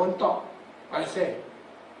then, I won't talk. I say,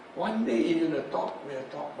 one day if you're going to talk, we'll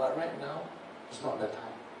talk. But right now, it's not the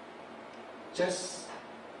time. Just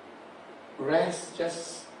rest,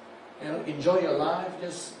 just, you know, enjoy your life.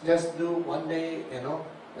 Just do one day, you know,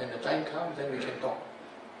 when the time comes, then we can talk.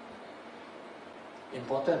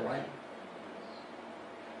 Important, right?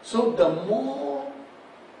 So the more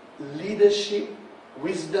leadership,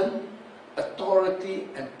 wisdom, authority,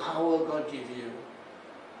 and power God gives you,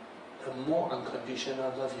 the more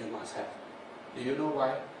unconditional love you must have. Do you know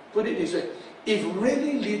why? Put it this way. If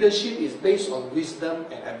really leadership is based on wisdom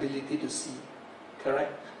and ability to see,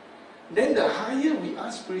 correct? Then the higher we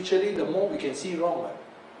are spiritually, the more we can see wrong. Right?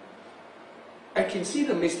 I can see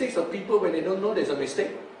the mistakes of people when they don't know there's a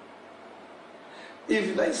mistake.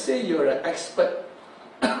 If, let's say, you're an expert,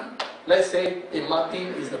 let's say Martin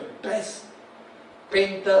is the best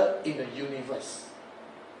painter in the universe,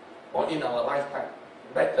 or in our lifetime,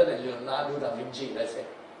 better than Leonardo da Vinci, let's say.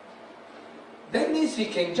 That means he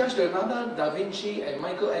can judge Leonardo da Vinci and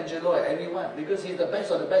Michelangelo and everyone, because he's the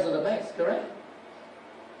best of the best of the best, correct?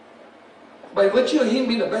 By virtue of him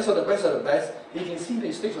being the best of the best of the best, he can see the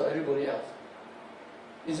mistakes of everybody else.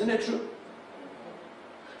 Isn't that true?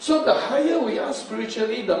 So the higher we are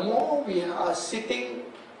spiritually, the more we are sitting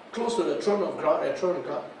close to the throne of God,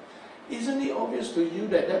 isn't it obvious to you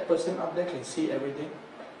that that person up there can see everything?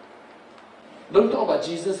 Don't talk about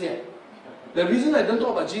Jesus yet. The reason I don't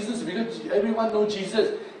talk about Jesus is because everyone knows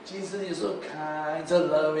Jesus. Jesus is so kind, so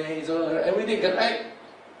loving, so everything, correct?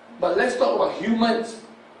 But let's talk about humans.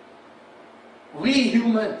 We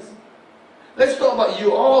humans. Let's talk about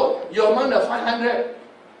you all. You're among the 500.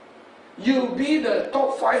 You be the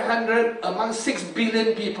top 500 among 6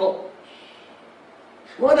 billion people.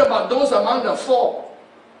 What about those among the 4?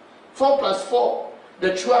 4 plus 4,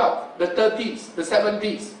 the 12, the 30s, the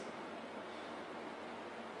 70s.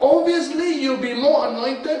 Obviously, you'll be more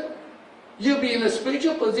anointed. You'll be in a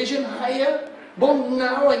spiritual position higher, both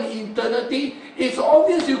now and eternity. It's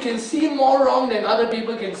obvious you can see more wrong than other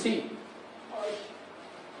people can see.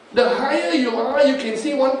 The higher you are, you can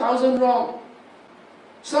see 1,000 wrong.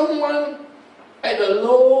 Someone at a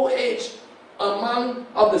low age among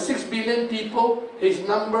of the 6 billion people, his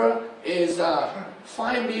number is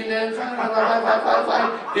 5 million,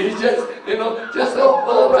 5. He's just, you know, just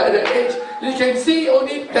over at the age. You can see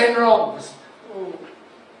only 10 wrongs.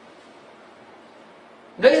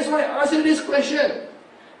 That is why I ask you this question.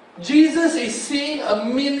 Jesus is seeing a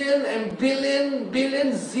million and billion,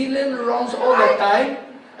 zillion wrongs all the time.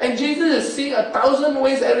 And Jesus is seeing 1,000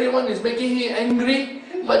 ways everyone is making him angry.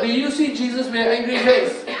 But do you see Jesus with an angry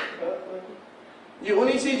face? You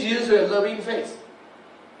only see Jesus with a loving face.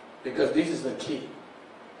 Because this is the key.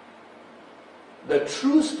 The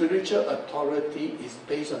true spiritual authority is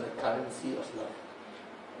based on the currency of love.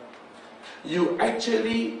 You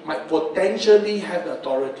actually might potentially have the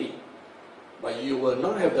authority, But you will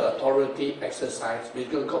not have the authority exercised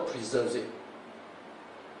because God preserves it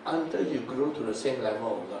until you grow to the same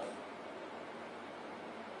level of love.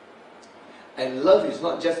 And love is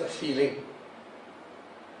not just a feeling.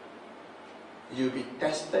 You'll be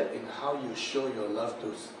tested in how you show your love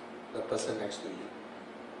to the person next to you.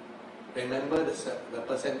 Remember the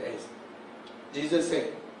person is. Jesus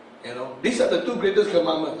said, these are the two greatest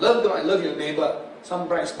commandments. Love God and love your neighbor. Some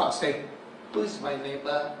bright spark say, who is my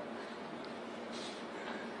neighbor?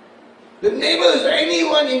 The neighbor is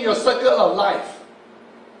anyone in your circle of life.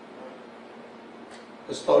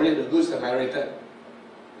 The story of the Good Samaritan.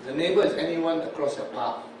 The neighbor is anyone across your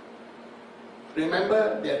path.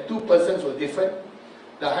 Remember, there are two persons who were different.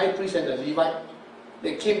 The high priest and the Levite.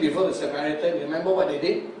 They came before the Samaritan. Remember what they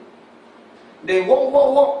did? They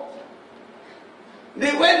walk.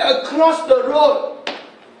 They went across the road.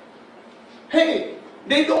 Hey,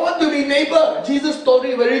 they don't want to be neighbor. Jesus'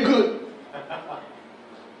 story very good.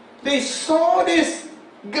 They saw this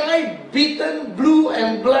guy beaten blue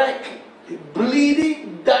and black,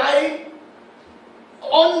 bleeding, dying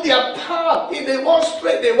on their path. If they walk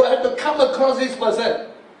straight, they will have to come across this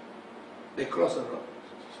person. They cross the road.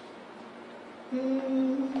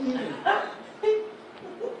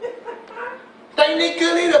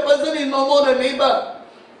 Technically, the person is no more the neighbor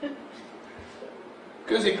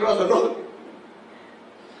because he crossed the road.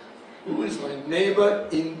 Who is my neighbor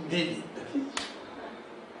indeed?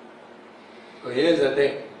 So here's the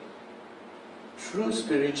thing. True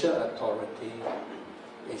spiritual authority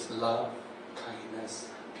is love, kindness,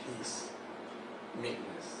 peace,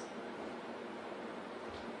 meekness.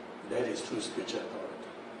 That is true spiritual authority.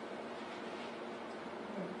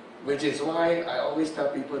 Which is why I always tell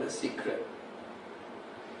people the secret.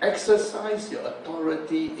 Exercise your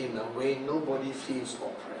authority in a way nobody feels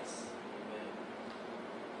oppressed.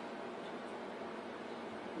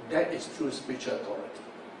 That is true spiritual authority.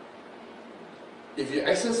 If you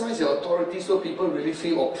exercise your authority so people really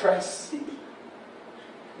feel oppressed,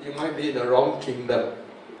 you might be in the wrong kingdom.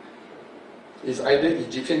 It's either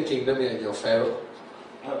Egyptian kingdom and your Pharaoh,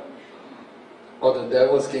 or the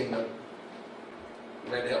devil's kingdom,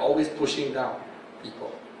 where they're always pushing down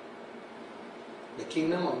people. The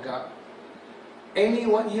kingdom of God.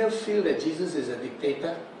 Anyone here feel that Jesus is a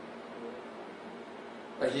dictator?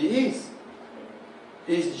 But he is.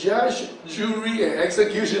 He's judge, jury, and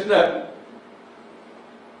executioner.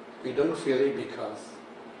 We don't feel it because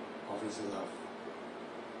of his love.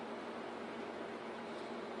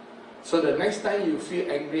 So the next time you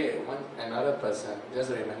feel angry at another person,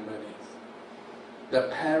 just remember this.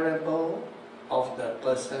 The parable of the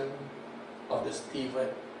person, of the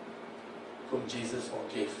steward whom Jesus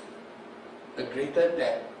forgave. A greater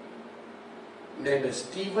debt. Then the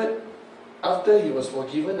steward, after he was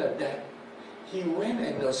forgiven a debt, he went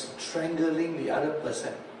and was strangling the other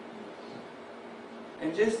person.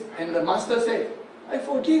 And the master said, I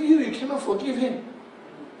forgive you, you cannot forgive him.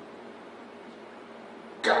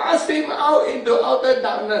 Cast him out into outer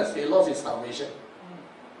darkness. He lost his salvation.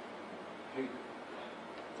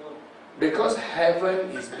 Because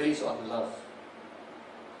heaven is based on love.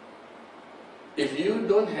 If you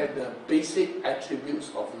don't have the basic attributes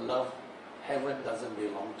of love, heaven doesn't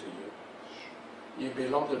belong to you. You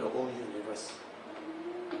belong to the whole universe.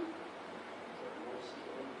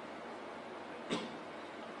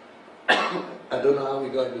 I don't know how we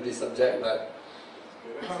got into this subject, but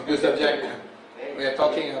it's a good subject. We are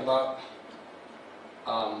talking about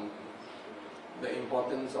the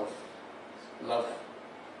importance of love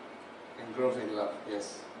and growth in love.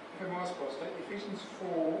 Yes. If I ask Pastor, Ephesians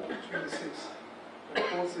 4:26,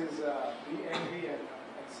 Paul says, be angry and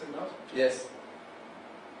sin not. Yes.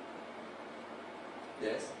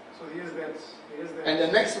 Yes. So here's that. And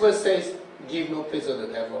the next verse says, give no place to the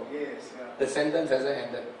devil. Yes, yeah. The sentence hasn't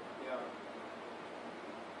ended. Yeah.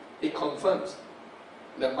 It confirms.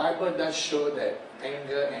 The Bible does show that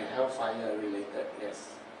anger and hellfire are related. Yes.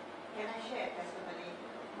 Can I share a testimony?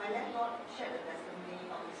 My landlord shared a testimony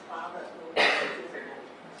of his father who was 6 years ago.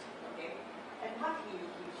 Okay? And what he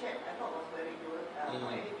shared, I thought was very good for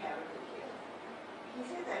any parent to hear. He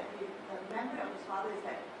said that the memory of his father is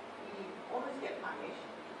that he always get punished,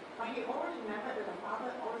 but he always remembered that the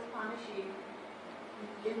father always punished him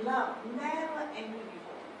in love, never angry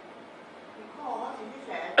before. Because he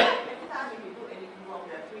said, every time if you do anything wrong,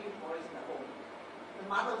 there are 3 boys in the home. The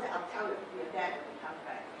mother said, I'll tell your dad when he comes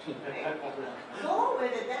back. Okay? So when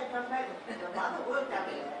the dad comes back, the mother will tell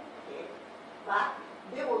the dad, okay? But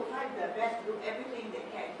they will try their best to do everything they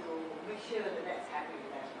can to make sure the dad's happy with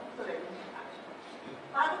them, so they don't get punished.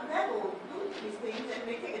 But the dad will do these things and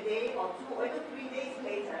may take a day or 2 or even 3 days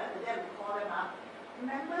later, the dad will call them up.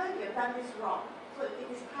 remember you have done this wrong, so it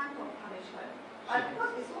is time for punishment. But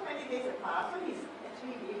because it's so many days have passed, so he's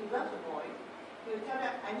actually, if he loves the boy, he will tell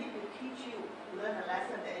them, I need to teach you to learn a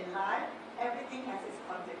lesson that in life, everything has its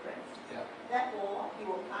consequence. Yeah. Therefore, he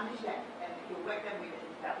will punish them and he will whack them with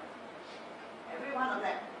his belt. Every one of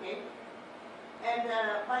them, okay? And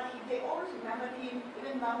but they always remember him,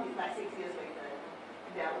 even now he's like 6 years later,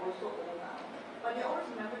 and they are also old now. But they always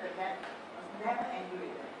remember that dad was never angry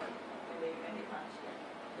with them when they punished them.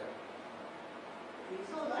 Yeah.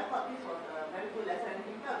 So I thought this was a very good lesson.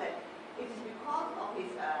 He felt that it is because of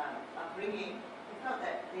his upbringing, he felt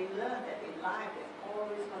that they learned that in life there's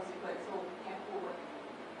always consequence, so be careful what you do.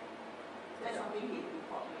 That's something he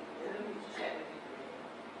taught me. He shared with me today.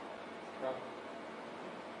 Well,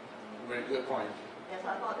 very good point. That's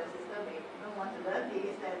why I thought the sister may not want to learn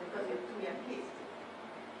this, that because you have 2 young kids.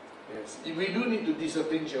 Yes, we do need to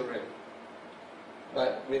discipline children,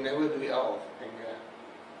 but we never do it out of anger.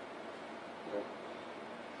 Yeah.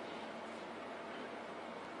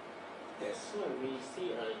 Yes. So we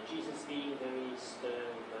see Jesus being very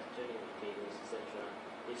stern, questioning the kings, etc.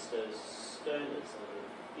 It's the sternness or the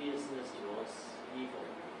fierceness towards evil.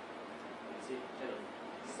 Is it kind of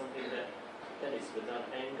something that is without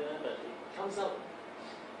anger, but it comes out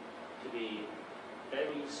to be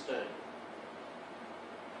very stern?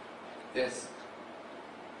 Yes.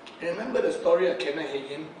 Remember the story of Kenneth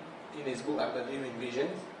Hagin in his book, I Believe in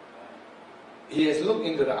Visions? He has looked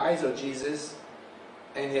into the eyes of Jesus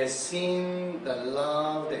and he has seen the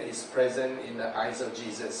love that is present in the eyes of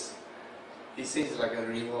Jesus. He says it's like a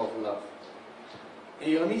river of love.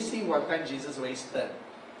 He only see one time Jesus very stern.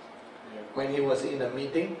 When he was in a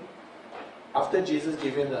meeting, after Jesus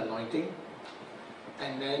gave him the anointing,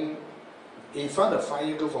 and then he found the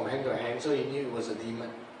fire go from hand to hand, so he knew it was a demon.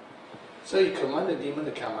 So he commanded the demon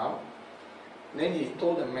to come out. Then he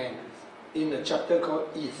told the man, in the chapter called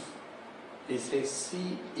If, he says,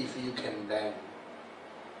 see if you can bear.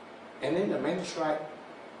 And then the man tried,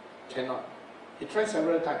 cannot. He tried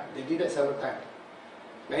several times, they did that several times.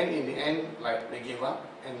 Then in the end, like they gave up,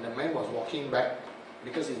 and the man was walking back,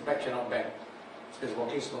 because his back cannot bend. So he's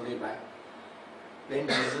walking slowly back. Then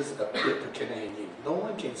Jesus appeared to Kenneth Hagin. No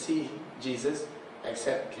one can see Jesus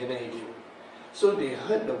except Kenneth Hagin. So they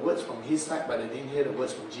heard the words from his side, but they didn't hear the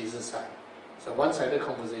words from Jesus' side. It's a one-sided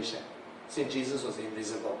conversation, since Jesus was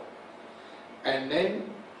invisible. And then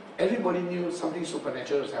everybody knew something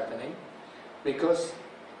supernatural was happening, because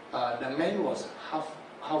the man was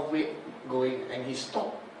halfway going, and he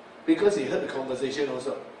stopped, because he heard the conversation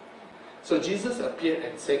also. So Jesus appeared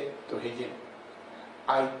and said to Hagin,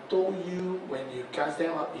 I told you when you cast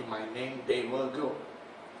them out in my name, they will go.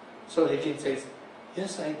 So Hagin says,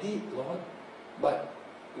 yes, I did, Lord. But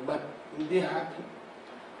it didn't happen.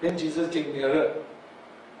 Then Jesus came nearer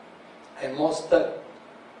and more stern.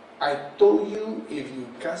 I told you if you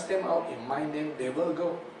cast them out in my name, they will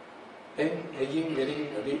go. Then Hagin getting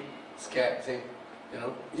a bit scared, saying,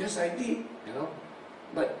 yes, I did,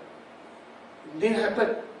 but it didn't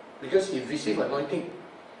happen because he received anointing.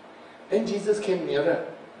 Then Jesus came nearer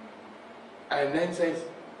and then says,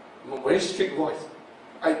 in a very strict voice,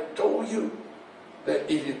 I told you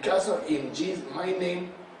that if you cast out in Jesus, my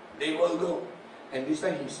name, they will go. And this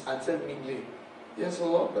time he answered meekly, yes,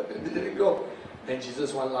 Lord, but they didn't go. Then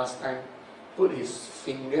Jesus one last time put his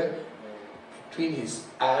finger between his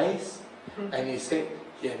eyes and he said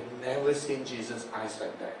he had never seen Jesus' eyes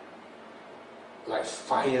like that. Like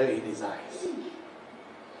fire in his eyes.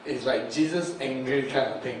 It's like Jesus angry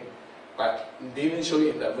kind of thing. But didn't show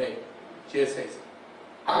it in that way. Jesus says,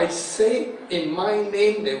 I say in my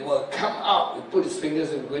name they will come out. He put his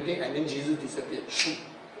fingers in good thing and then Jesus disappeared.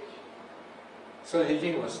 So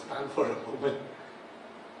Hagin was stunned for a moment.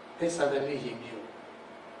 Then suddenly he knew.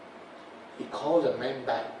 He called the man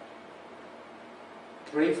back,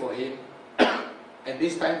 prayed for him, and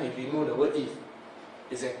this time he removed the word if.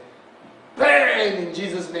 He said, burn in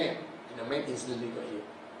Jesus' name. And the man instantly got healed.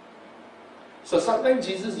 So sometimes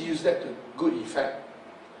Jesus used that to good effect,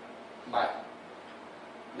 but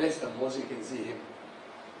that's the most you can see him.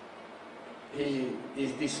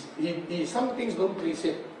 Some things don't please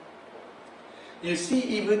him. You see,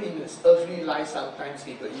 even in his earthly life, sometimes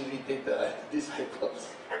he got irritated disciples.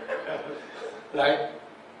 Right?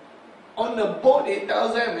 On the boat, he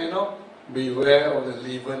tells them, beware of the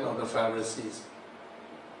leaven of the Pharisees.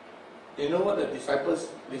 You know what the disciples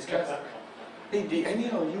discuss? Hey, did any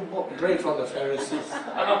of you bought bread from the Pharisees?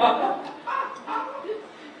 How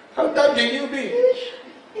dumb can you be?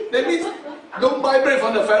 That means, don't buy bread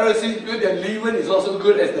from the Pharisees because their leaven is also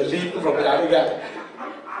good as the leaven from the other guy.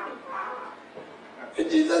 And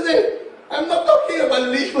Jesus said, I'm not talking about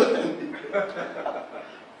leaven.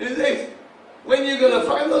 He says, when you're going to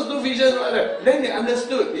find those 2 fishes, then they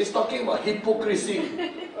understood. He's talking about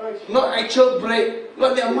hypocrisy. Not actual bread.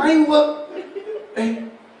 But their mind work. Did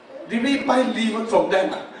we buy liver from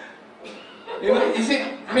them? You know, is it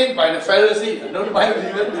made by the Pharisee? Don't buy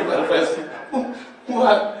liver by the Pharisee.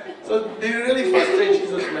 What? So they really frustrate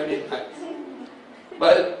Jesus many times.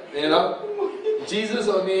 But, you know, Jesus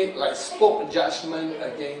only spoke judgment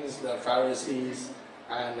against the Pharisees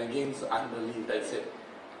and against unbelief. That's it.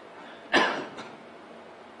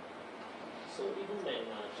 So even when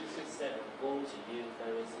Jesus said, "Woe to you,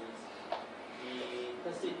 Pharisees," he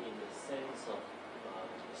does it in the sense of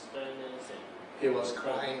sternness and He was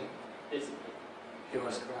crying. discipline. He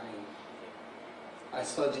was crying. I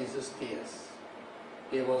saw Jesus' tears.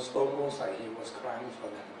 It was almost like he was crying for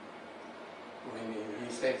them. When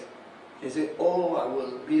he said, "Oh, I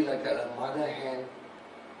will be like a mother hen.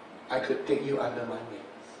 I could take you under my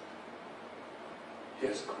wings." He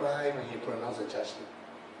was crying when he pronounced the judgment.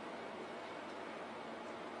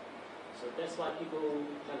 So that's why people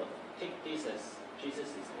kind of take this as Jesus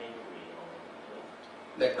is angry, or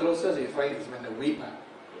The closest you find is when the weep. yeah.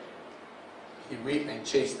 He weep and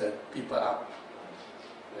chase the people out.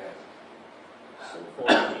 Yeah. So for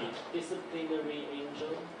the disciplinary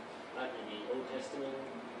angel, like in the Old Testament,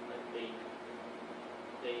 like they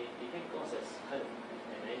take God as kind of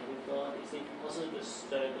an angry God. They see also the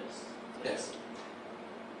sternness. Yes.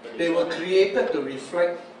 But They it's were not- created to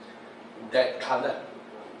reflect that color,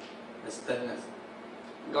 the sternness.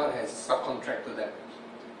 God has subcontracted them,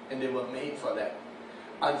 and they were made for that.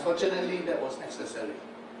 Unfortunately, that was necessary.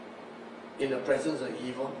 In the presence of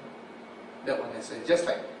evil, that was necessary. Just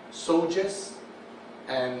like soldiers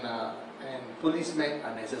and policemen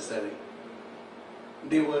are necessary.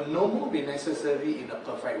 They will no more be necessary in a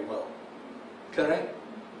perfect world. Correct?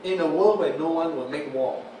 In a world where no one will make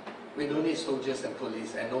war, we don't need soldiers and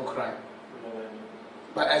police and no crime.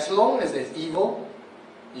 But as long as there's evil,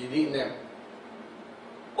 you need them.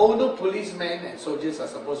 Although policemen and soldiers are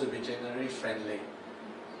supposed to be generally friendly,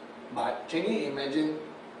 but can you imagine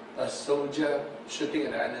a soldier shooting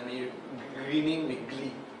at the enemy, grinning with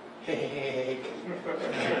glee? Hey,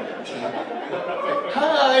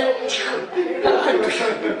 hi, hi,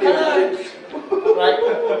 right?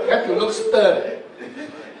 Have to look stern.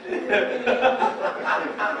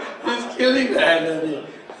 He's killing the enemy.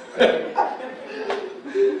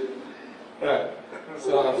 Right.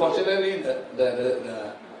 So unfortunately,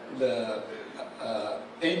 the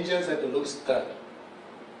angels had to look stern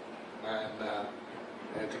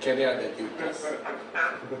and to carry out their duties.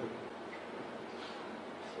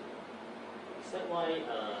 Is that why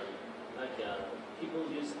people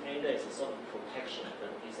use anger as a sort of protection, but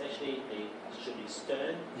it's actually they should be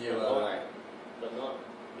stern, You but are not, right. but not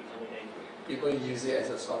becoming angry. People use it as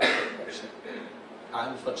a sort of protection,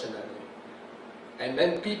 unfortunately. And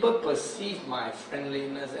then people perceive my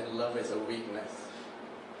friendliness and love as a weakness.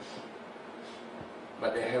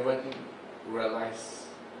 But they haven't realized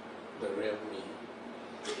the real me.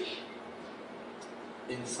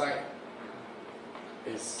 Inside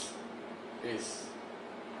is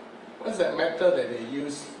what's that metal that they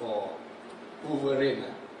use for Wolverine?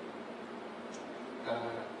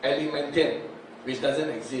 Adamantium, which doesn't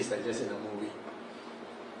exist, like just in a movie.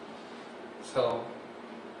 So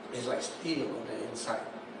it's like steel on the inside.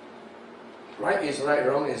 Right is right,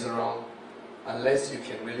 wrong is wrong, unless you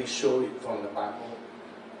can really show it from the Bible.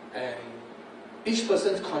 And each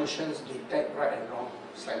person's conscience detect right and wrong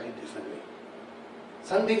slightly differently.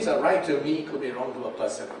 Some things are right to me could be wrong to a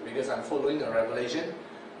person because I'm following a revelation.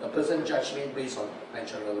 The person judged me based on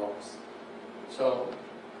natural laws. So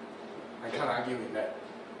I can't argue with that.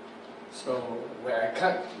 So where I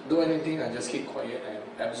can't do anything, I just keep quiet and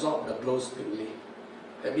absorb the blows quickly.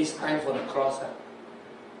 That means time for the cross.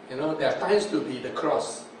 You know, there are times to be the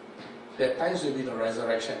cross. There are times to be the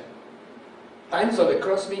resurrection. Times of the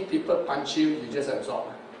cross mean people punch you, you just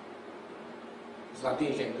absorb. There's nothing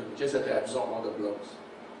you can do. You just have to absorb all the blows.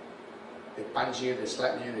 They punch you, they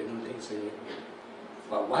slap you, they do things to you.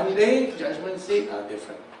 But one day, judgment seat are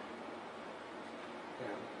different.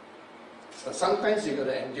 Yeah. So sometimes you got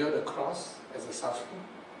to endure the cross as a suffering.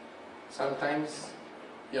 Sometimes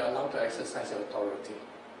you're allowed to exercise your authority.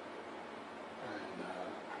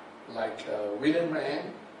 And like William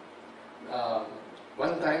Rand,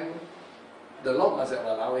 one time the Lord must have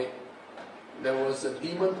allowed it. There was a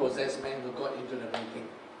demon-possessed man who got into the meeting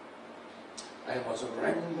and was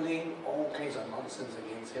wrangling all kinds of nonsense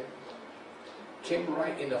against him. Came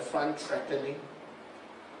right in the front threatening.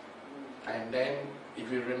 And then,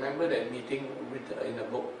 if you remember that meeting written in the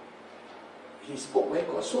book, he spoke very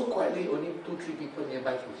quiet, so quietly only 2-3 people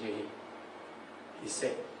nearby could hear him. He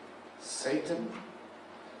said, Satan,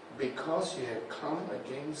 because you have come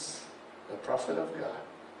against the prophet of God,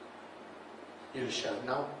 you shall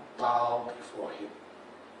now bow before him.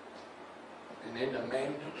 And then the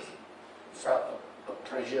man felt a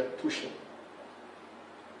pressure pushing.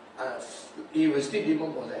 He was still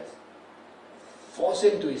demon possessed. Force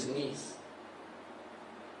him to his knees.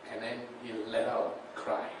 And then he let out a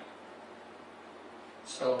cry.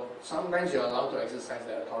 So sometimes you're allowed to exercise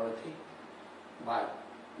the authority, but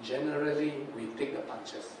generally we take the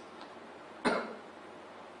punches.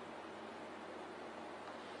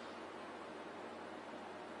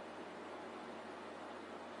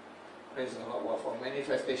 Praise the Lord. Well, for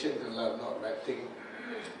manifestation to love, not bad thing.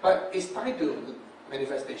 But it's tied to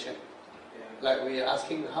manifestation. Like we are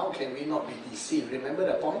asking, how can we not be deceived? Remember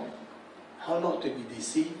the point? How not to be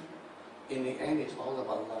deceived? In the end, it's all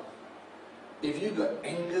about love. If you got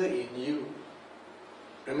anger in you,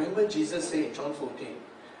 remember Jesus said in John 14,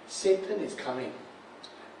 Satan is coming,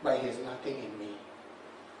 but he has nothing in me.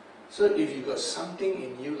 So if you got something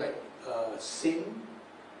in you like sin,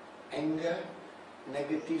 anger,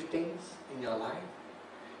 negative things in your life,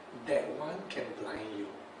 that one can blind you.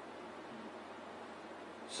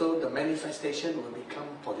 So the manifestation will become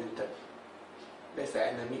polluted. That's the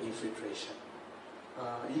enemy infiltration.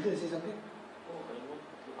 You going to say something? Oh, I want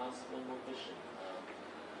to ask one more question.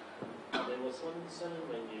 There was one sermon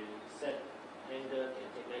when you said anger can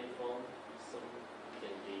take many forms. Some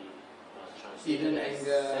can be Hidden translated as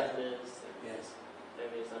anger. sadness and Yes.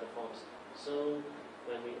 various other forms. So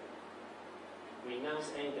when we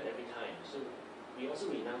renounce anger every time, so we also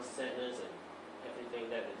renounce sadness and everything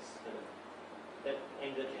that is kind of, that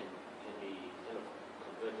anger can be kind of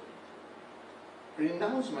converted into.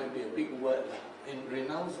 Renounce might be a big word. In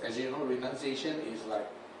renounce, as you know, renunciation is like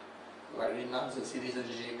renounce the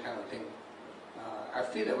citizenship kind of thing. I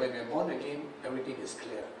feel that when we're born again, everything is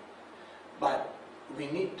clear. But we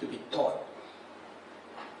need to be taught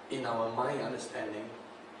in our mind understanding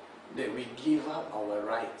that we give up our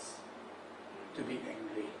rights to be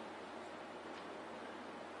angry,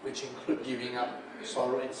 which include giving up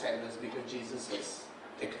sorrow and sadness because Jesus has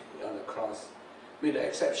taken it on the cross, with the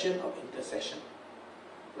exception of intercession,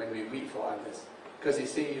 when we weep for others. Because he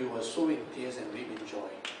said you will sow in tears and reap in joy.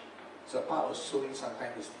 So part of sowing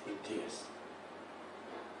sometimes is in tears.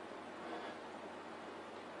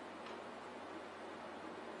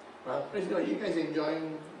 Well, praise God, you guys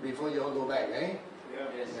enjoying before you all go back, eh? Yeah.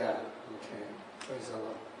 Yes, Yeah, okay. Praise the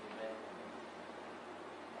Lord.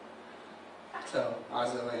 So,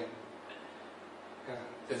 ask away. Yeah,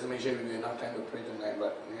 just make sure we have enough time to pray tonight,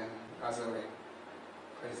 but yeah, ask away.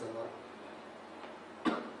 Praise the Lord.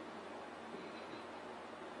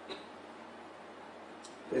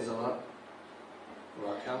 Praise the Lord.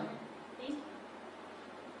 Welcome. Thank you.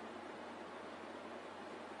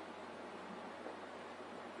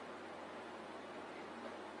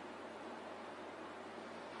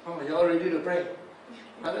 Oh, you're all ready to pray?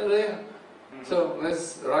 Hallelujah. So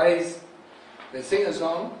let's rise, let's sing a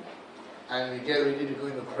song, and we get ready to go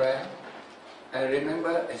into prayer. And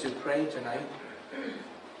remember, as you pray tonight,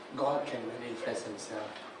 God can manifest Himself.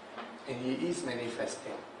 And He is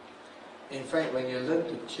manifesting. In fact, when you learn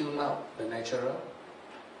to tune out the natural,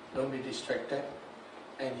 don't be distracted,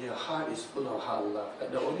 and your heart is full of heart love.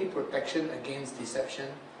 The only protection against deception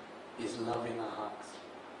is love in our hearts.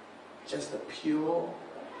 Just the pure,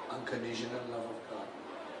 unconditional love of God.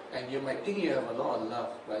 And you might think you have a lot of love,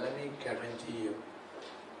 but let me guarantee you,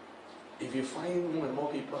 if you find more and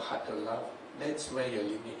more people hard to love, that's where your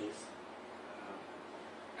limit is.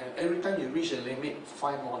 And every time you reach a limit,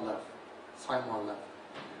 find more love. Find more love.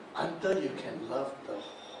 Until you can love the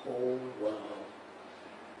whole world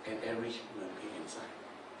and every human being inside.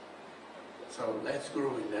 So let's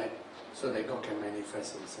grow in that so that God can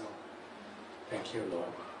manifest Himself. Thank you,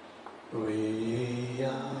 Lord. We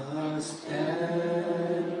are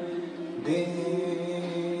standing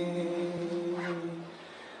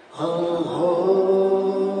on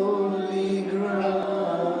holy ground,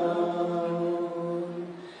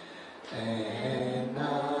 and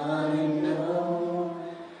I know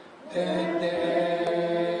that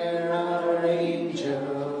there are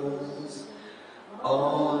angels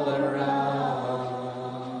all around.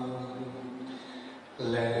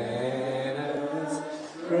 Let us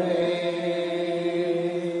praise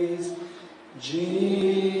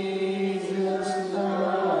Jesus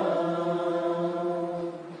now.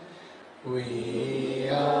 We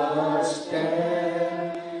are